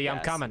you, buddy. these I'm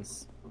coming.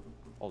 gases.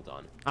 Hold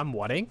on. I'm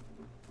whatting?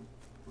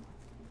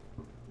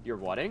 You're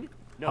whatting?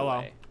 No Hello.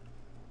 way.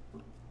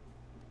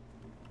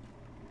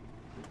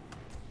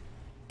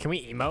 Can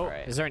we emote?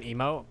 Right. Is there an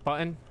emote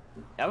button?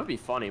 That would be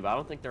funny, but I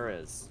don't think there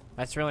is.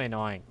 That's really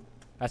annoying.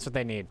 That's what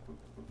they need.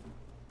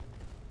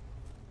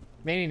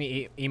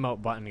 Maybe an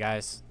emote button,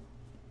 guys.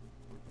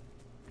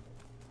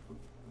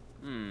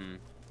 Hmm.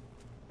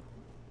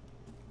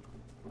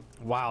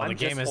 Wow, the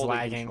game is holding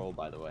lagging. Control,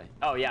 by the way.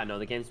 Oh yeah, no,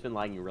 the game's been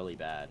lagging really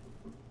bad.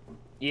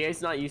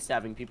 EA's not used to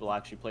having people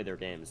actually play their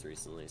games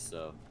recently,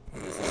 so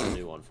this is a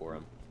new one for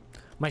them.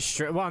 My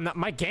stream, well,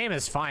 my game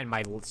is fine.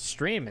 My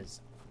stream is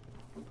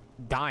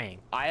dying.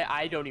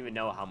 I don't even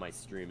know how my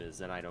stream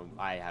is, and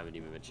I haven't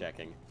even been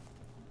checking.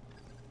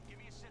 Give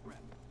me a sit rep.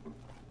 No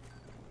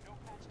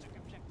patch took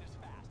objectives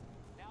fast.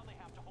 Now they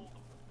have to hold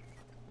them.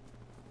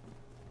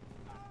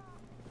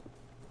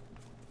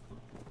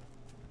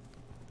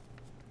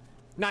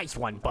 Nice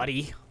one,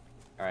 buddy.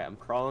 All right, I'm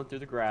crawling through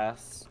the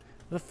grass.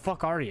 Where the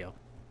fuck are you?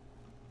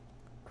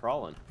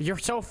 Crawling. You're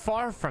so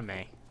far from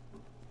me.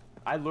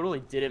 I literally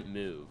didn't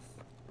move.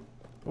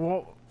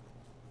 Well,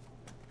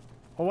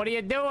 what are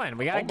you doing?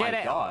 We gotta Oh get my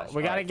it. gosh.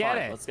 We gotta Alright, get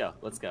fine. it. Let's go.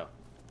 Let's go.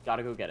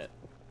 Gotta go get it.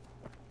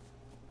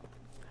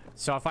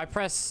 So if I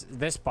press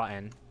this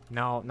button,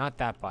 no, not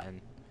that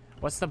button.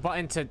 What's the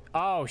button to?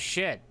 Oh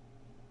shit.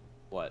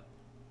 What?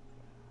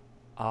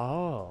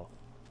 Oh.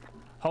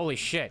 Holy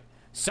shit.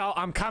 So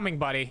I'm coming,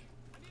 buddy.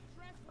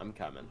 I'm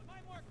coming.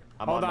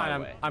 I'm Hold on on. my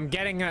I'm way.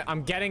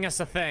 I'm getting us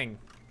a thing.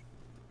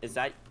 Is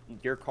that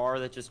your car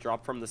that just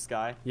dropped from the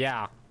sky?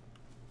 Yeah.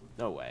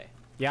 No way.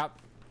 Yep.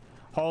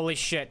 Holy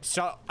shit.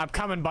 So I'm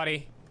coming,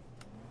 buddy.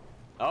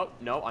 Oh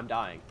no, I'm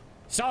dying.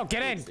 So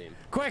get in. Seem.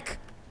 Quick.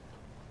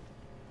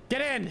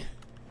 Get in.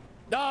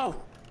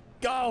 No.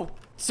 Go.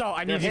 So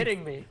I You're need you.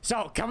 hitting me.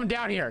 So come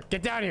down here.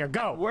 Get down here.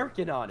 Go.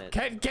 Working on it.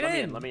 Get Let me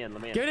in. Let me in.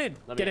 Let me in. Get in.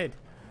 Let me Get in.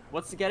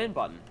 What's the get in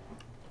button?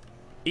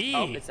 E.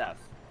 Oh, it's F.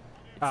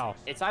 Oh.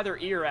 It's either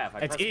E or F. I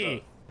It's pressed E.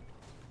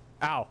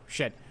 both. Ow.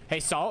 Shit. Hey,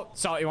 Salt.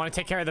 Salt, you want to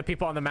take care of the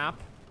people on the map?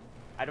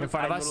 I don't. In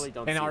front of I us? literally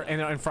don't In see our, them.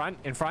 in front.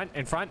 In front.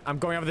 In front. I'm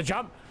going over the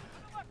jump.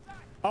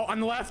 Oh, on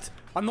the left.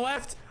 On the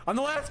left. On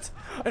the left.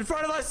 In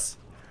front of us.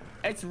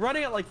 It's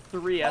running at like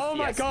 3 FPS. Oh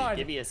my God.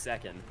 Give me a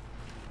second.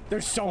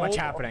 There's so much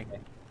Oh, happening.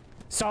 okay.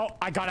 So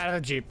I got out of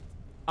the Jeep.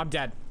 I'm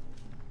dead.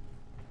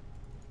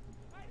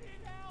 I need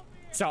help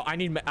here! So I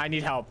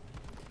need help.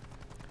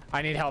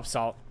 I need help,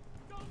 Salt.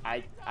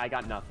 I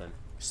got nothing.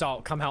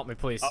 Salt, come help me,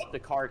 please. Oh, the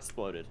car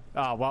exploded.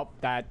 Oh, well,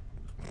 that...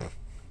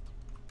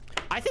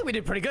 I think we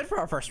did pretty good for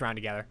our first round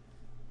together.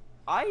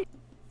 I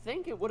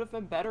think it would have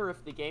been better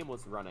if the game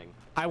was running.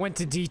 I went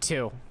to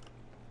D2.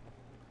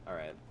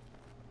 Alright.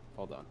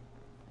 Hold on.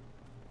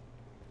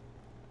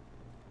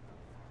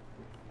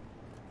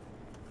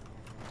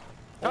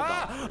 Hold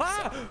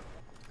on.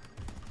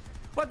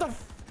 What the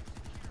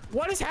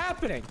what is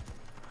happening?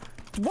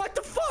 What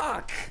the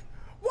fuck?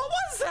 What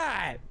was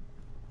that?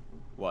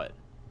 What?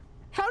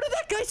 How did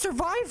that guy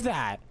survive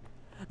that?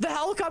 The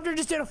helicopter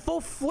just did a full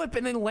flip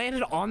and then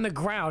landed on the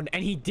ground,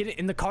 and he did it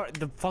in the car.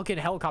 The fucking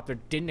helicopter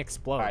didn't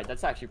explode. Alright,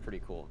 that's actually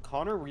pretty cool.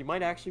 Connor, we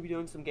might actually be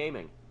doing some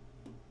gaming.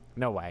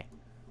 No way.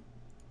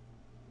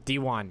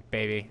 D1,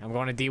 baby. I'm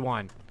going to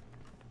D1.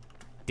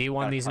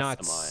 D1 these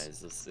nuts.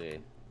 Customize. Let's see.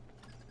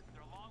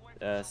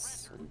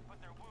 This, and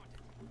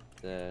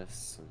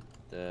this, and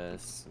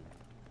this.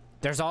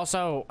 There's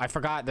also, I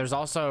forgot, there's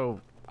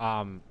also,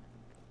 Alright,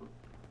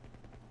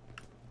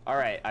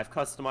 I've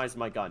customized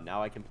my gun.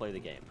 Now I can play the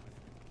game.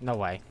 no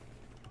way.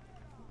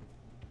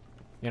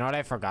 You know what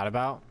I forgot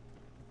about?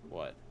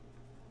 What?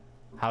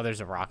 How there's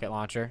a rocket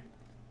launcher.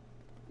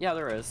 Yeah,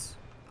 there is.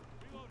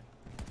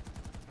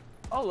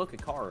 Oh, look, a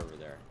car over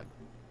there.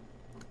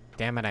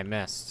 Damn it, I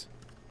missed.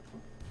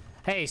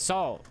 Hey,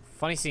 Saul.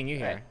 Funny seeing you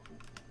here.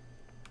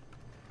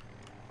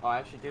 Oh, I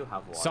actually do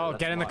have water. Saul,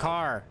 That's get in the wild.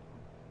 car.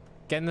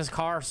 Get in this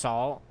car,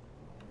 Saul.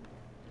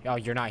 Oh,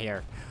 you're not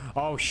here.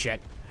 Oh,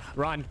 shit.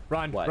 Run,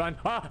 run, What? run.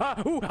 Ah,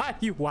 ah, ooh, ah,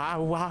 you,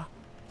 wow, wow.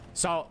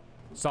 Salt,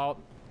 salt,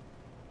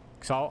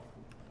 salt.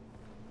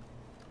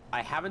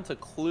 I haven't a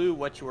clue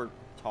what you were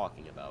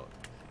talking about.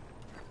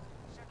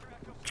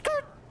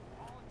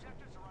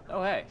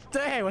 Oh, hey.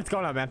 Hey, what's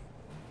going on, man?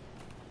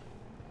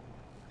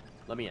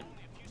 Let me in.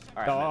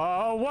 Alright, I'm in.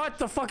 Oh, what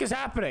the fuck is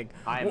happening?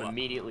 I am Wha-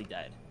 immediately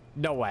dead.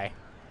 No way.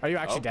 Are you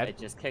actually Oh, dead?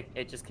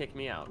 It just kicked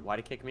me out. Why'd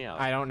it kick me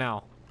out? I don't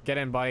know. Get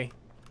in, buddy.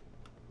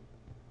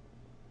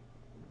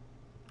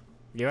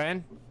 You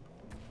in?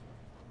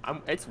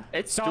 It's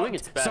Saul, doing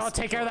its best. Saul,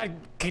 take care of that.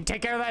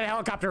 Take care of that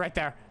helicopter right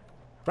there.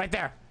 Right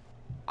there.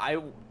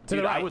 To Dude,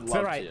 the right. I would to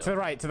love the right. To the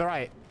right. To the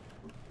right.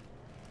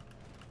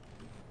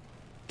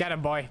 Get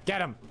him, boy.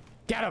 Get him.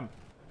 Get him.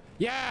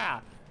 Yeah.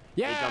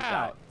 Yeah. jumped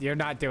out. You're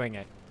not doing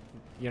it.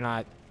 You're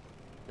not.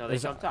 No, they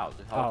There's a- jumped out.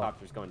 The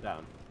helicopter's going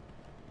down.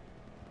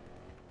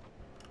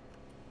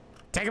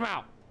 Take him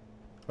out.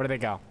 Where do they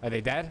go? Are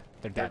they dead?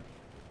 They're dead.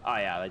 Oh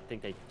yeah, I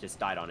think they just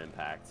died on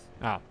impact.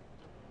 Oh.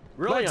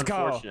 Really Let's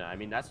go. unfortunate. I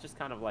mean, that's just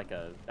kind of like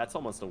that's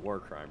almost a war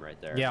crime right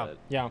there. Yeah. But,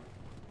 Yeah.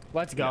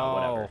 Let's go. you know,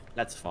 whatever.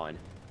 That's fine.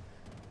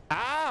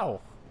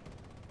 Ow.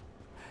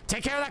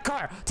 Take care of that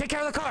car. Take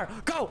care of the car.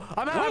 Go.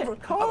 I'm out.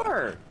 What?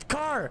 Car?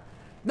 Car.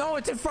 No,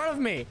 it's in front of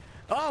me.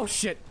 Oh,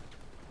 shit.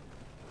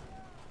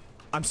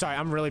 I'm sorry.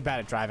 I'm really bad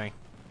at driving.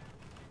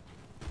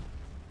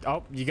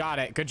 Oh, you got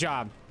it. Good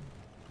job.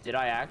 Did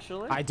I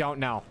actually? I don't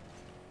know.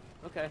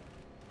 Okay.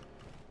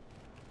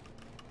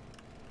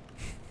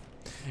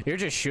 You're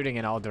just shooting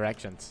in all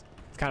directions.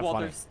 It's kind of Well,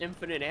 funny. there's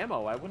infinite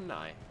ammo. Why wouldn't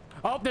I?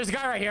 Oh, there's a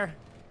guy right here.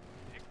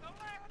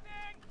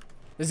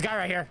 There's a guy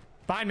right here.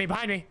 Behind me,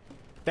 behind me.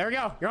 There we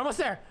go. You're almost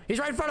there. He's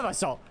right in front of us,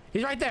 Salt.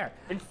 He's right there.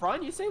 In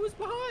front? You say it was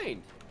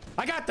behind.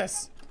 I got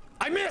this.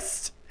 I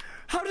missed.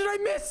 How did I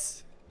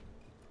miss?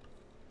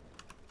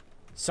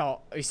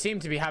 So we seem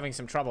to be having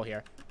some trouble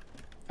here.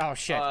 Oh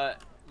shit.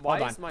 Why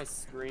Hold is on. my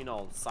screen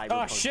all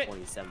Cyberpunk shit.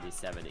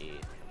 2077-y?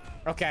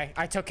 Okay,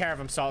 I took care of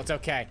him, Salt. It's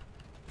okay.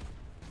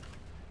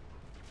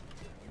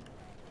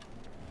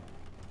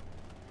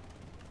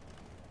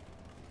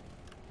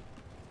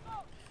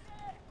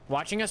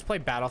 Watching us play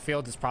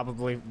Battlefield is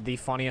probably the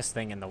funniest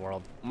thing in the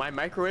world. My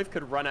microwave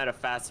could run at a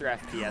faster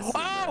FPS than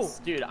Oh! this.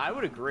 Dude, I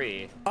would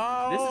agree.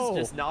 Oh. This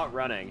is just not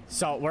running.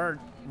 So we're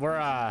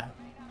kind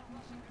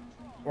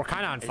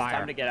of on Is it fire.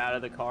 time to get out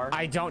of the car?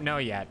 I don't know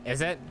yet.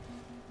 Is it?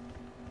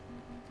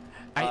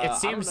 I It don't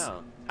seems.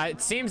 know. It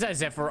seems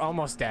as if we're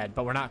almost dead,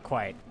 but we're not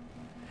quite.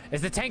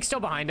 Is the tank still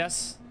behind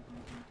us?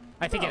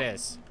 I think it No.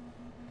 is.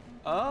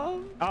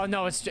 Um, Oh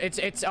no,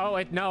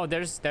 no.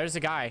 There's a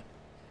guy.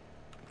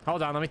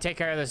 Hold on, let me take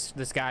care of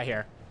this guy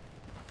here.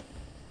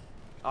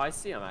 oh, I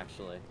see him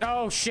actually.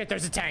 Oh shit,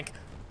 there's a tank.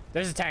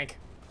 There's a tank.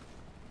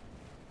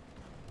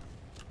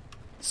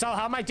 So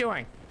how am I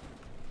doing?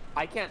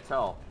 I can't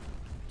tell.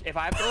 If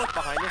I have to look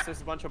behind us,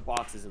 there's a bunch of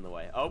boxes in the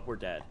way. Oh, we're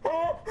dead.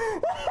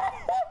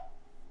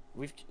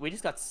 We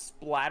just got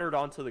splattered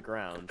onto the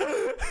ground.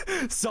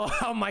 So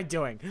how am I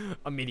doing?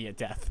 Immediate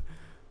death.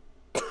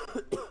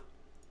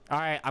 All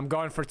right, I'm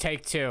going for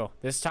take 2.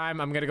 This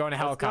time I'm gonna go in a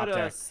Let's go to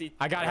helicopter. C-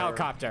 I got a or-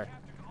 helicopter.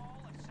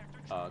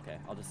 Oh, okay.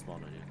 I'll just spawn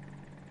on you.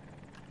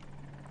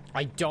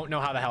 I don't know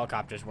how the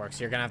helicopters work, so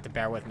you're gonna have to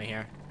bear with me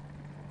here.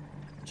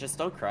 Just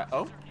don't crash.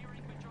 Oh.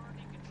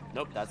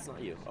 Nope, that's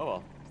not you. Oh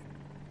well.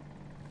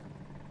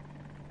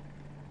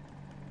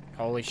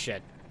 Holy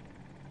shit.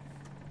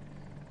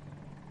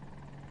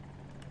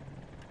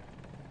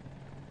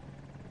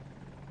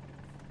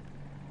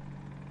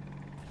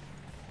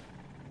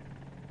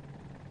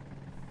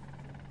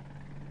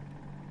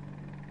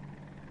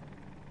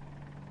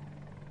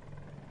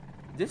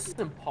 this is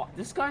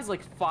this guy's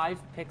like 5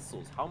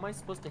 pixels. How am I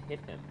supposed to hit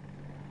him?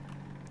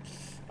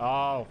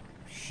 Oh,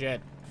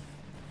 shit.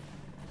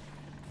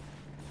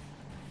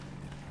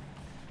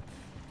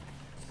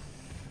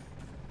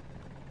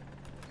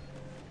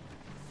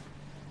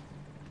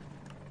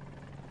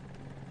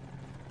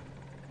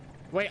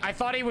 Wait, I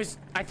thought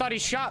he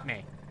shot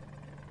me.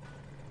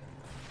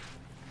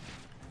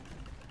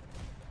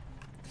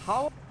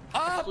 How am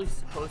I actually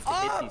supposed to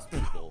hit these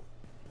people?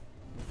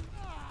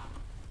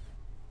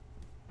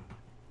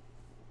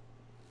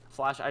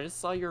 Flash, I just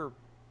saw your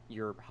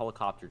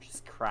helicopter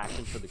just crash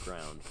into the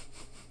ground.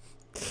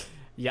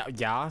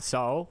 Yeah,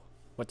 so?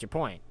 What's your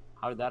point?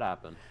 How did that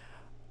happen?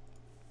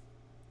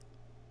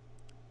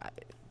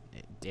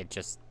 It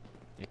just,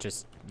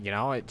 you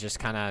know, it just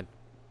kind of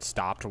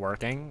stopped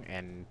working,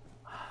 and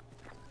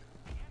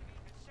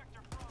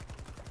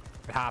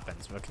it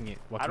happens. What can you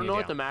do? I don't know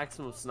what the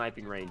maximum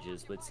sniping range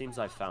is, but it seems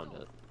I found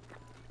it.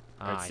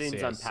 Or it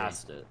seems I'm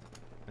past it.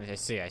 I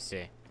see.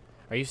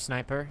 Are you a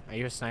sniper? Are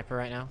you a sniper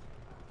right now?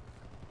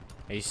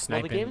 Are you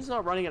sniping? Well, the game's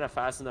not running at a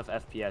fast enough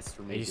FPS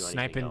for me to do anything else. Are you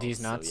sniping these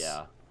nuts? So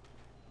yeah.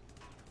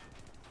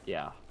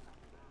 Yeah.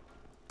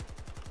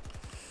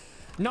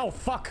 No,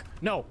 fuck!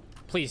 No!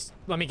 Please,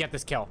 let me get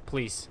this kill,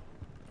 please.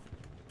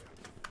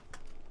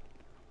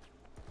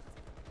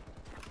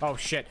 Oh,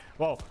 shit.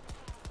 Whoa.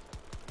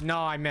 No,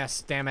 I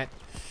missed. Damn it.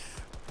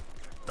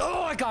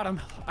 Oh, I got him.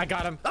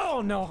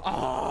 Oh, no.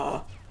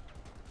 Oh.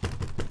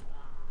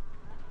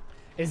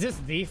 Is this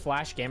the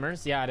Flash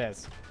Gamers? Yeah, it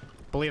is.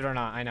 Believe it or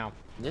not, I know.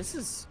 This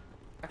is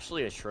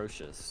actually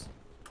atrocious.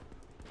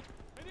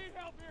 I need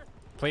help here.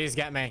 Please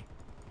get me.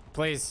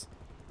 Please.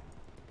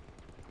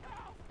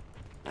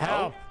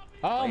 Help.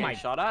 Oh my.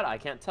 Shot at? I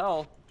can't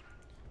tell.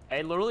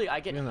 Hey, literally, I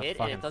get hit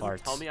and it doesn't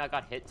farts. tell me I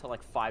got hit till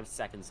like 5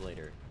 seconds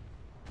later.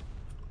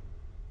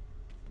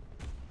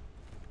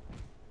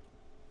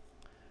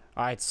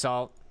 Alright,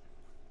 Salt.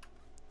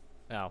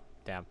 Oh,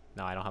 damn.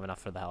 No, I don't have enough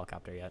for the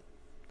helicopter yet.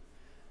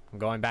 I'm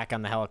going back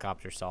on the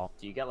helicopter, Salt.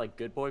 Do you get like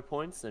good boy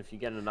points? And if you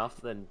get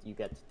enough, then you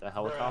get the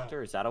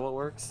helicopter? Is that how it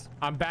works?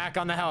 I'm back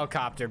on the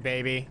helicopter,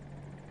 baby.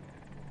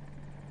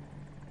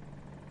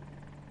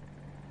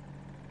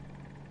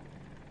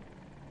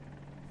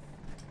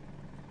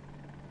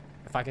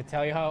 If I could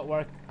tell you how it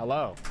worked,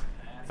 hello.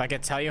 If I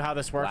could tell you how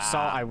this works,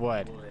 Salt, I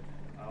would.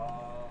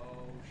 Oh,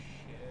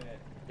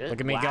 shit. Look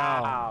at me go.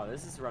 Wow,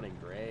 this is running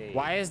great.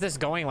 Why is this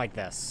going like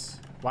this?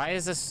 Why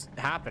is this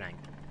happening?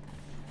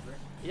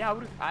 Yeah, I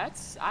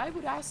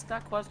would ask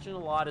that question a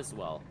lot as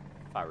well,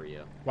 if I were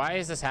you. Why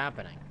is this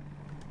happening?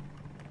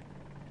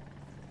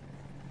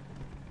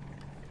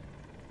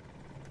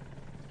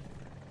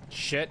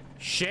 Shit.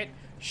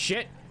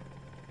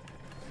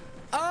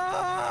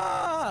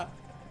 Ah!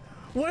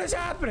 What is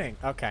happening?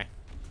 Okay.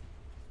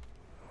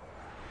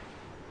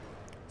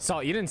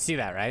 Salt, you didn't see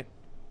that, right?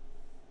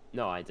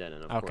 No, I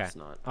didn't. Of course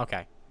not.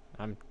 Okay.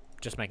 I'm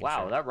just making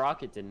sure. Wow, that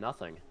rocket did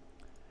nothing.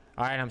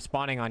 All right, I'm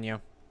spawning on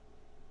you.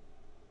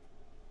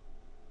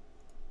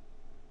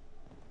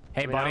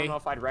 Hey, buddy. I don't know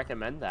if I'd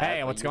recommend that.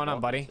 Hey, what's going on,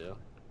 buddy?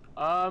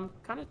 Kind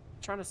of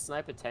trying to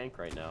snipe a tank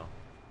right now.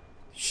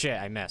 Shit,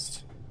 I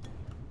missed.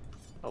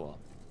 Oh well.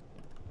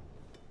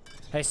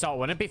 Hey, Salt,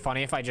 wouldn't it be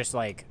funny if I just,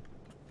 like...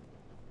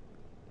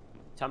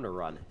 Time to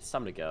run. It's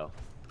time to go.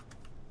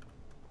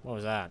 What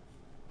was that?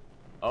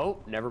 Oh,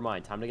 never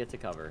mind. Time to get to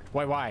cover.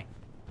 Wait, why?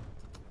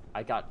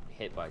 I got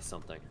hit by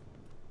something.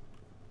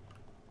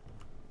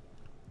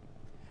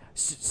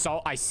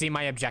 Salt, I see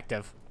my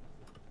objective.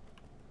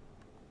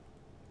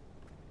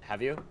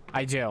 Have you?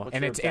 I do. What's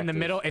and your it's in the objective?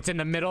 middle. It's in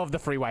the middle of the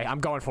freeway. I'm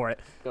going for it.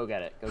 Go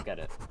get it. Go get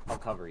it. I'll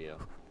cover you.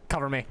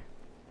 Cover me.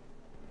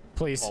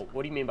 Please. Well,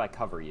 what do you mean by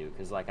cover you?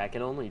 Because, like, I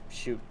can only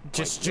shoot...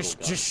 Just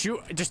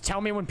shoot. Just tell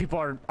me when people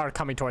are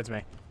coming towards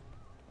me.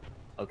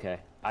 Okay.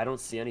 I don't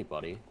see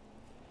anybody.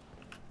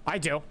 I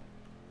do.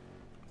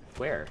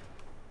 Where?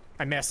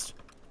 I missed.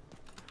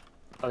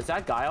 Oh, is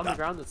that guy on the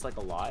ground that's, like,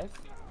 alive?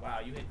 Wow,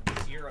 you hit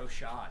 0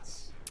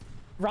 shots.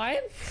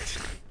 Ryan?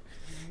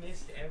 You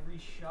missed every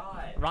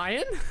shot.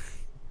 Ryan?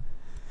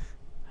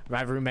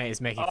 My roommate is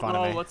making fun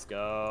of me. Oh, let's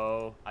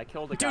go. I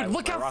killed a guy. Dude,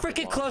 look how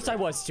freaking close I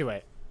was to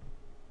it.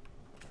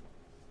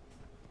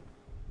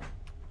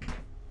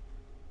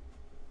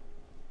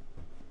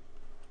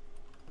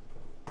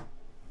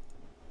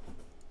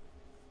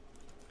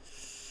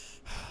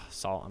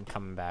 Salt, I'm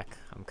coming back.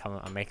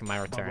 I'm making my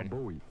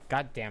return.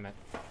 God damn it.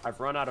 I've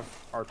run out of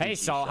RPG Hey,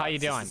 Salt, how you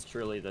shots. doing? This is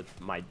truly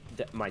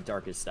my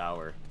darkest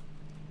hour.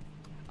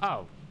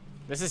 Oh,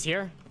 this is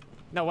here?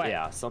 No way.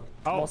 Yeah,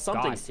 Oh,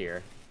 something's God.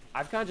 here.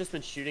 I've kind of just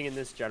been shooting in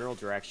this general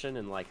direction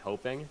and, like,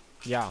 hoping.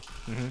 Yeah.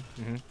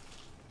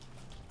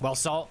 Well,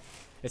 Salt,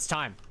 it's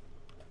time.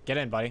 Get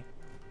in, buddy.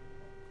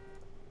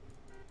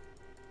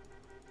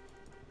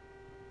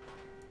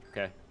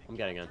 Okay, I'm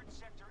getting in.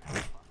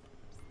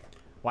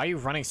 Why are you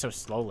running so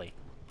slowly?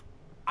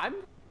 I'm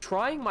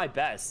trying my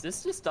best.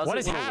 This just doesn't What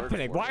is wanna work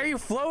happening? for Why me. are you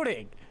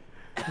floating?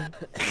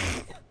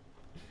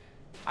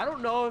 I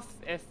don't know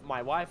if my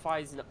Wi-Fi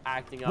is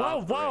acting up. Whoa,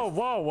 or whoa, if-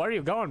 whoa! Where are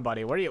you going,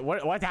 buddy?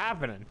 What's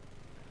happening?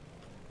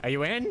 Are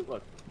you in?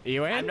 Look, Are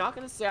you in? I'm not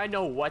gonna say I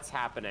know what's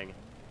happening.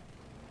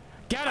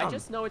 Get him! I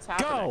just know it's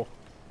happening. Go!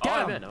 Oh, Get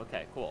I'm him! in.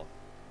 Okay, cool.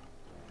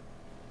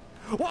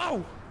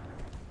 Whoa!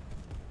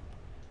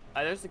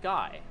 There's a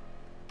guy.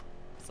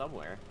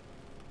 Somewhere.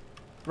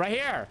 Right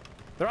here.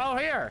 They're all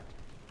here.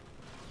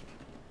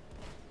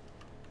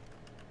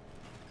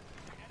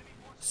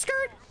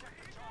 Skirt!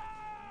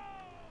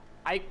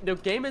 The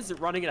game isn't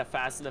running at a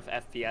fast enough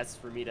FPS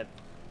for me to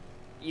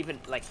even,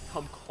 like,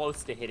 come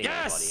close to hitting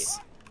Yes!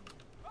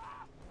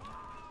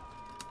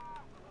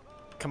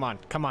 Come on,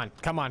 come on,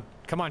 come on,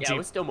 come on, Yeah, Jeep.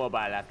 we're still mobile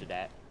after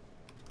that.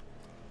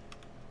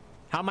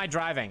 How am I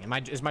driving?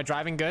 Is my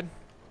driving good?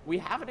 We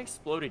haven't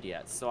exploded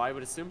yet, so I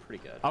would assume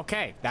pretty good.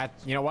 Okay,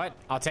 you know what?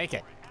 I'll take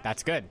it.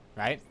 That's good,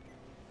 right?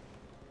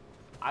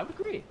 I would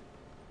agree.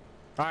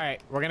 All right,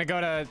 we're gonna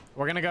go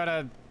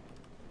to.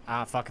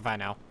 Fuck if I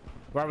know.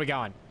 Where are we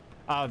going?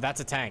 Oh, that's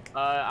a tank.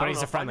 I But don't he's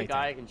know, a friendly find the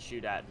guy I tank. can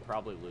shoot at and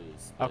probably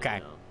lose. but, Okay.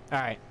 you know. All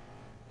right.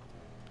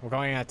 We're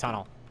going in a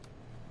tunnel.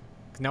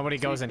 Nobody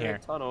goes in here.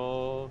 Secret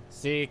tunnel.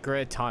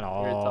 Secret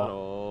tunnel. Secret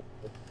tunnel.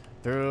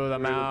 Through the Through the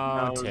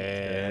mountains.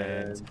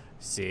 mountains.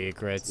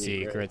 Secret,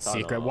 Secret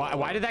secret. Why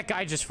tunnel. did that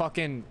guy just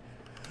fucking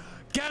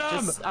get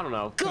him? Just, I don't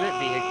know, commit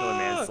vehicular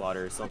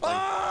manslaughter or something.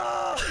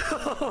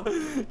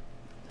 Ah!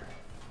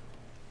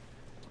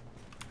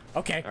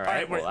 Okay. All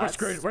right. well, We're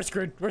screwed. We're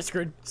screwed. We're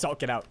screwed. Salt,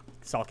 get out.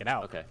 Salt, get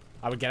out. Okay.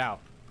 I would get out.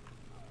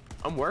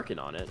 I'm working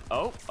on it.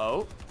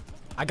 Oh.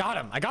 I got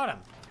him. I got him.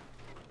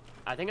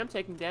 I think I'm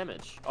taking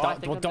damage. Oh, I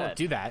think I'm Don't dead.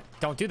 do that.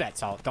 Don't do that,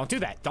 Salt. Don't do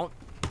that. Don't.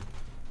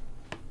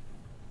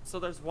 So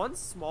there's one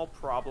small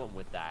problem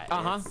with that.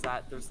 Uh-huh. It's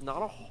that there's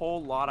not a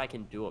whole lot I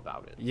can do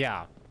about it.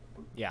 Yeah.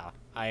 Yeah.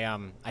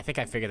 I think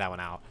I figured that one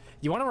out.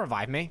 You want to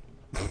revive me?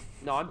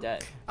 No, I'm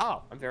dead.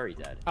 Oh. I'm very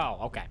dead. Oh,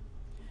 okay.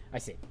 I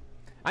see.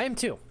 I am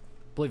too.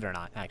 Believe it or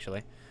not,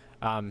 actually.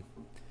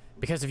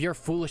 Because of your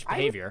foolish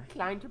behavior. I'm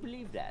inclined to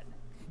believe that.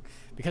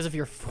 Because of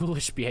your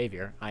foolish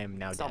behavior, I am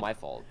now It's dead. not my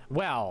fault.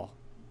 Well,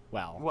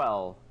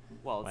 Well,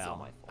 it's not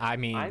my fault. I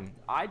mean-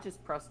 I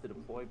just pressed the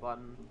deploy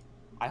button.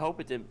 I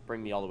hope it didn't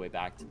bring me all the way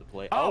back to the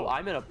play. Oh. Oh,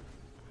 I'm in a.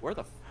 Where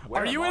the?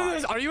 Where are you am in I?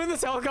 this? Are you in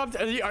this helicopter?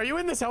 Are you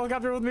in this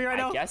helicopter with me right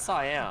now? I guess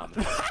I am.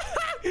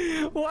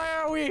 Where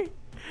are we?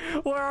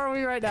 Where are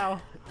we right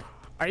now?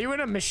 Are you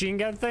in a machine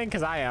gun thing?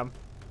 Cause I am.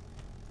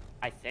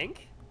 I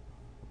think.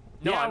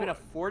 No, Yeah, I'm in a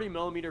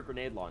 40mm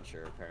grenade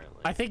launcher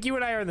apparently. I think you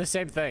and I are in the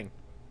same thing.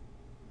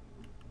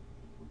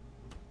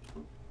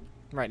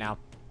 Right now.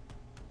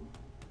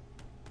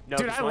 No,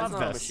 Dude, this I one's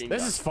love not a this. machine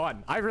This gun. is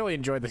fun. I really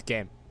enjoyed this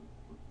game.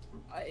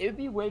 It'd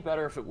be way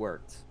better if it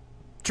worked.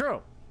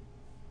 True.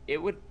 It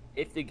would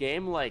if the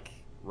game like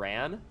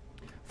ran.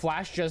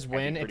 Flash just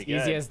win. pretty It's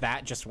easy good. as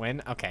that. Just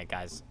win. Okay,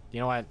 guys. You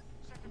know what?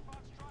 Second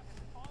Foxtrot has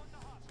fallen to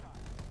hostile.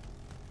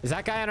 Is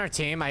that guy on our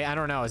team? I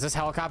don't know. Is this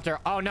helicopter?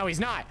 Oh, no, he's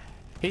not.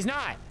 He's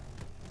not.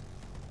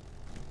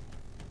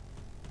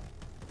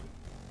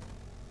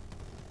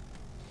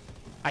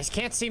 I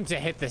can't seem to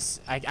hit this.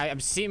 I'm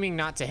seeming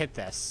not to hit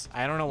this.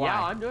 I don't know why.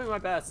 Yeah, I'm doing my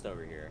best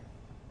over here.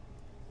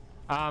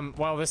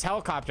 Well, this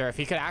helicopter, if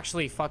he could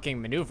actually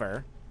fucking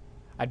maneuver,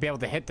 I'd be able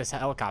to hit this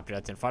helicopter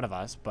that's in front of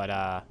us, but,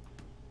 are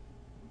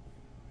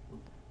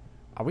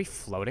we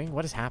floating?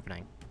 What is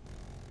happening?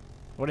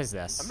 What is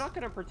this? I'm not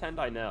gonna pretend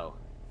I know.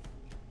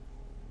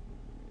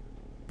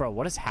 Bro,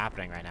 what is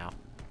happening right now?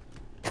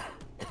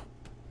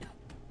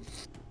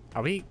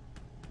 Are we...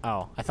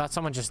 Oh, I thought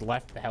someone just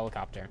left the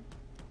helicopter.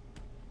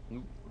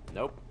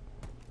 Nope.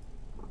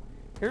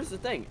 Here's the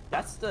thing.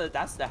 That's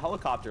the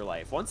helicopter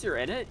life. Once you're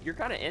in it, you're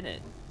kind of in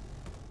it.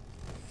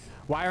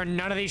 Why are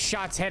none of these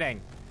shots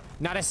hitting?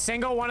 Not a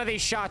single one of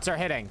these shots are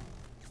hitting.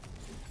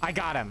 I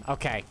got him.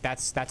 Okay,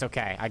 that's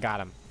okay. I got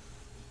him.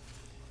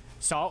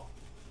 So,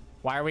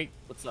 why are we...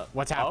 What's up?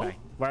 What's Oh? happening?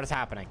 What is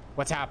happening?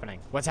 What's happening?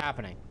 What's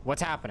happening?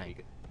 What's happening?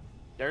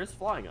 They're just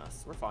flying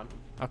us. We're fine.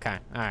 Okay,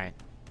 all right.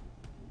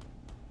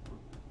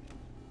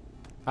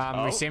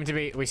 Oh? We seem to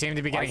be Why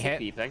getting is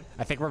hit. it beeping?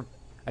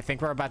 I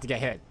think we're about to get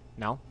hit.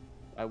 No?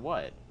 By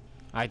what?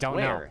 I don't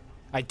know. Where?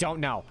 I don't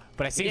know.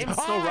 But I see game's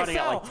still running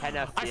at, I like, 10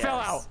 I fell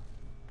FPS. out.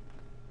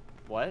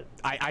 What?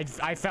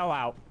 I fell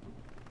out.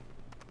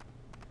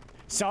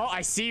 So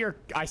I see it.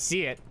 I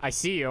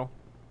see you.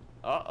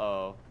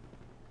 Uh-oh.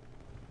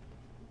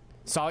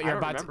 Salt, I you're don't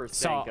about remember to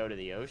saying Salt. go to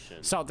the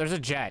ocean. Salt, there's a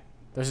jet.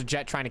 There's a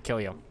jet trying to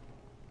kill you.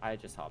 I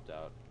just hopped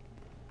out.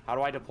 How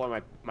do I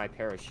deploy my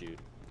parachute?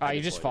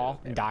 You just fall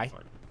and die.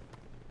 Fine.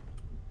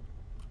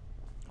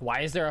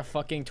 Why is there a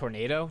fucking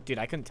tornado? Dude,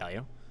 I couldn't tell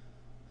you.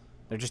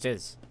 There just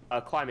is.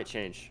 Climate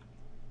change.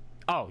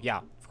 Oh, yeah,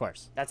 of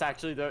course. That's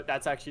actually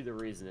the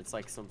reason. It's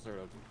like some sort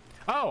of.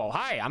 Oh,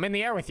 hi, I'm in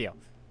the air with you.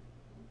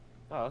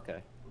 Oh,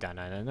 okay.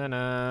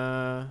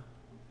 Da-na-na-na-na.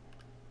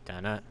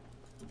 Da-na.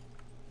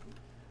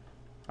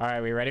 All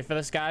right, we ready for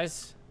this,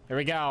 guys? Here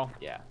we go.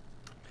 Yeah.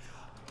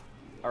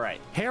 All right.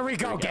 Here we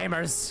go, we go.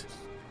 gamers.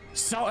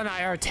 Salt and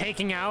I are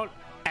taking out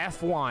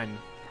F1.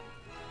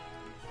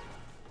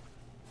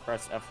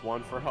 Press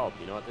F1 for help.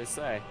 You know what they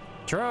say.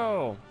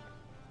 True.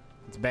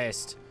 It's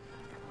based.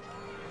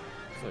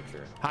 So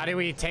true. How do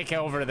we take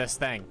over this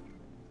thing?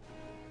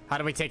 How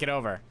do we take it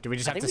over? Do we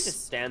just I have think to? we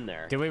just stand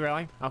there. Do we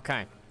really?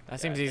 Okay.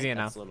 That seems I easy think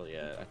enough. That's literally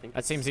it. I think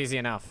That seems easy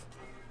enough.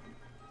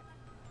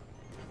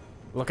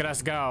 Look at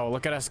us go.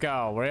 Look at us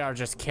go. We are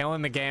just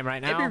killing the game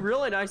right now. It'd be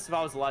really nice if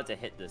I was allowed to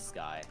hit this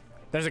guy.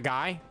 There's a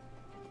guy?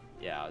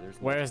 Yeah, there's.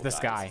 Where is multiple this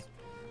guys. guy?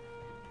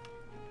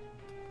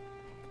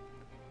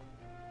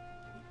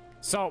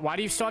 So, why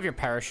do you still have your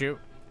parachute?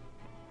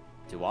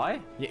 Do I?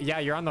 Yeah,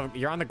 you're on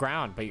the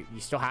ground, but you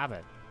still have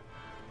it.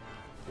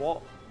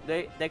 Well,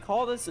 they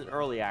call this an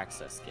early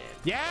access game.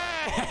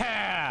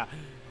 Yeah!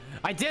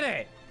 I did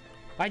it!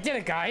 I did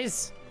it,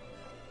 guys!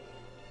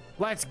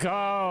 Let's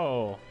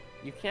go!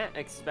 You can't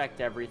expect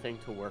everything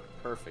to work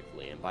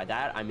perfectly, and by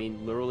that I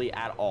mean literally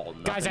at all.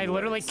 Guys, I Nothing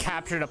literally works.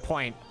 captured a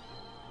point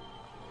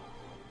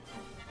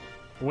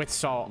with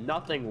Salt.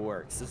 Nothing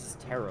works. This is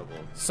terrible.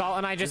 Salt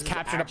and I just This is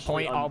captured a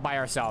actually point all by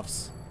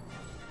ourselves.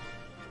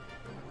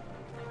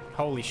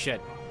 Holy shit.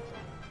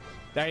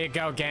 There you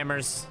go,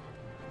 gamers.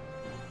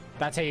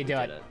 That's how you do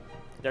Did it. it.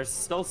 There's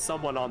still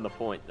someone on the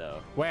point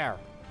though. Where?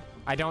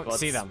 I don't Well,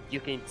 see it's- them. You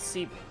can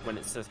see when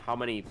it says how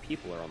many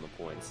people are on the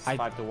point. It's I-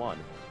 5 to 1.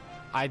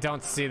 I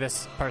don't see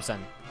this person.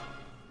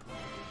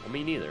 Well,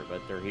 me neither,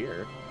 but they're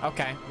here.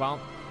 Okay, well,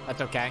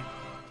 that's okay.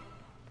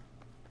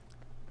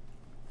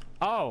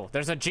 Oh,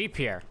 there's a Jeep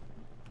here.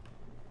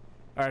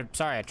 Or,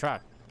 sorry, a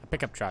truck. A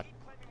pickup truck.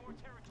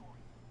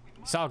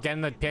 So, get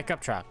in the pickup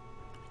truck.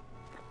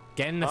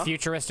 Get in the Huh?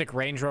 futuristic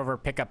Range Rover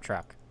pickup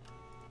truck.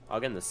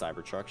 I'll get in the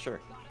Cybertruck, sure.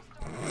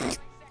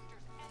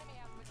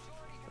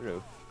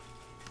 Hello.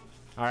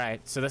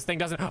 Alright, so this thing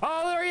doesn't...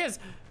 Oh, there he is!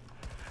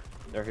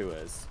 There who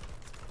is.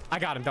 I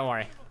got him, don't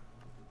worry.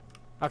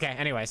 Okay,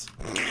 anyways.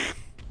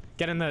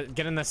 Get in the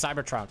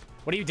Cybertruck.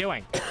 What are you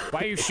doing?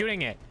 Why are you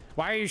shooting it?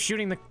 Why are you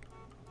shooting the...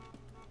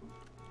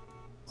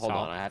 Hold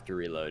Salt. on, I have to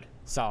reload.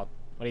 Salt,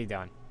 what are you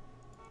doing?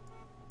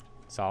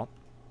 Salt?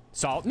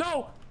 Salt?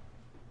 No!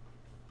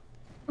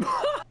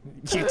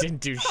 You didn't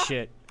do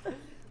shit.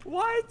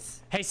 What?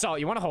 Hey, Salt,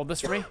 you want to hold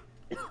this for me?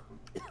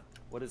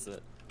 What is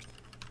it?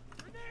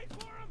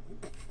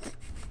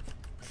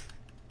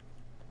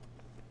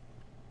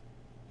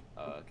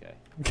 Oh, okay.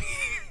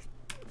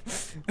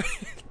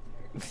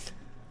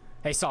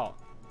 Hey, Salt,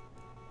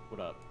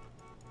 What up?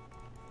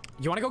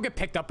 you want to go get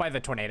picked up by the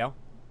tornado?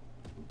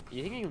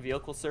 You think you can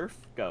vehicle surf?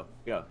 Go,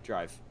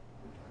 drive.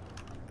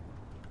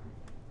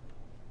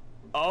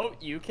 Oh,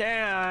 you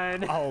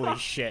can. Holy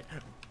shit.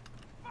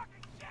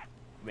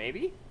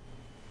 Maybe?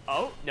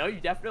 Oh, no, you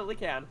definitely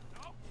can.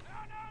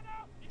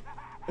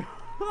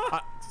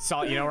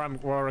 Salt, you know where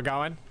we're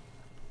going?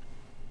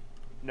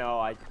 No,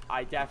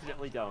 I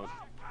definitely don't.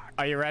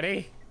 Are you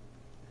ready?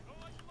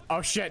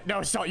 Oh shit,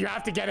 no, Salt, you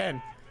have to get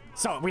in.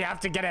 Salt, we have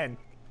to get in.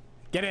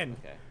 Get in.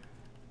 Okay.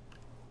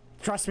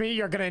 Trust me,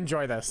 you're gonna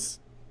enjoy this.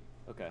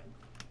 Okay.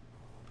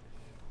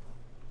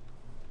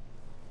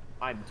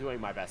 I'm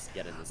doing my best to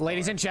get in this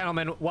Ladies car. and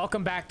gentlemen,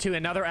 welcome back to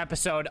another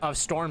episode of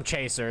Storm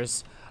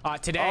Chasers.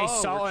 Today,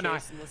 Oh, Salt we're and I,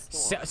 chasing the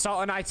storm.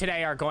 Salt and I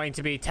today are going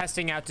to be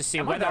testing out to see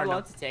Am I whether not or allowed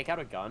not. to take out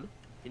a gun?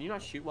 Can you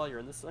not shoot while you're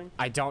in this thing?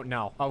 I don't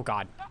know. Oh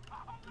god.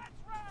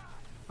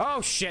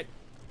 Oh shit.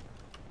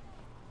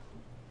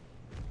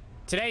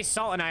 Today,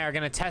 Salt and I are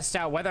going to test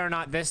out whether or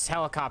not this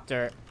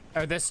helicopter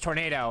or this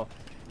tornado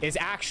is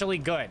actually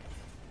good.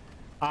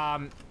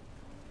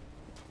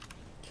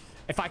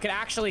 If I could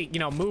actually, you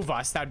know, move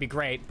us, that would be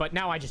great. But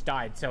now I just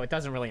died, so it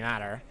doesn't really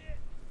matter.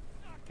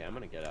 Okay, I'm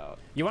gonna get out.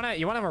 You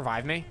wanna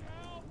revive me?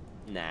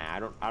 Nah,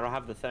 I don't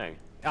have the thing.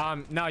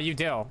 No, you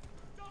do.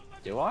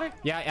 Do I?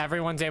 Yeah,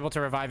 everyone's able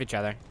to revive each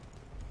other.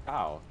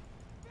 How?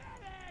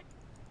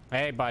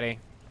 Hey, buddy.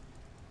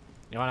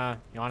 You wanna?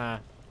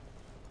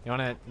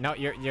 No,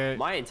 you're.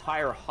 My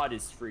entire HUD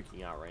is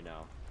freaking out right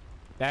now.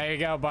 There you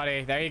go,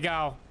 buddy. There you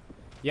go.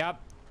 Yep.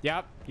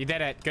 You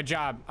did it. Good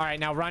job. All right,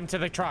 now run to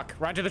the truck.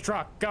 Run to the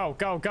truck. Go.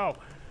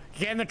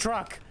 Get in the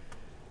truck.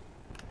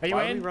 Are you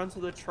Why would in? we run to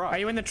the truck? Are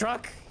you in the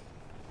truck?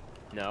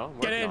 No, I'm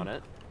Get working in. on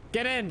it.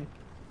 Get in.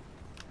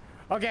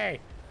 Okay.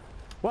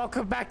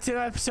 Welcome back to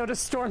the episode of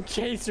Storm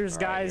Chasers,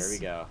 All right, guys. here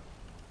we go.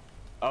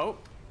 Oh,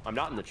 I'm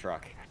not in the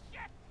truck.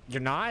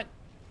 You're not?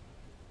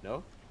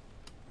 No?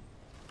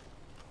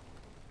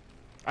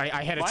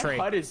 I hit a My tree.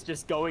 HUD is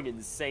just going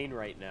insane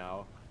right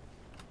now.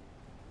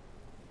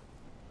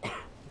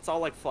 It's all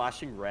like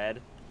flashing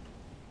red.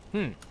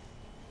 Hmm.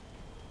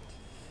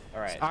 All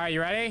right, All right,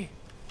 you ready?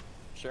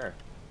 sure.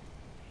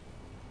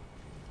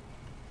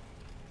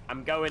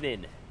 I'm going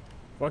in.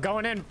 We're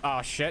going in.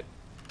 Oh shit.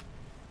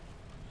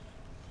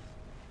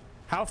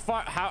 How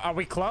far? How are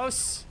we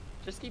close?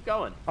 Just keep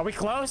going. Are we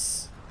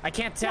close? I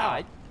can't tell.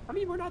 Yeah, I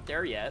mean, we're not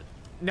there yet.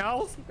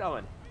 No? Just keep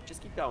going.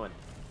 Just keep going.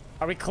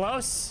 Are we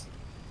close?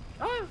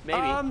 Maybe.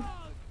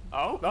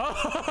 Oh?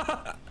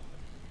 Oh.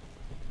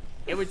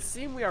 It would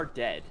seem we are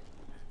dead.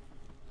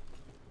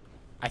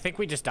 I think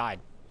we just died.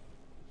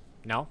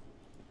 No?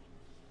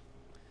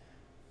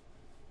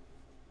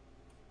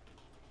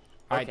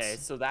 Alright, Okay,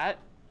 so that,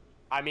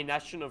 I mean,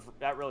 that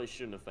really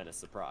shouldn't have been a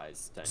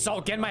surprise to Salt,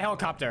 anyone. get in my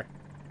helicopter.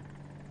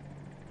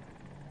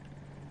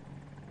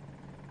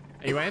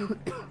 Are you in?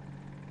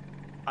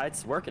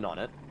 It's working on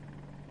it.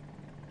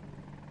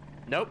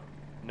 Nope.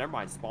 Never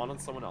mind. Spawn on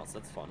someone else.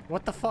 That's fun.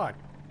 What the fuck?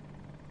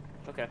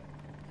 Okay.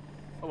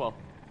 Oh well.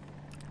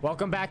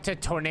 Welcome back to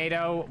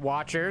Tornado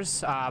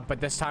Watchers, but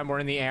this time we're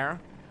in the air.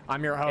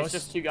 I'm your host,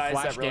 It's just two guys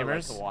Flash that really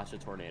Gamers. like to watch a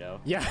tornado.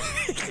 Yeah.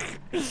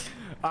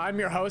 I'm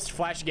your host,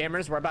 Flash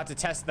Gamers. We're about to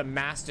test the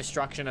mass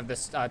destruction of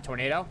this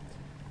tornado.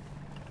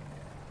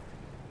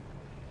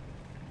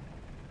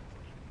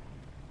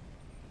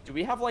 Do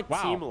we have like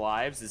Wow. team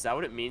lives? Is that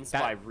what it means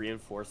That- by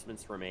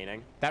reinforcements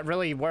remaining? That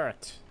really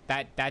worked.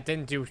 That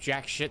didn't do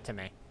jack shit to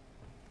me.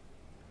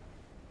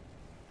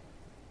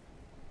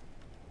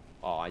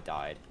 Oh, I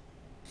died.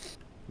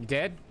 You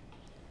did?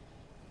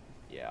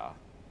 Yeah.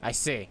 I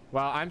see.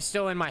 Well, I'm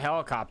still in my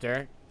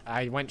helicopter.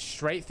 I went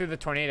straight through the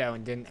tornado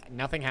and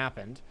nothing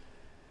happened.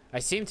 I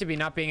seem to be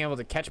not being able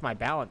to catch my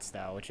balance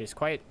though, which is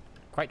quite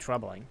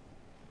troubling.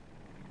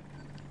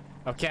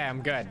 Okay,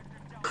 I'm good.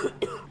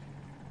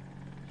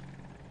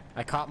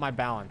 I caught my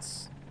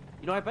balance.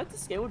 You know, I bet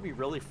this game would be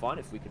really fun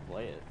if we could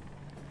play it.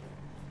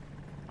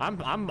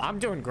 I'm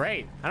doing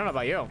great. I don't know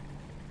about you.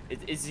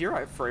 Is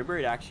your frame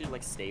rate actually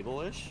like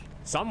stable-ish?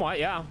 Somewhat,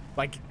 yeah.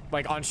 Like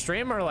on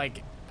stream or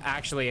like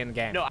actually in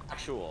game? No,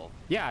 actual.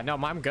 Yeah, no,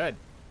 I'm good.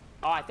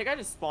 Oh, I think I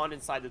just spawned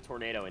inside the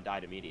tornado and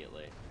died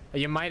immediately.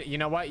 You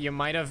know what? You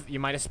might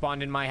have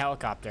spawned in my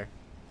helicopter.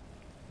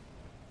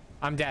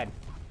 I'm dead.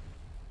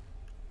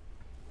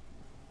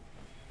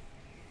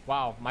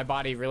 Wow, my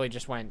body really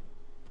just went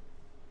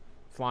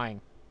flying.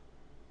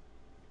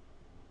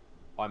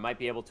 Oh, I might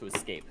be able to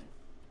escape.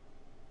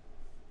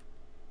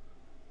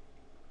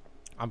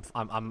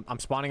 I'm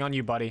spawning on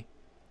you, buddy.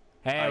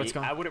 Hey, what's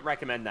going? I wouldn't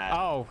recommend that.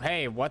 Oh,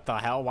 hey, what the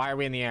hell? Why are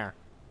we in the air?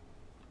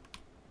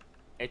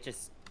 It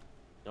just...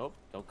 Nope,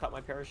 don't cut my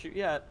parachute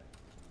yet.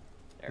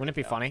 There Wouldn't it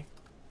we be go. funny?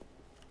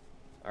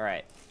 All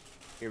right,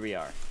 here we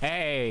are.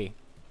 Hey,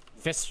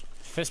 fist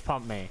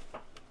pump me.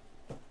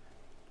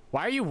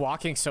 Why are you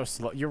walking so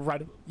slow? You're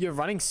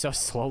running so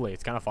slowly.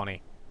 It's kind of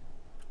funny.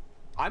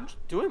 I'm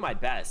doing my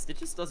best. It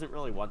just doesn't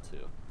really want to.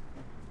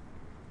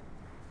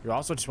 You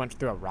also just went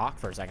through a rock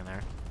for a second there.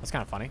 That's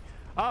kind of funny.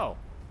 Oh.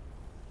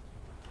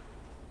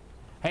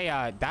 Hey,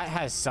 that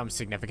has some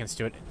significance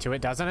to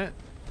it, doesn't it?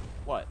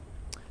 What?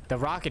 The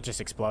rocket just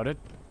exploded.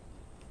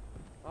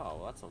 Oh,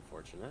 well, that's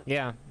unfortunate.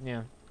 Yeah,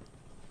 yeah.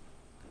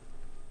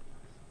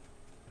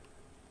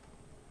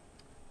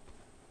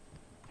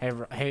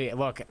 Hey,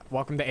 look.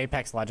 Welcome to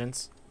Apex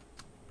Legends.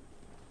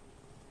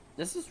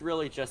 This is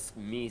really just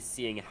me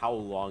seeing how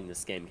long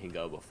this game can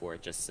go before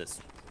it just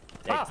wants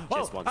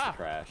to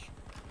crash.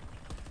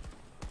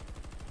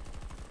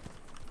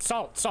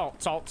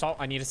 Salt.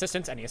 I need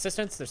assistance.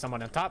 There's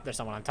someone on top.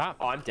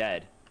 Oh, I'm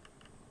dead.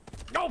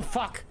 Oh,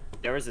 fuck.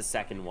 There was a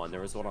second one.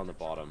 There was one on the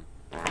bottom.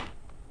 Okay,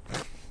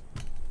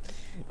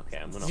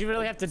 I'm gonna... Did you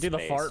really have to do the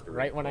space fart to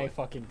right when I record.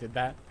 fucking did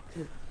that?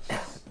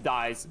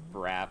 Dies,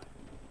 rap.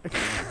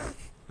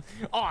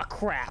 Oh,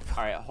 crap.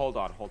 All right, hold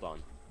on.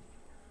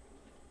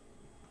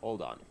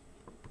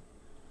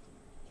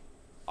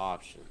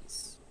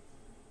 Options.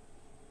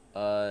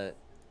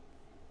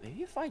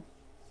 Maybe if I...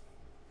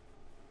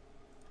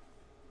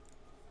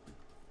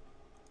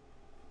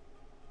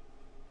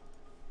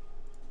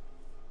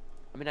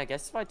 I mean, I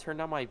guess if I turn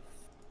down my...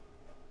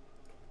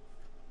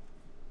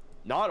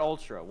 Not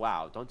ultra.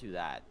 Wow, don't do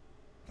that.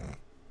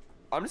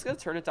 I'm just gonna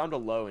turn it down to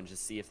low and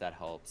just see if that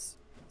helps.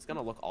 It's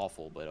gonna look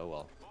awful, but oh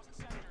well. Most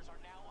sectors are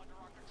now under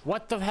our control.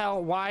 What the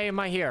hell? Why am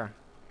I here?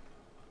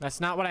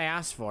 That's not what I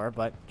asked for,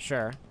 but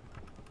sure.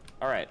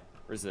 All right,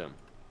 resume.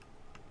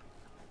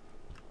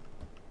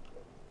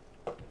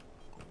 Regroup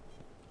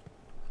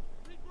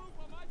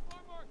on my far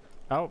marker.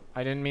 Oh,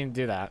 I didn't mean to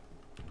do that.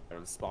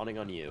 I'm spawning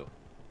on you.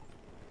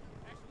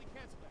 Actually,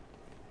 cancel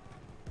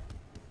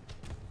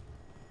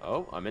that.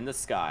 Oh, I'm in the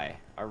sky.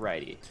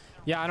 Alrighty.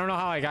 Yeah, I don't know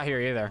how I got here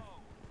either.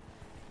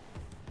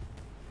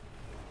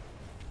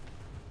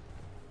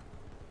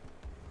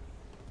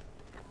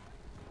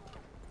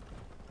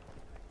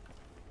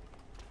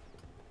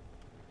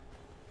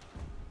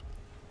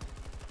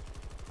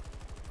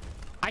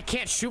 I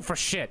can't shoot for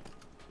shit.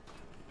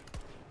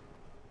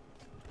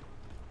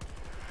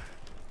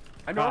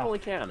 I normally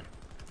can.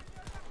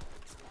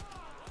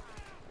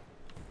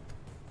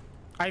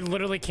 I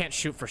literally can't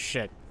shoot for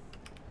shit.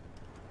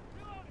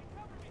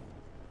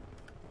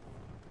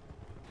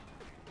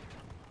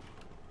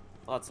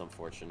 Well, that's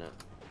unfortunate.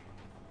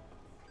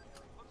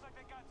 Looks like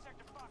they got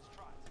Sector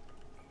Foxtrot.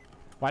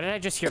 Why did I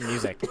just hear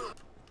music?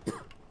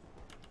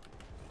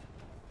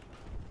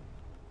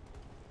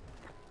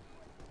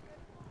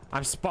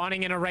 I'm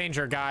spawning in a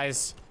ranger,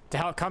 guys, to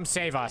help come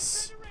save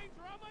us. Ranger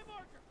on my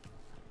marker.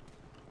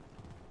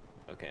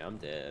 Okay, I'm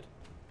dead.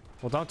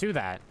 Well, don't do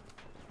that.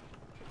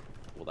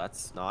 Well,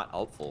 that's not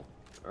helpful.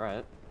 All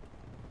right.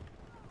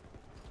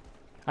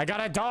 I got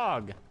a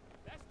dog.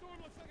 That storm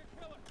looks like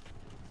a killer.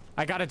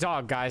 I got a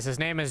dog, guys. His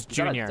name is You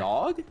got Junior. a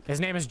dog? His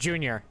name is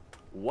Junior.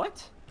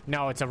 What?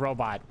 No, it's a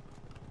robot.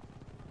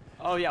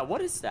 Oh yeah, what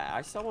is that?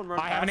 I saw one run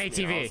I have an past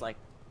me and I ATV. was like,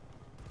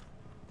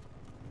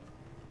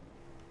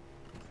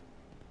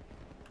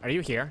 Are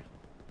you here?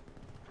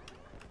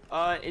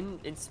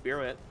 in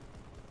spirit.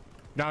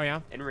 Oh,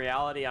 yeah? In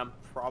reality, I'm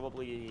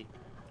probably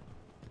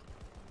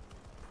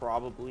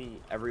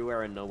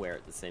everywhere and nowhere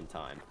at the same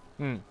time.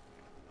 Hmm.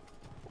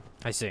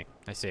 I see.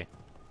 I see.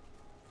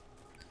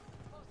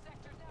 Most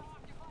sectors now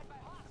occupied by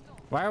hostiles.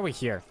 Why are we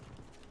here?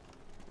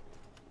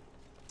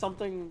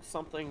 Something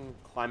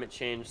climate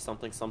change,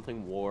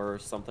 something war,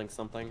 something.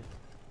 I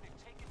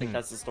think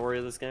that's the story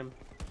of this game.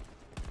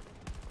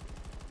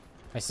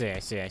 I see. I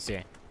see. I see.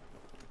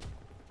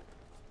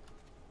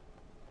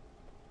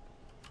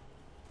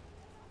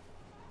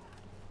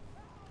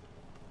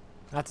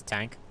 That's a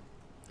tank.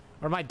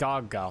 Where'd my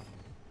dog go?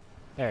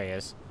 There he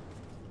is.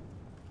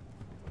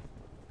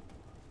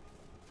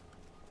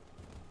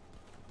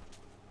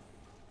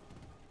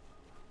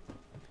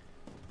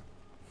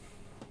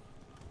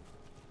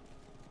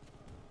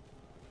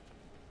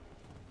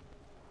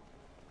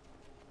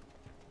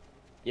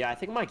 Yeah, I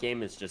think my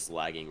game is just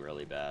lagging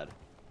really bad.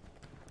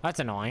 That's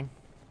annoying.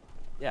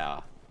 Yeah.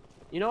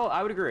 You know,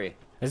 I would agree.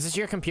 Is this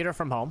your computer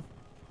from home?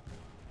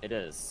 It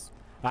is.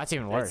 That's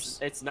even worse.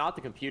 It's not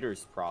the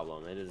computer's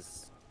problem. It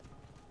is...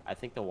 I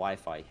think the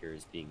Wi-Fi here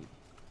is being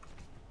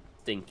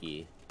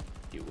stinky,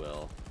 if you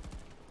will.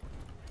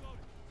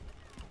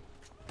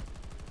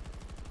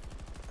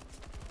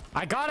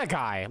 I got a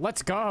guy.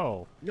 Let's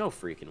go. No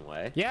freaking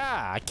way.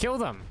 Yeah, I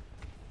killed him.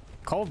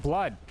 Cold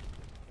blood.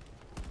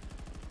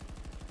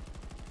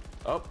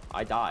 Oh,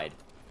 I died.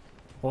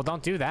 Well,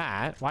 don't do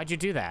that. Why'd you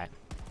do that?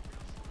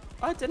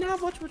 I didn't have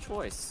much of a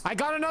choice. I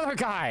got another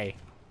guy.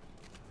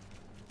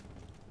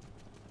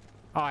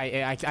 Oh,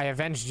 I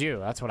avenged you.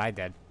 That's what I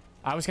did.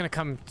 I was gonna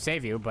come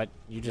save you, but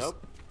you just...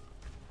 Nope.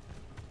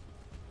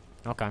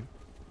 Okay.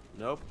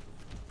 Nope.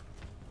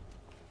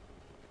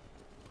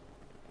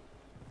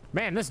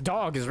 Man, this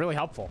dog is really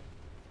helpful.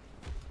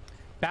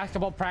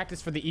 Basketball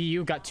practice for the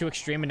EU got too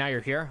extreme and now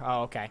you're here?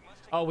 Oh, okay.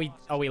 Oh,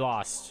 we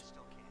lost.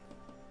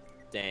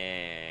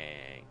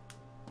 Dang.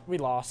 We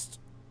lost.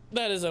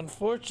 That is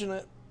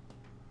unfortunate.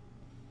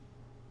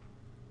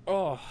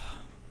 Oh.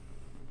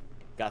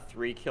 Got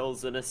 3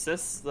 kills and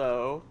assists,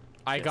 though.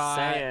 I Just got...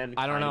 saying,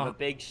 I don't kind know. of a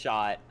big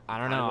shot. I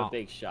don't Kind know. of a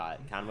big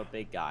shot. Kind of a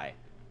big guy.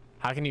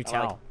 How can you Kinda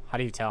tell? like- How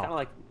do you tell? Kind of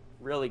like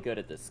really good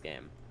at this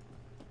game.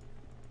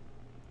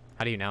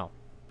 How do you know?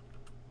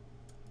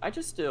 I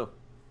just do.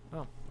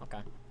 Oh,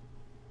 okay.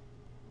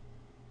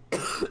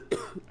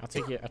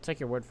 I'll take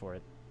your word for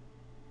it.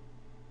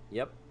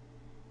 Yep.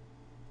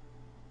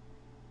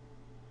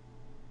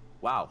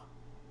 Wow.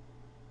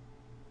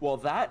 Well,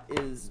 that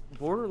is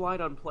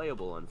borderline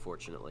unplayable,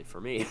 unfortunately,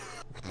 for me.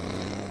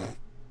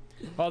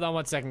 Hold on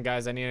 1 second,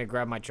 guys. I need to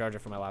grab my charger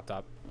for my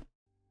laptop.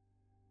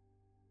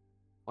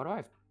 Why do I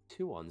have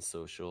 2 on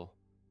social?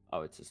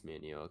 Oh, it's just me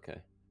and you.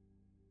 Okay.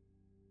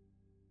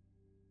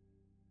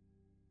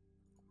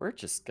 We're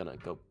just gonna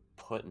go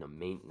put in a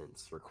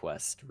maintenance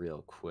request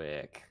real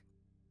quick.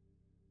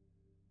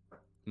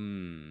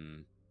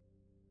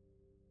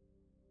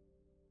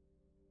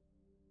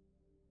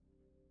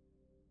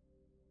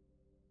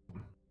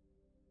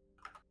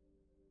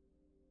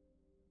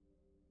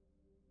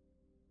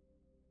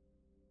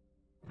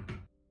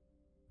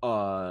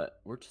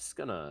 We're just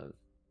gonna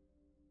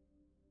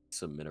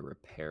submit a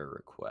repair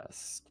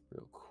request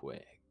real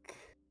quick.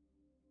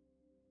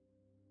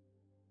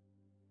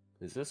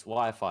 Because this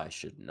Wi-Fi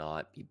should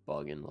not be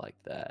bugging like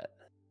that.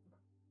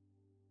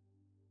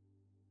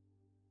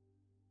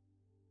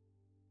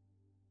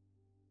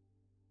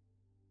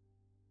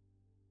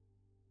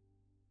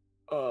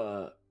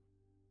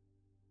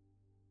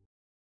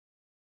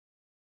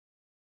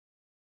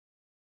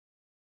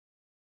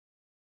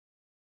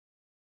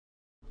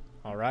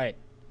 All right.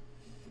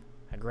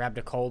 I grabbed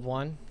a cold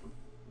one.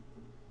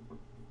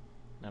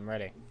 I'm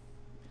ready.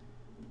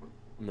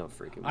 No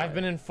freaking way. I've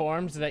been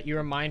informed that you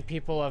remind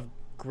people of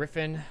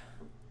Griffin.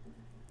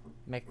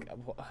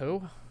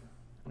 Who?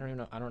 I don't even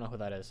know. I don't know who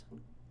that is.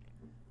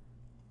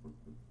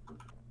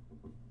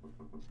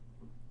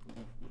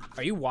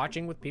 Are you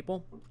watching with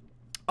people?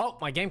 Oh,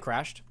 my game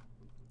crashed.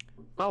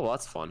 Oh, well,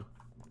 that's fun.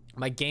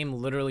 My game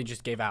literally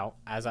just gave out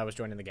as I was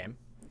joining the game.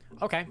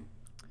 Okay.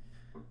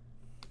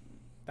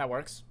 That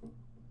works.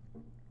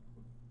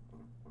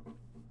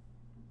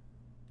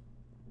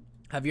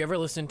 Have you ever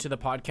listened to the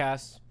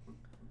podcast?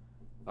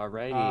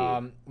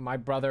 Alrighty. My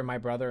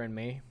brother and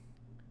me.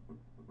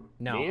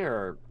 No. Me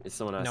or is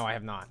someone else? No, I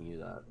have not. asking you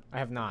that? I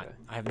have not. Okay.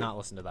 I have not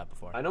listened to that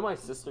before. I know my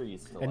sister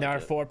used to. And like there are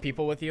it. 4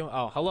 people with you.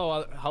 Oh,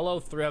 hello,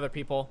 hello, 3 other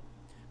people.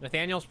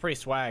 Nathaniel's pretty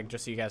swag,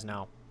 just so you guys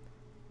know.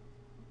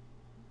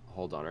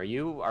 Hold on. Are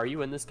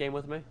you in this game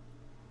with me?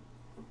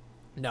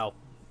 No.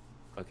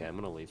 Okay, I'm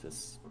gonna leave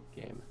this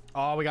game.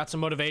 Oh, we got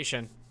some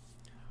motivation.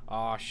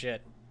 Oh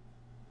shit.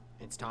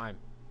 It's time.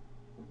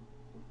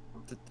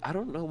 I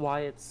don't know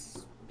why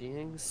it's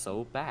being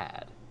so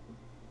bad.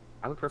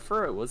 I would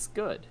prefer it was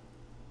good.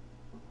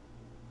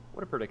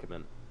 What a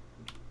predicament.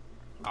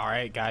 All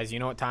right, guys. You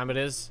know what time it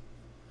is?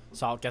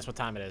 Salt, guess what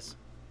time it is?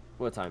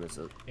 What time is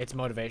it? It's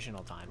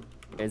motivational time.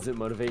 Is it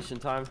motivation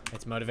time?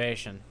 It's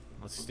motivation.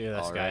 Let's do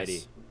this, Alrighty.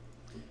 guys.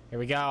 Here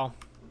we go.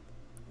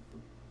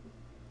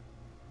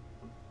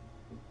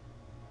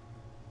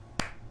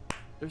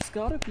 There's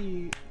gotta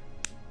be...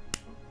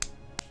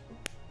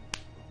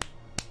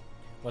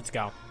 Let's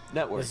go.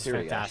 Network, This is here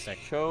we go. fantastic.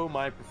 Show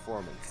my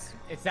performance.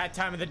 It's that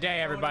time of the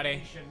day,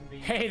 everybody.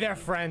 Hey there,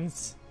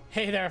 friends.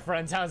 Hey there,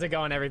 friends. How's it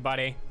going,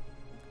 everybody?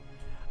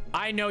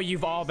 I know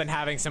you've all been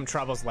having some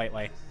troubles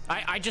lately.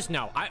 I just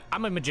know.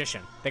 I'm a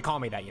magician. They call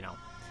me that, you know.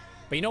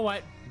 But you know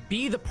what?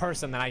 Be the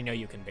person that I know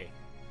you can be.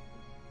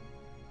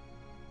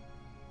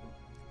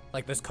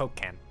 Like this Coke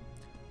can.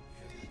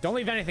 Don't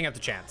leave anything up to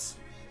chance.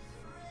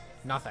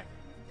 Nothing.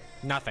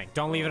 Nothing.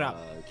 Don't leave it up.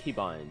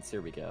 Keybinds,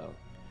 here we go.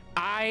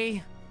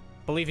 I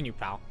believe in you,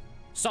 pal.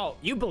 So,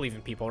 you believe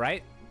in people,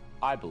 right?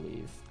 I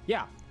believe.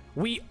 Yeah.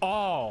 We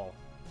all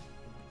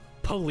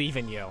believe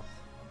in you.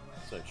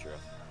 So true.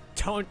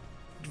 Don't...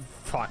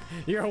 Fuck.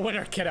 You're a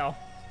winner, kiddo.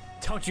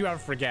 Don't you ever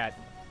forget.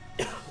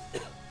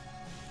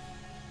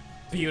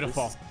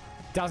 Beautiful. This is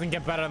Doesn't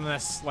get better than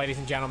this, ladies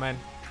and gentlemen.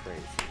 crazy.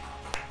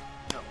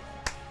 No way.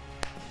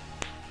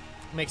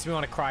 Makes me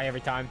want to cry every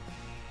time.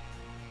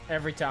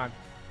 Every time.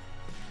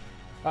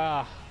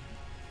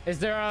 Is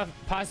there a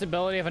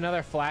possibility of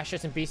another Flash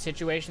S&P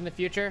situation in the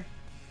future?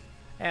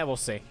 Eh, we'll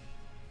see.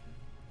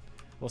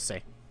 We'll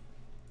see.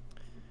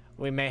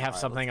 We may have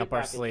Alright, something let's up get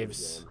our back into the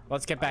sleeves. game.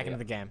 Let's get back Yeah. into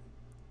the game.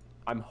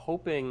 I'm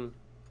hoping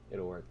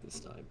it'll work this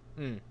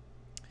time.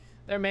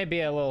 There may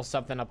be a little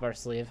something up our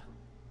sleeve.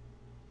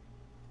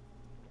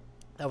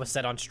 That was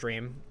said on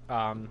stream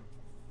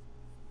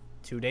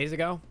 2 days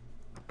ago.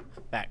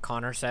 That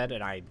Connor said,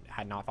 and I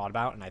had not thought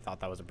about, and I thought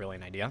that was a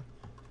brilliant idea.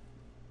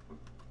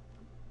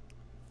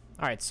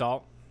 All right,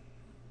 Salt.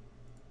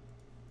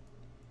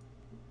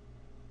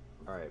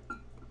 All right.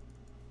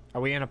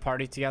 Are we in a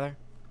party together?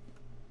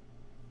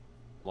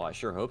 Well, I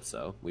sure hope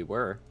so. We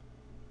were.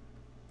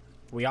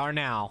 We are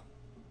now.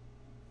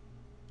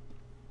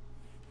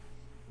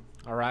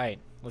 All right,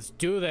 let's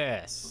do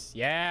this.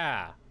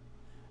 Yeah.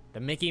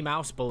 The Mickey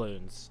Mouse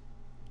balloons.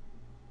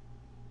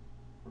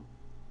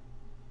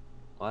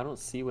 Well, I don't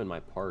see you in my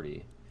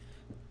party.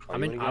 Are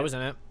I'm you in. in I again? was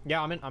in it.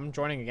 Yeah, I'm in. I'm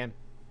joining again.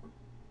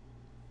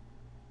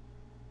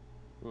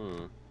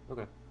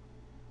 Okay.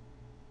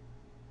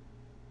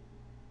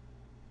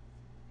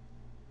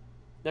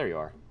 There you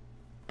are.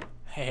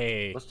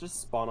 Hey. Let's just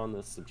spawn on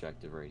this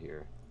objective right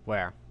here.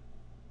 Where?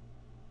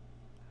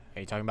 Are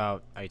you talking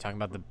about? Are you talking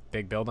about the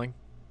big building?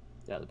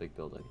 Yeah, the big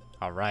building.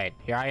 All right,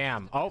 here I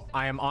am. Oh,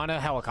 I am on a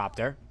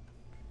helicopter.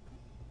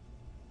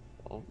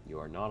 Oh, you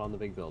are not on the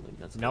big building.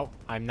 That's good. Nope,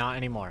 I'm not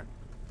anymore.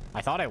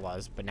 I thought I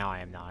was, but now I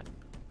am not.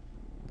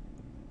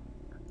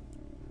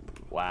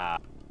 Wow.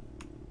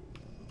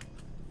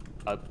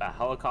 A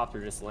helicopter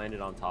just landed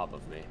on top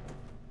of me.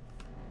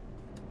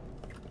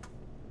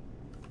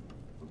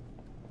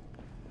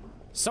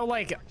 So,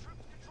 like,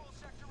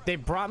 they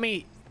brought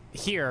me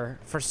here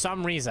for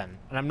some reason,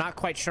 and I'm not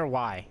quite sure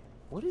why.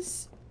 What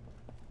is...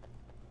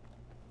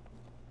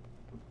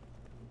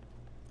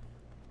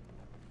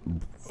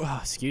 Oh,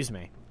 excuse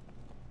me.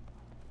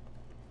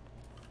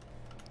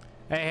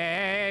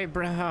 Hey,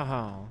 bro.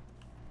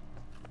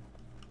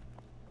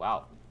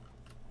 Wow.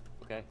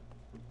 Okay.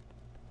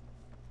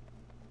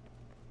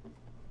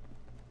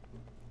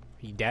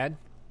 You dead?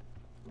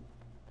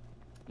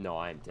 No,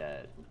 I'm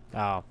dead.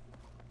 Oh.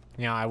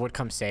 You know, I would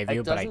come save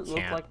you, It but I doesn't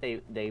can't. look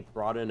like they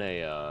brought in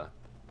a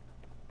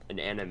an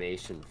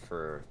animation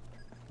for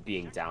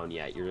being down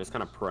yet. You're just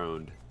kind of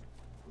proned.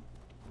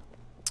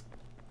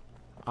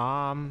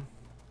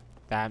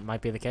 That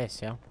might be the case,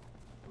 yeah.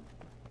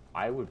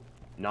 I would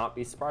not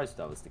be surprised if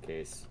that was the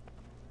case.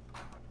 I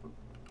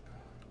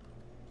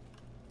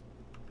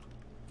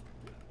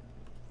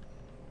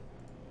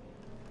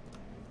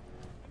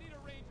need a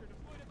ranger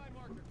deployed at my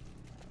marker.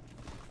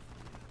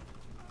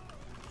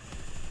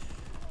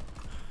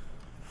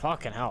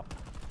 Fucking hell.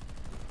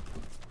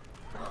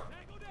 Tango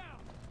down.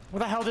 Where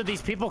the hell did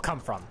these people come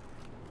from?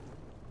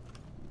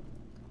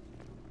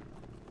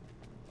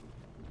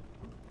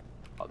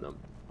 Oh, no.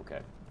 Okay.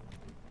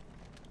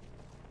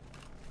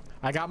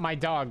 I got my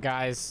dog,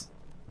 guys.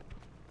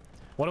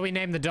 What do we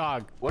name the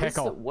dog?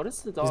 Pickle. What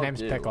does the dog His name's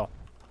do? Pickle.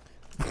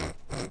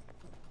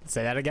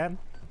 Say that again.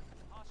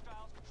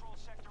 Hostiles control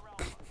sector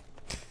Alpha.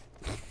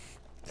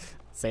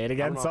 Say it I don't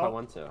again, know if I Salt.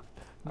 want to.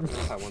 I don't know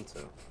if I want to.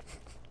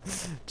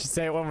 Just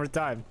say it one more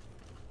time.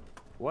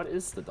 What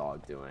is the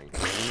dog doing?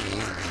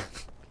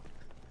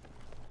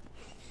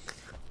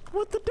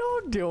 What the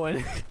dog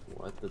doing?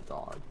 What the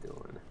dog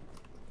doing?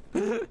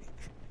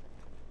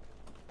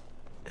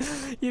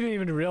 You didn't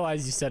even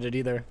realize you said it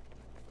either.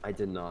 I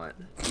did not.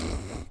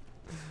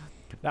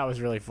 That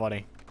was really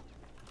funny.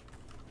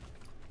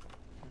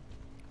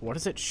 What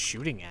is it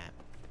shooting at?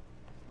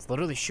 It's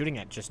literally shooting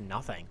at just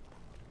nothing.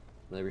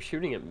 They were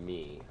shooting at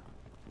me.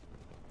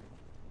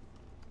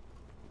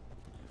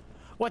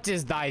 What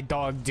is thy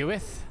dog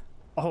doeth?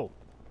 Oh,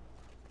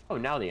 Oh,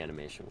 now the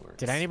animation works.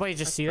 did anybody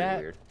just That's see pretty that?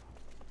 Weird.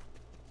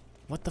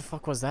 What the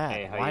fuck was that?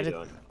 Hey, how you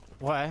doing?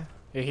 What?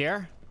 You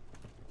here?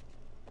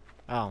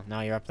 Oh,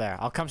 no, you're up there.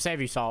 I'll come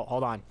save you, Salt.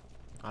 Hold on.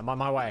 I'm on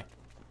my way.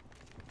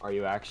 Are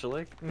you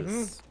actually?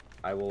 'Cause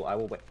I will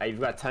wait. You've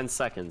got 10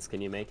 seconds.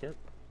 Can you make it?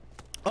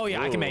 Oh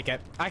yeah, I can Ooh. make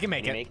it. I can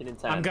make You it. make it in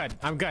 10. I'm good.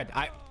 I'm good.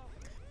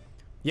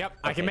 Yep,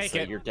 I can Okay, make so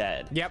it. You're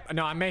dead. Yep.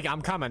 No,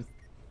 I'm coming.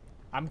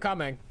 I'm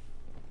coming.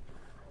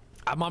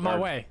 I'm on my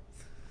way.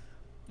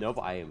 Nope,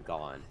 I am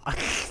gone.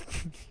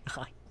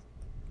 God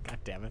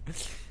damn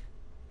it.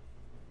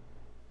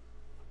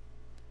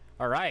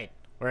 All right.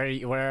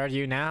 Where are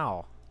you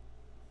now?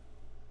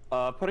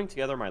 Putting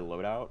together my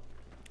loadout.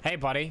 Hey,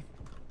 buddy.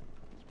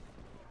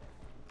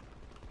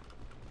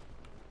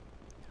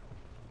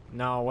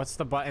 No, what's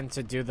the button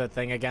to do the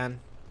thing again?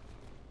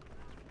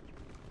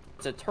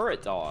 It's a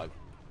turret dog.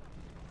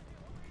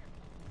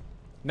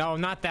 No,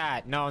 not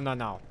that. No, no,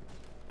 no.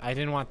 I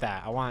didn't want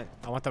that. I want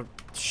the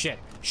shit.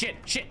 Shit.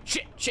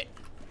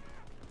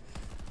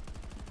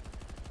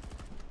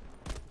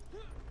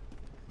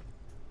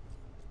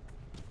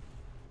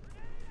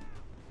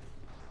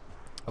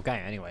 Okay,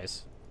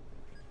 anyways.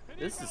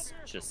 This is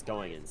just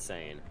going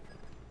insane.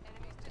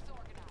 Enemies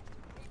disorganized.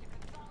 We need to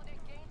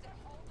consolidate gains and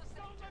hold the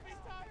sector. Let me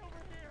die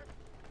over here.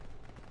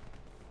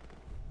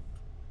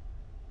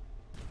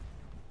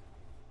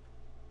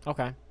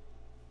 Okay.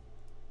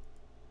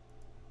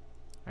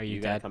 Are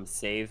you gotta dead? come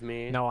save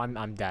me? No,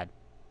 I'm dead.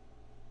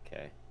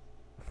 Okay.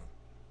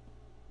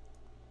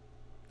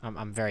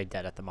 I'm very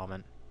dead at the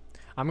moment.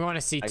 I'm going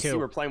to C2. I see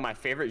we're playing my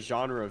favorite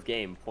genre of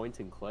game, point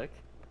and click.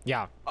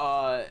 Yeah.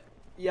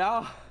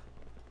 Yeah.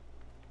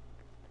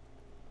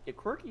 The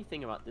quirky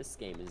thing about this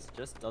game is it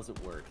just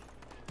doesn't work.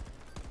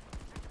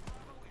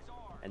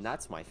 And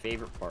that's my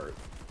favorite part.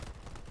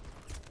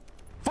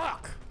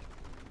 Fuck!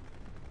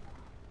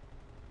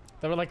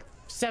 There were like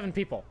 7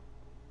 people.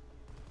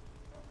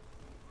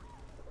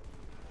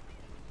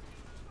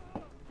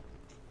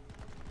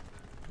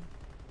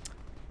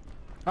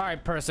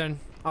 Alright, person.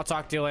 I'll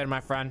talk to you later,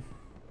 my friend.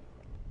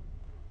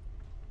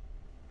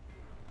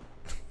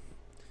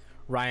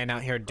 Ryan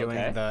out here doing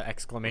Okay. the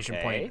exclamation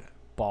point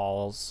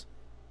balls.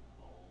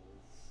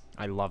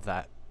 I love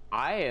that.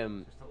 I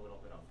am Just a little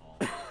bit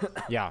of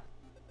balls. Yeah.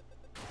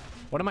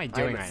 What am I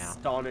doing right now?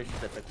 astonished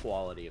at the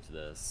quality of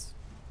this.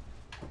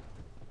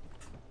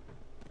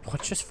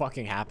 What just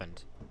fucking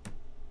happened?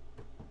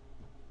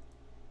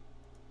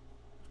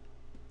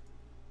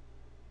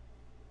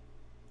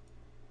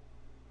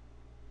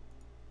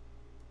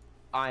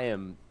 I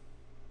am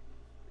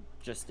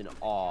just in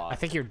awe. I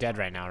think you're dead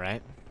right now,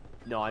 right?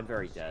 No, I'm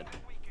very dead.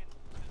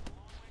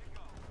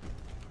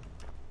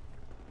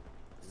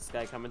 Is this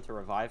guy coming to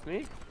revive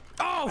me?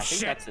 Oh, I think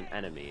shit! that's an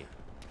enemy.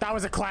 That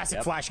was a classic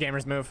Yep. Flash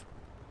Gamers move.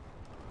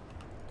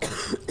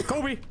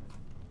 Kobe!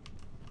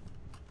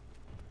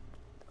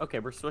 Okay,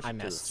 we're switching to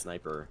the missed.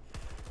 sniper.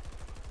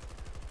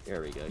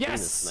 There we go. Getting the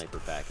Yes! sniper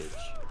package.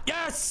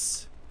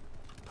 Yes!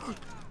 We're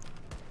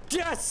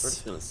Yes!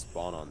 just gonna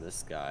spawn on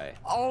this guy.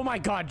 Oh my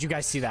god, did you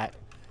guys see that?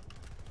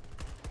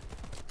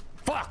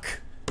 Fuck!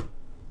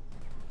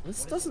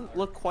 This doesn't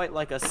look quite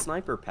like a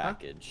sniper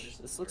package.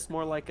 This looks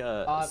more like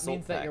a It assault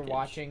means that you're package.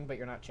 watching, but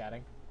you're not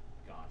chatting.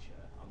 Gotcha.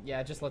 Yeah,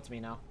 it just lets me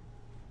know.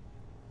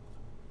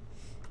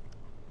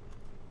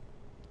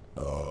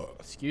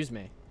 Excuse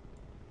me.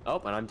 Oh,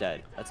 and I'm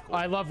dead. That's cool.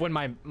 I love when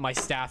my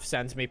staff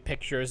sends me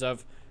pictures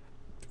of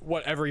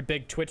what every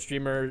big Twitch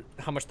streamer,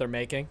 how much they're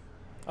making.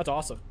 That's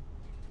awesome.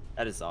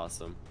 That is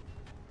awesome.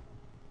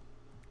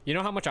 You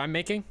know how much I'm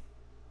making?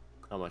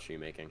 How much are you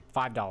making?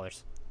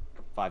 $5.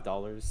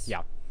 $5?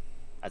 Yeah.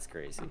 That's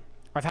crazy.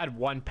 I've had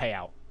one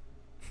payout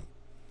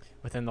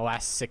within the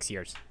last 6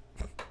 years.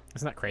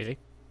 Isn't that crazy?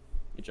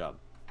 Good job.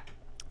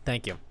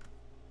 Thank you.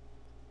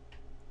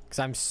 Because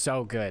I'm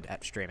so good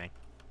at streaming.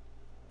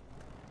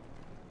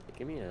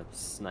 Give me a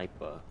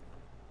sniper.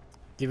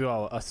 Give you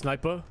a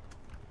sniper?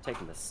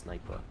 Taking the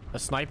sniper. A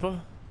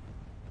sniper?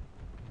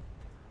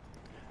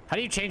 How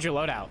do you change your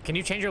loadout? Can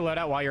you change your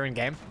loadout while you're in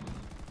game?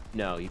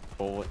 No,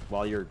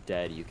 while you're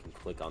dead, you can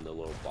click on the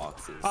little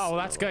boxes. Oh, well, on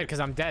that's the good right. because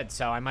I'm dead,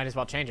 so I might as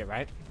well change it,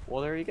 right?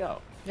 Well, there you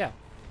go. Yeah.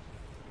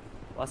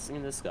 Last thing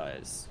in this,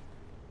 guys.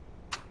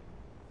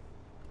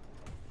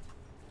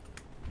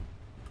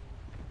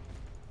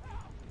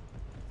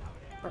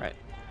 All right.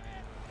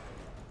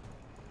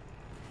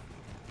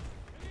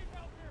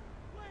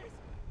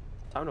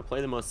 Time to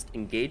play the most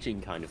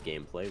engaging kind of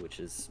gameplay, which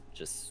is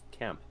just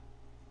camp.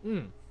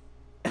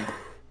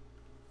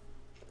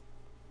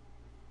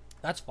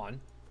 That's fun.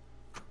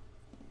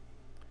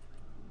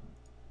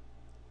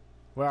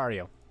 Where are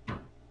you?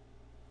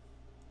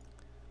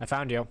 I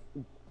found you.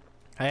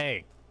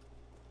 Hey.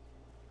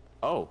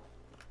 Oh.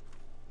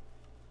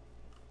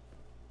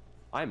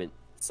 I'm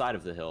inside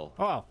of the hill.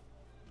 Oh.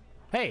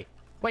 Hey.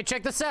 Wait,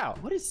 check this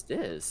out. What is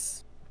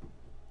this?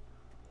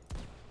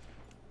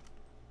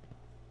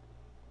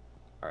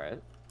 All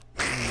right.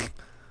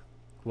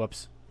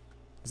 Whoops.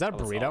 Is that a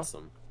That was burrito?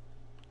 awesome.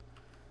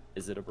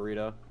 Is it a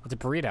burrito? It's a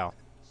burrito.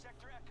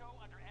 Sector Echo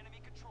under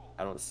enemy control.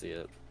 I don't see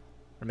it.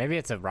 Or maybe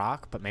it's a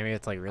rock, but maybe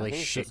it's like really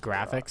think it's shit just a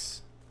rock. graphics.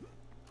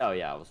 Oh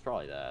yeah, it was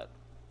probably that.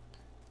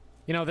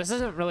 You know, this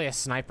isn't really a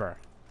sniper.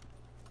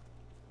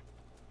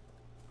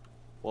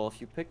 Well,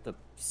 if you pick the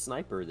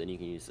sniper, then you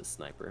can use the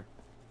sniper.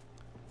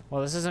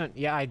 Well, this isn't...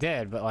 Yeah, I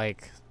did, but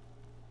like...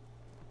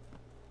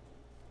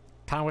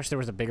 Kind of wish there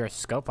was a bigger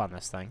scope on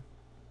this thing.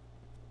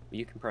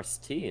 You can press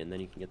T and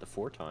then you can get the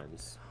 4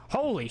 times.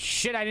 Holy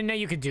shit, I didn't know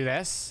you could do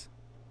this.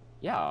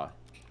 Yeah.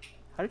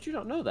 How did you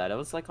not know that? It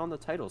was like on the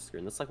title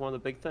screen. That's like one of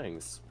the big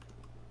things.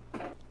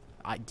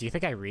 Do you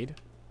think I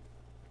read?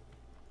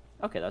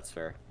 Okay, that's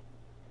fair.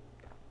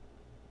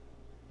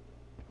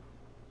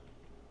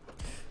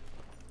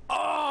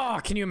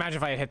 Oh, can you imagine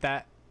if I had hit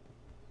that?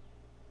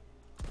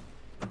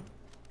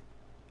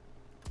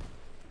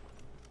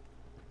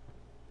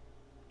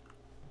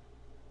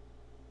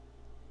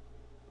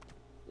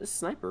 This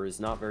sniper is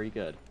not very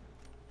good.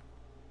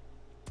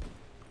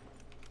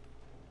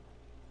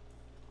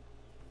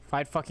 If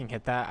I'd fucking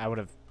hit that, I would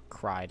have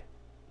cried.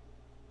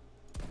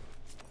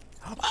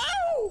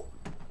 Oh!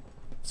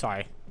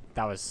 Sorry.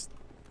 That was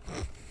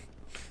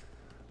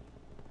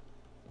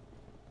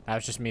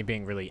just me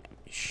being really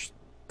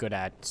good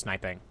at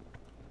sniping.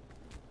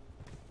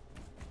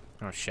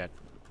 Oh shit.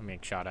 I'm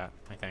being shot at,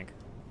 I think.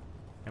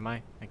 Am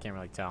I? I can't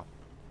really tell.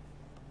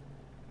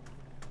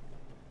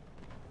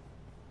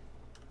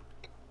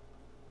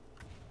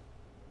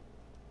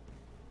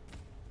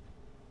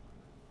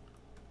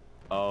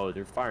 Oh,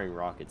 they're firing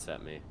rockets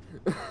at me.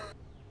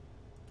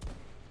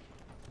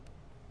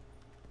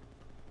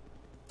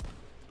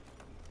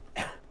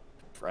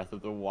 Breath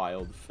of the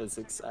Wild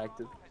physics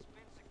active.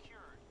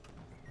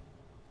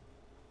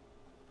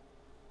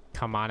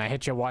 Come on, I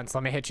hit you once.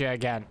 Let me hit you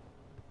again.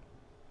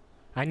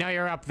 I know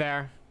you're up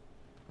there.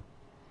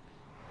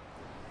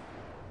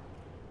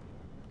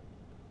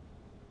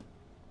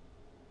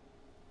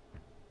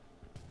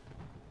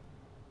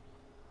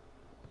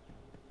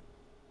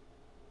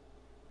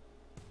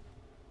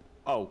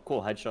 Oh,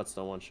 cool. Headshots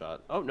don't one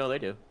shot. Oh, no, they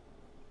do.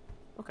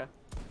 Okay.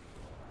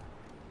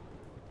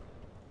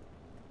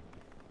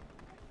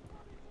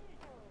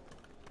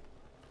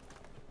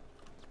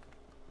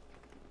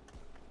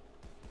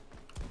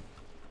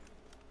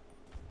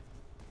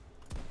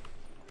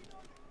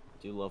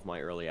 Do love my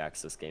early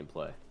access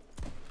gameplay.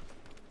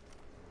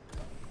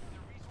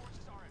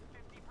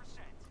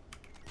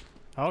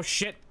 Oh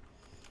shit.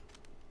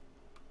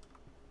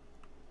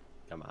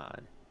 Come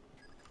on.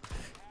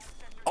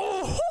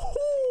 Oh!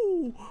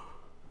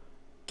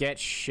 Get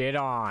shit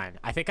on.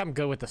 I think I'm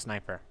good with the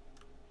sniper.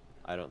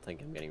 I don't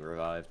think I'm getting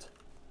revived.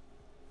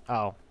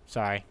 Oh,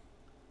 sorry.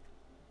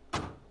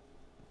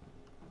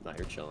 Now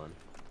you're chilling.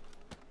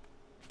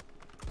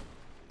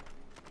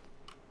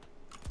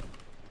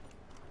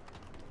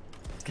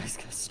 This guy's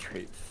got a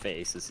straight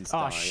face as he's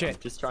dying. Oh shit.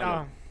 I'm just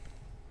trying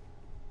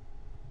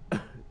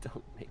to...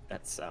 Don't make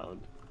that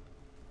sound.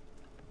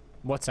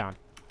 What sound?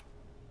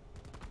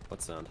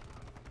 What sound?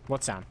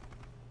 What sound?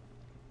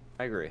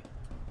 I agree.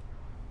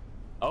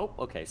 Oh,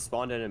 okay.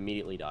 Spawned and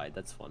immediately died.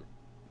 That's fun.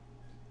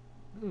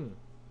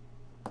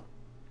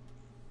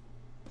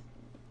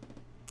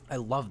 I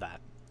love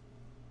that.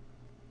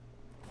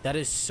 That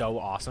is so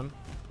awesome.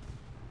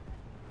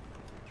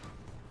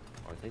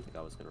 Oh, I think the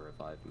guy was gonna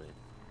revive me.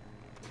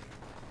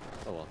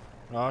 Oh well.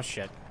 Oh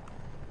shit.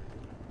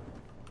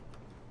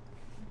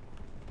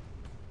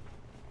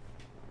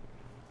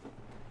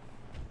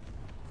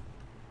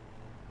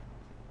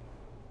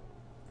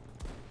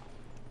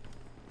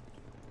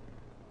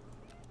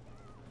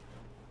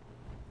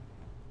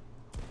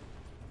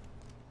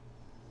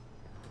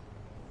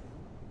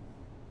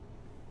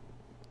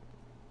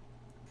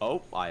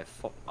 Oh, I have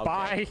okay.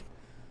 Bye.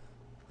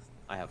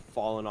 I have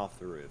fallen off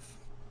the roof.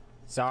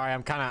 Sorry,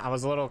 I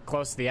was a little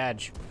close to the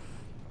edge.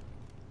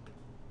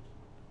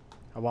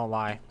 I won't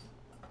lie.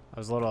 I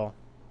was a little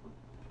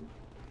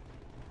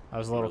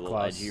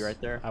close. Edgy right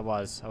there. I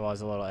was a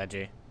little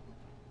edgy.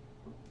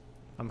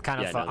 I'm kind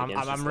of Yeah, no, the game's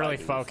I'm just really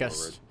lagging me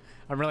focused. forward.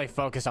 I'm really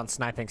focused on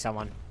sniping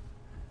someone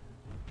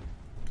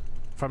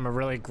from a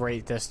really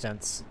great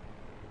distance.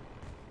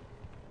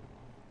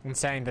 I'm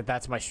saying that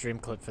that's my stream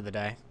clip for the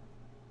day.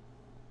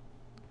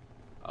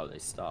 Oh, they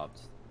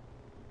stopped.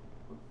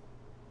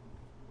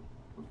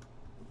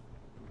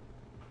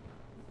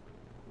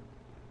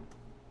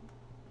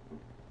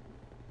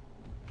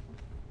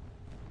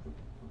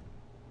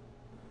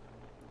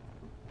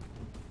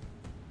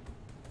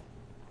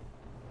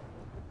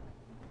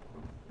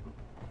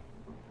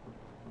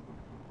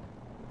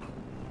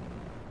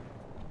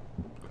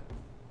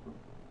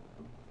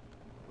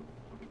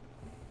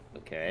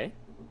 Okay.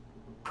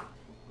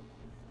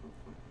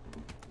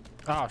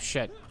 Oh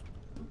shit.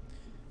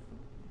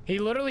 He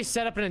literally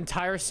set up an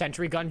entire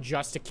sentry gun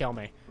just to kill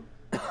me.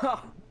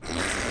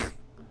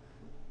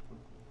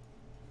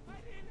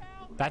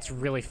 That's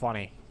really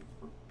funny.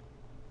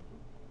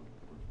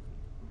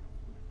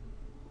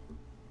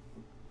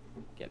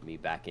 Get me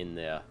back in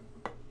there.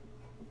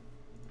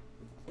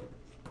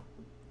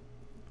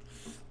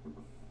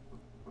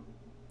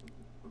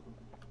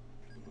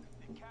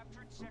 They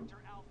captured Sector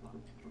Alpha.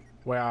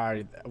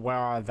 Where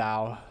are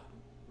thou?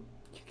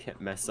 You can't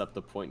mess up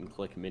the point and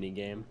click mini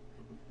game.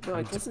 No,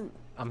 it doesn't.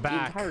 I'm The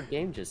back. entire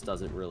game just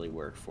doesn't really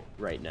work for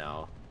right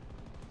now.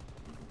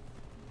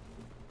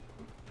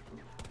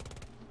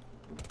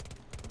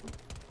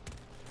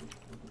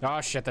 Oh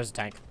shit, there's a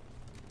tank.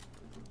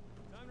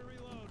 Time to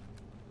reload.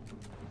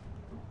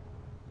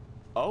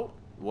 Oh,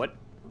 what?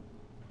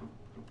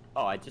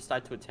 Oh, I just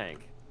died to a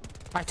tank.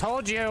 I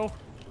told you.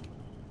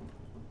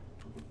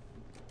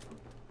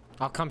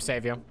 I'll come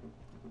save you.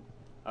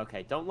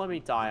 Okay, don't let me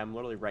die. I'm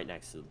literally right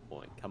next to the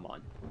point. Come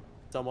on.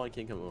 Someone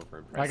can come over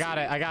and press I got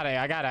it. I got it.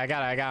 I got it. I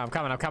got it. I got it. I'm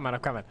coming. I'm coming. I'm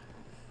coming.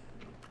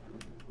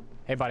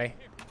 Hey, buddy.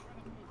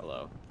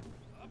 Hello.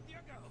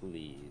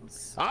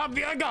 Please. Up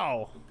you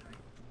go.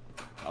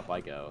 Up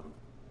I go.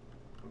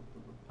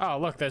 Oh,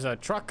 look. There's a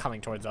truck coming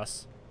towards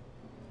us.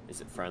 Is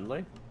it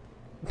friendly?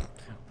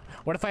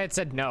 What if I had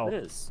said no? It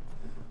is.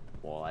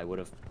 Well, I would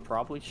have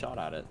probably shot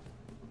at it.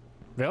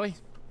 Really?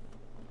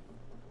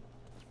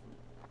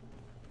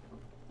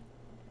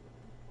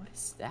 What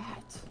is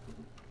that?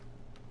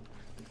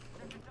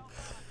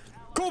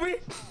 Kobe!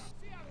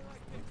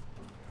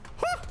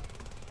 Huh!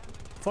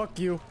 Fuck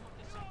you.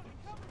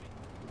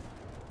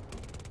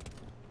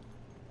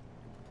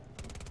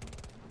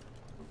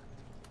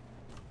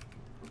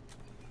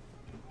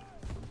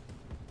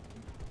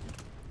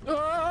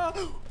 Ah!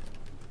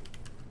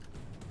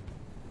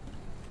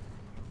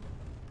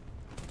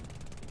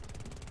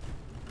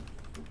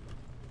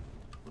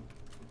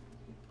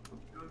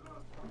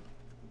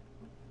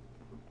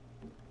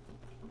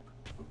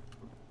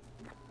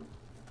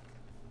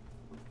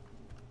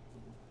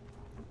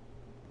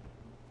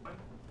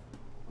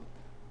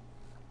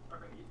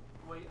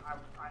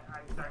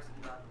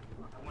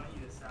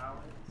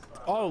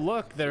 Oh,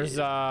 look, there's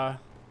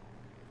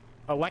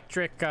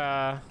electric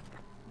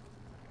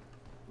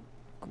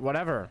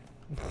whatever.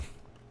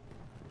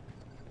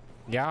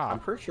 Yeah. I'm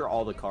pretty sure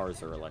all the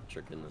cars are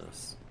electric in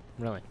this.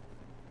 Really?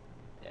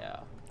 Yeah.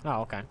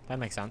 Oh, okay. That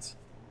makes sense.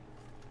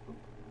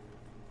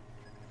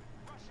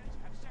 Russians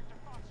have sector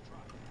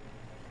Foxtrot.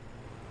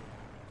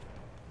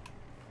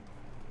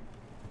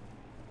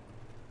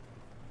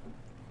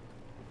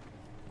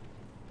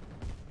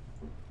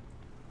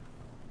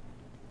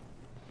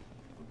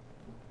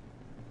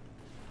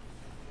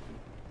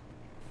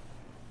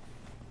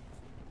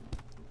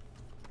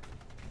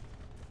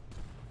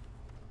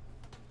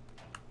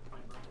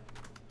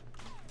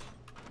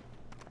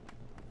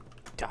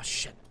 Oh,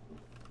 shit.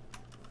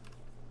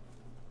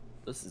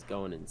 This is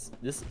going in.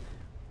 This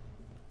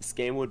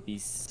game would be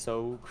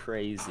so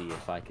crazy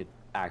if I could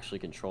actually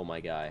control my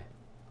guy.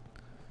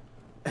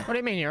 What do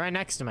you mean? You're right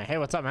next to me. Hey,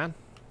 what's up, man?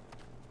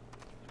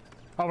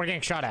 Oh, we're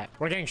getting shot at.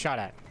 We're getting shot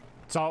at.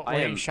 Salt, we're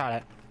getting shot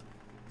at.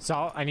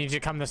 Salt, I need you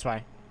to come this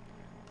way.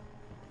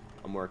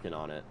 I'm working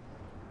on it.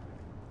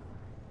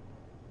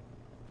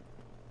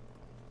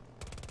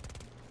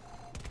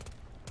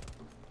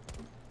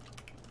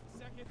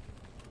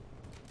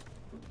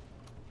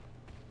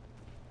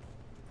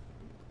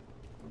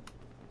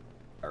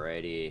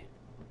 Alrighty.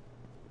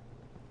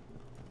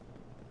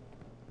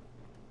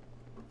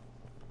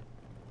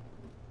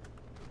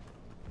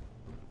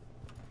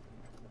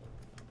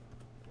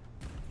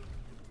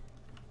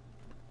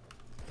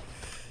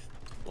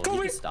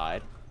 Well, he just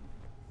died.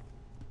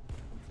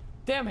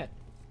 Damn it.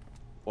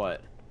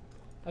 What?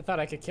 I thought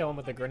I could kill him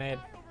with a grenade.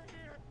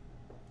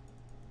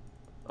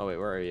 Oh wait,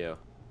 where are you?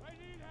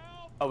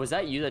 Oh, was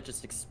that you that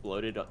just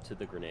exploded up to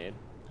the grenade?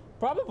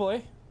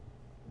 Probably.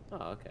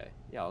 Oh, okay.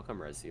 Yeah, I'll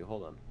come res you.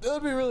 Hold on.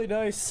 That'd be really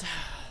nice.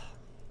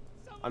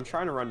 I'm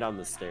trying to run down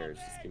the stairs.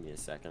 Just give me a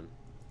second.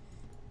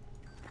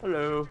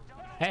 Hello.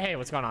 Hey,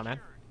 what's going on, man?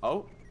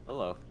 Oh,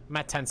 hello. I'm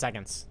at 10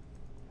 seconds.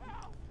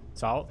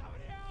 Salt.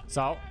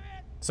 Salt.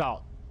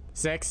 Salt.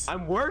 6.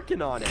 I'm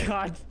working on it.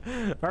 God.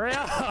 Hurry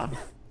up.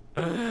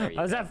 There you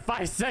I was go. at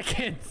 5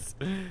 seconds.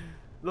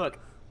 Look,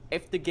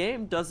 if the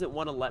game doesn't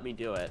want to let me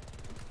do it.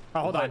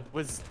 Oh, hold on.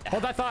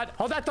 Hold that thought.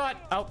 Hold that thought.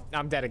 Oh,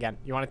 I'm dead again.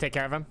 You want to take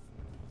care of him?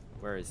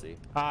 Where is he?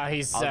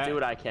 He's. I'll do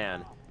what I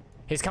can.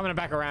 He's coming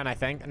back around, I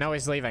think. No,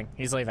 he's leaving.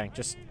 He's leaving.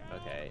 Just.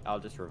 Okay, I'll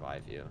just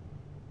revive you.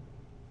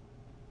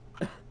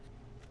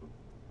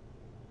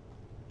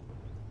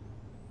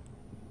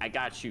 I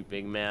got you,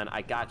 big man.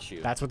 I got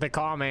you. That's what they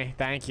call me.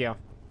 Thank you.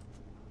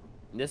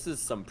 This is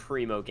some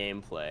primo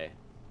gameplay.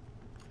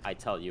 I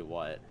tell you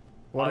what.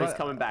 What Oh, he's about-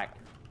 coming back.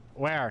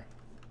 Where?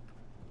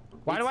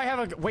 Why do I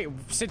have a wait?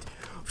 Sit.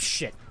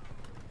 Shit.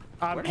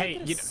 Where did I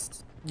Hey, get a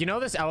you know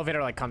this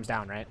elevator like comes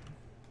down, right?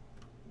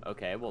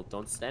 Okay, well,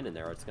 don't stand in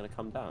there or it's gonna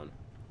come down.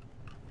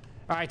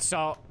 All right,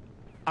 so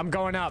I'm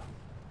going up.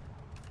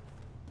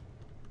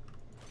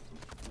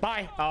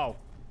 Bye. Oh.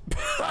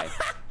 Bye.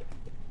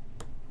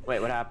 Wait,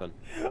 what happened?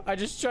 I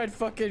just tried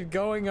fucking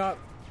going up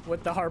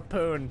with the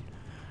harpoon,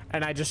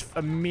 and I just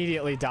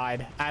immediately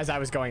died as I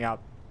was going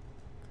up.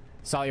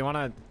 Sal, you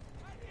wanna?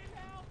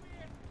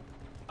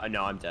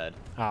 No, I'm dead.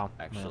 Oh.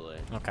 Actually.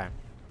 Yeah. Okay.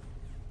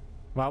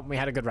 Well, we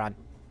had a good run.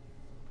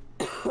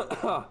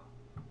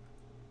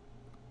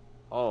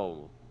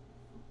 Oh.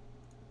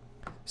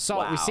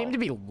 Salt, we Wow. seem to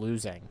be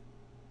losing.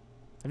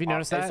 Have you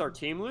noticed that? Is our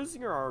team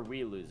losing or are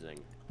we losing?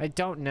 I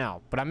don't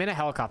know, but I'm in a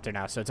helicopter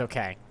now, so it's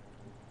okay.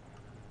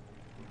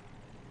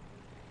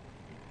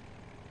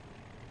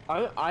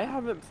 I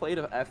haven't played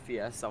a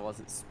FPS that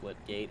wasn't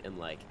Splitgate in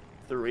like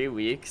 3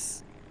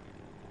 weeks.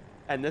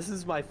 And this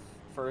is my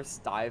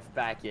first dive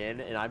back in,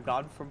 and I've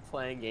gone from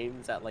playing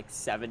games at like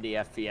 70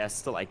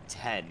 FPS to like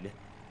 10,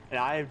 and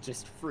I am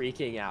just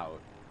freaking out.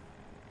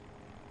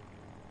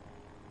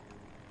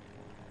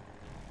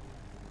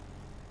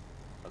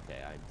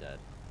 Okay, I'm dead.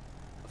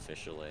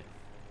 Officially.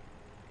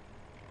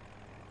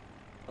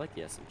 I like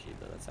the SMG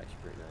though, that's actually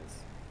pretty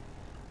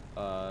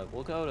nice.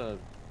 We'll go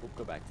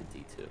back to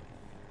D2.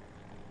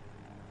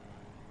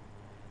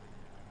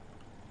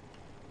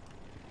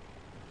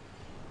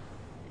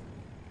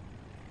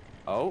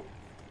 Oh.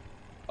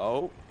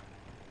 Oh.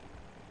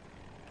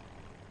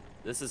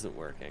 This isn't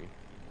working.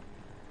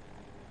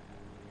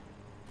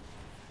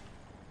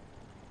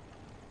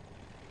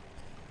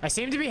 I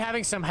seem to be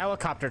having some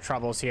helicopter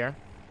troubles here.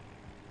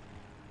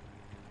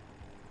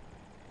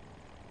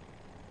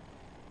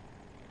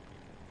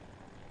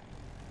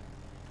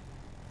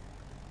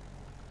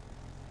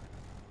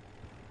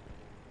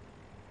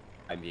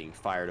 I'm being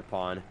fired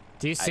upon.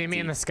 Do you see me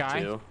in the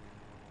sky? D2.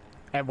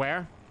 At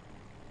where?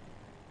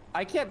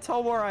 I can't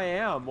tell where I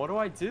am. What do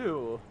I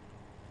do?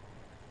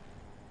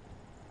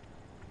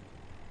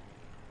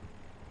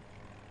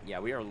 Yeah,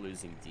 we are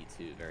losing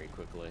D2 very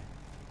quickly.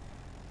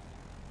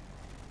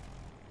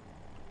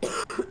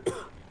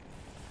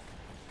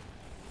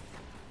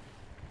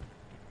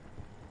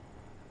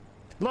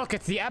 Look,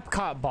 it's the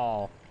Epcot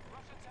ball.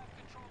 Russians have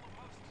control of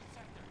most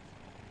sectors.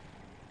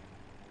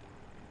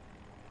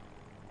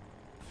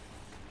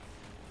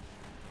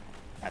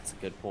 That's a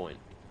good point.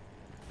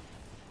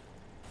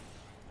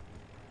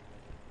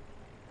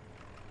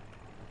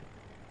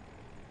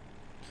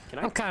 Can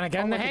I? I'm kind of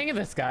getting oh, the look hang of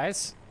this,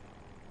 guys.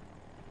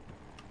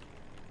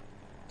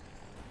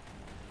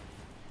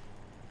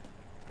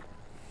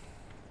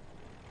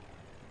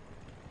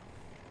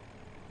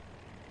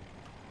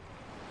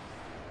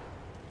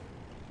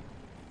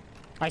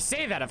 I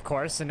say that, of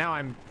course, and now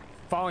I'm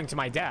falling to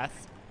my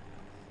death.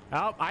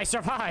 Oh, I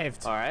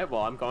survived. All right,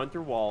 well, I'm going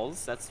through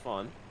walls. That's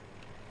fun.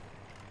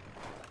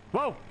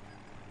 Whoa.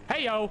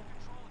 Hey, yo.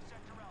 Control of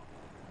Sector Alpha.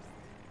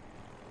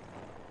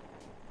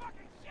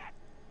 Fucking shit!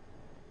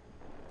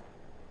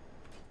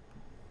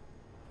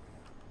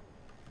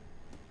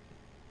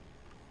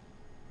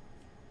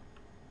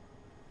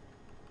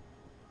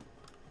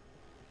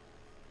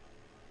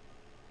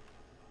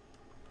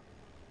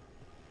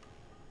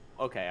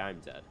 Okay, I'm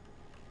dead.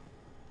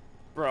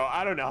 Bro,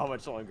 I don't know how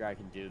much longer I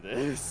can do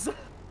this.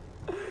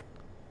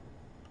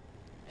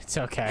 It's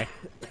okay.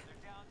 They're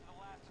down to the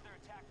last of their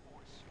attack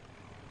force.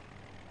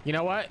 You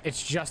know what?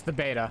 It's just the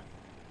beta.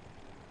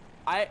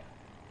 I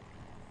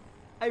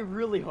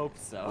really hope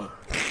so.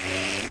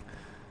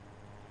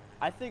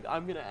 I think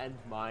I'm gonna end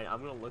mine.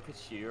 I'm gonna look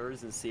at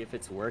yours and see if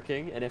it's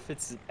working, and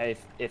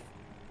if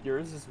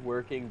yours is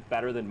working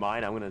better than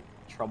mine, I'm gonna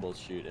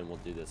troubleshoot and we'll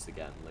do this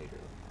again later.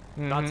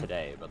 Not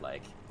today, but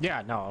like.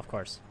 Yeah, no, of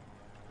course.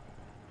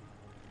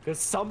 Because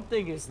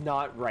something is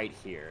not right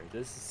here.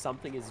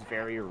 Something is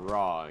very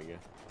wrong.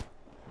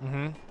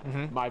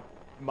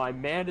 My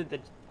man,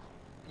 that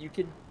you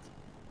can.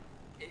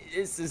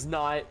 This is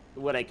not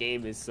what a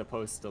game is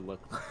supposed to look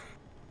like.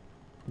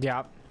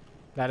 Yeah,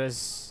 that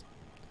is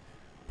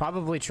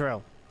probably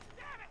true.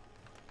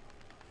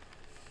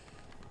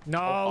 No.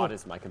 How hot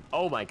is my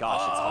oh my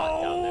gosh, it's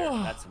hot down there.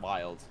 That's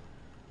wild.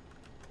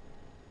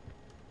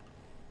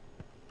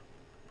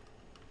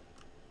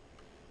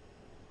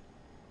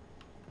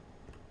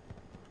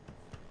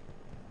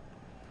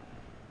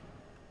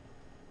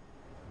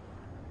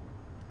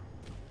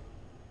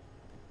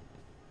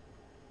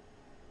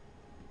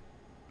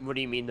 What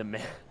do you mean the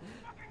man?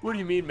 What do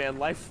you mean, man?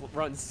 Life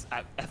runs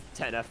at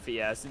 10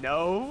 FPS.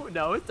 No,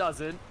 no, it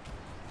doesn't.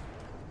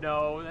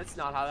 No, that's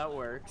not how that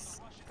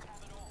works.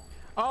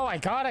 Oh, I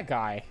got a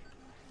guy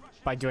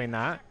by doing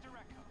that.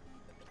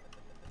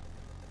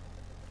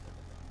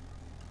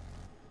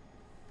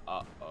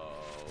 Uh-oh.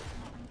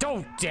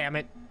 Oh, damn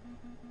it.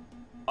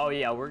 Oh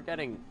yeah,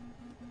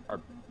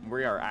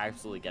 we are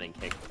absolutely getting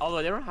kicked.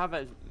 Although they don't have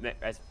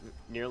as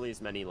nearly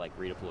as many like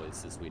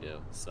redeploys as we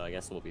do, so I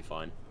guess we'll be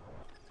fine.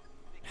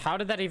 How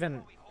did that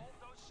even... We hold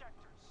those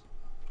sectors.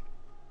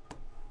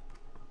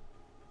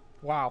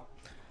 Wow.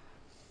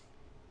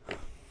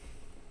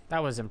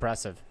 That was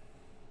impressive.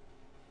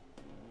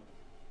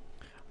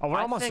 Oh, we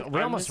almost I'm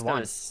won.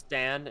 gonna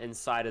stand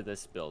inside of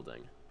this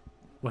building.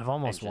 We've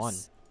almost and won.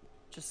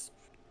 Just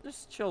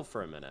chill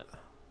for a minute.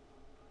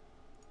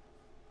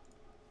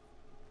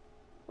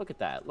 Look at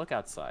that. Look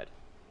outside.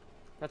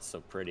 That's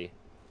so pretty.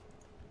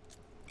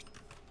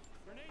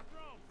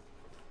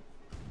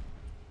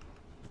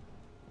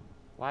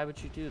 Why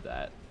would you do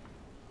that?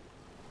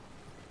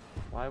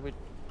 Why would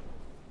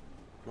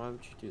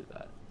you do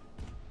that?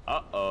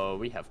 Uh-oh,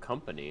 we have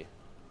company.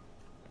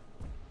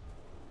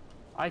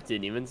 I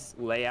didn't even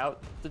lay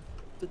out the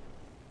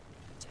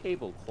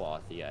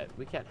tablecloth yet.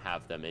 We can't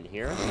have them in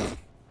here.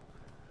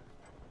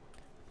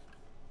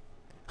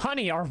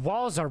 Honey, our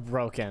walls are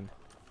broken.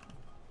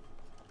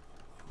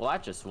 Well,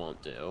 that just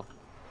won't do.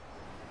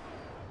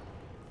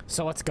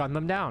 So let's gun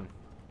them down.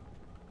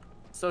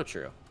 So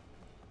true.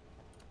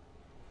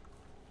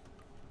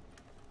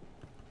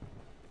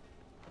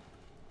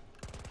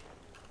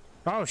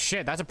 Oh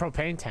shit, that's a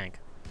propane tank.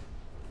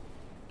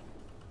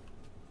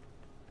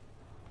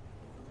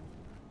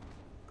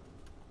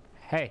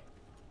 Hey.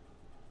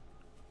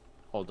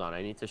 Hold on,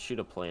 I need to shoot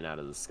a plane out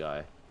of the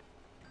sky.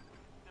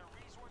 Their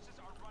resources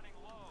are running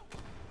low.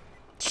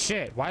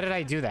 Shit, why did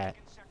I do that?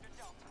 In Sector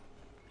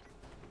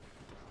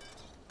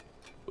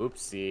Delta.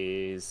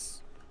 Oopsies.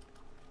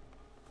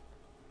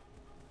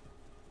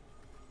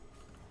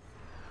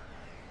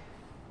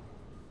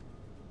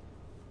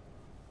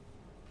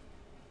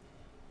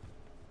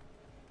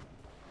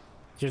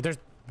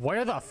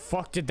 Where the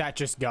fuck did that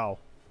just go?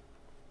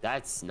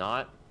 That's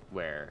not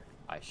where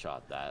I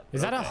shot that.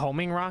 Is that a Okay.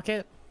 homing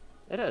rocket?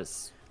 It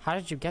is. How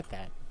did you get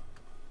that?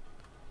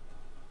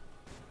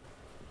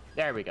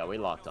 There we go. We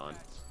locked on.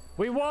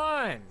 We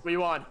won! We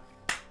won.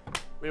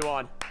 We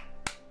won.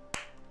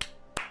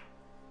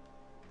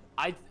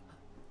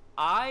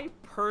 I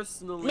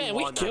personally Man,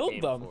 we won that killed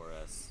game them. for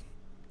us.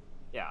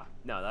 Yeah.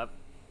 No, that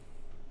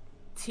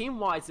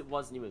team-wise it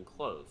wasn't even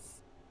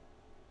close.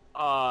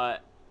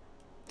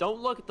 Don't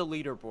look at the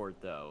leaderboard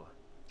though.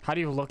 How do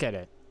you look at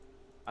it?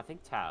 I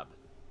think tab.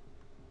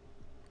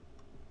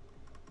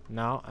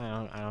 No,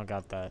 I don't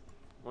got that.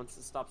 Once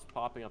it stops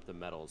popping up the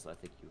medals, I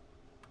think you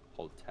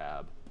hold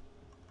tab.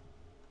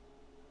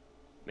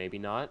 Maybe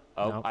not.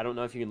 Oh, Nope. I don't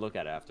know if you can look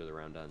at it after the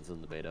round ends in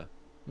the beta.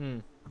 Hmm.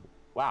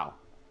 Wow.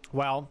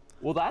 Well,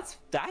 that's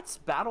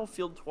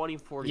Battlefield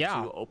 2042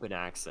 Yeah. open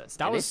access.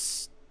 that and was...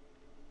 it's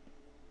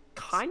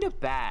kind of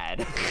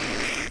bad.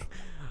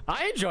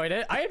 I enjoyed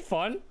it. I had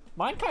fun.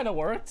 Mine kind of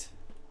worked.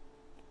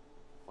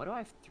 Why do I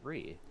have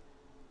 3?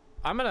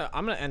 I'm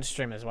gonna end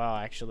stream as well,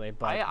 actually.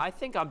 But I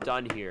think I'm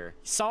done here.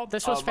 Salt,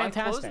 this was My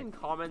fantastic. closing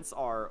comments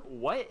are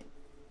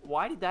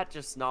why did that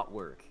just not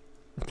work?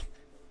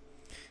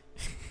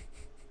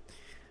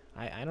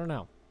 I don't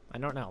know. I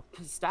don't know.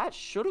 Because that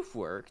should have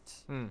worked.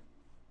 Hmm.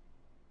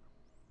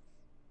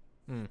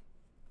 Hmm.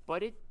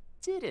 But it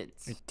didn't.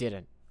 It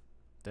didn't.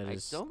 That I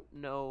is. don't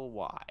know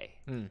why.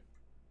 Hmm.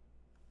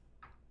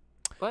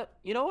 But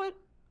you know what?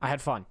 I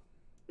had fun.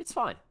 It's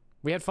fine.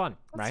 We had fun,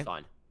 That's right?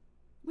 fine.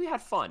 We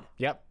had fun.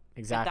 Yep.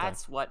 Exactly. And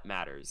that's what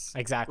matters.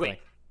 Exactly. Wait,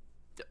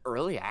 the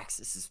early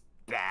access is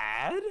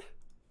bad?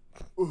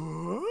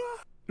 Who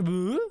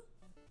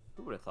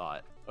would have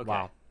thought? Okay.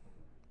 Wow.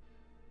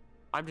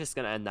 I'm just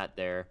gonna end that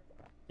there.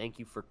 Thank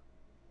you for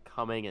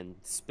coming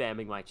and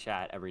spamming my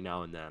chat every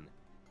now and then.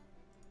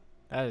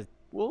 That is,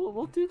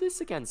 We'll do this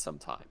again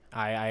sometime.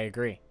 I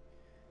agree.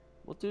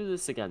 We'll do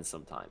this again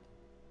sometime.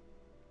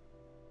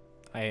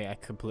 I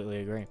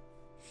completely agree.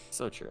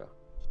 So true.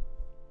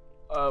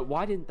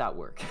 Why didn't that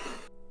work?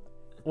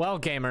 Well,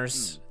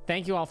 gamers,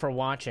 thank you all for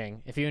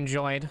watching. If you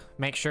enjoyed,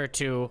 make sure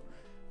to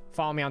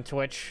follow me on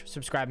Twitch,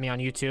 subscribe me on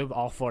YouTube,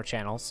 all 4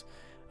 channels.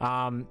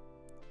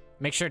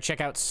 Make sure to check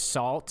out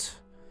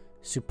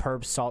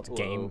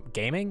SuperbSalt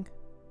gaming.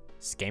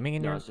 Is gaming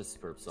in No, your it's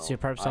just SuperbSalt.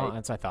 SuperbSalt?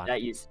 That's what I thought.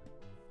 That used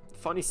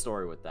funny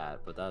story with that,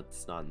 but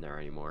that's not in there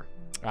anymore.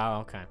 Oh,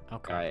 okay.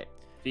 Okay. All right.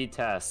 Feed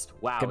test.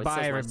 Wow. Goodbye, it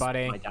says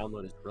everybody. My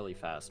download is really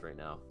fast right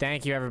now.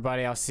 Thank you,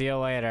 everybody. I'll see you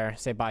later.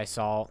 Say bye,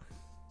 Salt.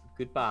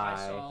 Goodbye.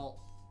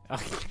 I saw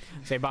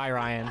Say bye,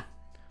 Ryan.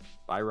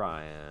 Bye,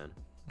 Ryan.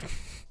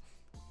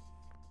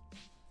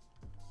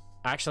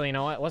 Actually, you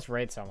know what? Let's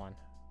raid someone.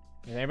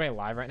 Is anybody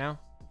live right now?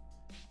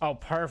 Oh,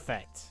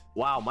 perfect.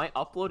 Wow, my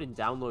upload and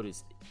download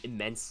is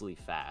immensely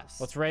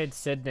fast. Let's raid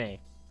Sydney.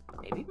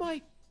 Maybe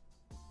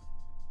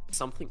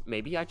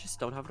maybe I just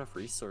don't have enough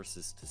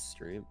resources to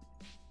stream.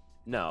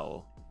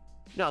 No,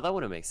 that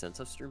wouldn't make sense.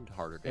 I've streamed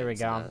harder games. Here we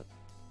than go. that.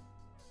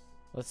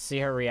 Let's see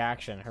her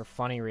reaction, her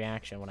funny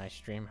reaction when I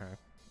stream her,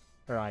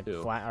 or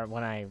Who? or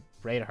when I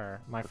raid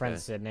her. My friend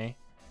Okay. Sydney.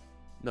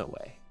 No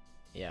way.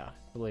 Yeah,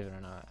 believe it or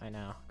not, I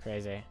know,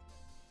 crazy.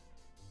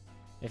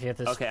 If you have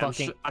this Okay,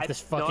 fucking, if this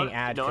fucking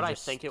ad. You know could what I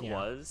just, think it you know.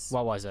 was?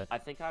 What was it? I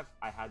think I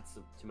had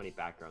too many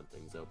background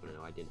things open and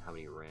I didn't have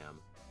any RAM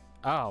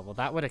Oh, well,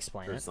 that would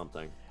explain or it.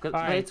 something. All But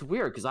right. it's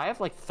weird because I have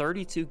like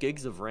 32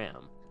 gigs of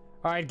RAM.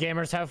 All right,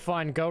 gamers, have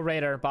fun. Go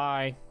Raider.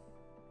 Bye.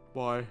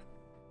 Bye.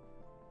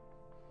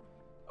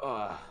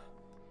 Ugh.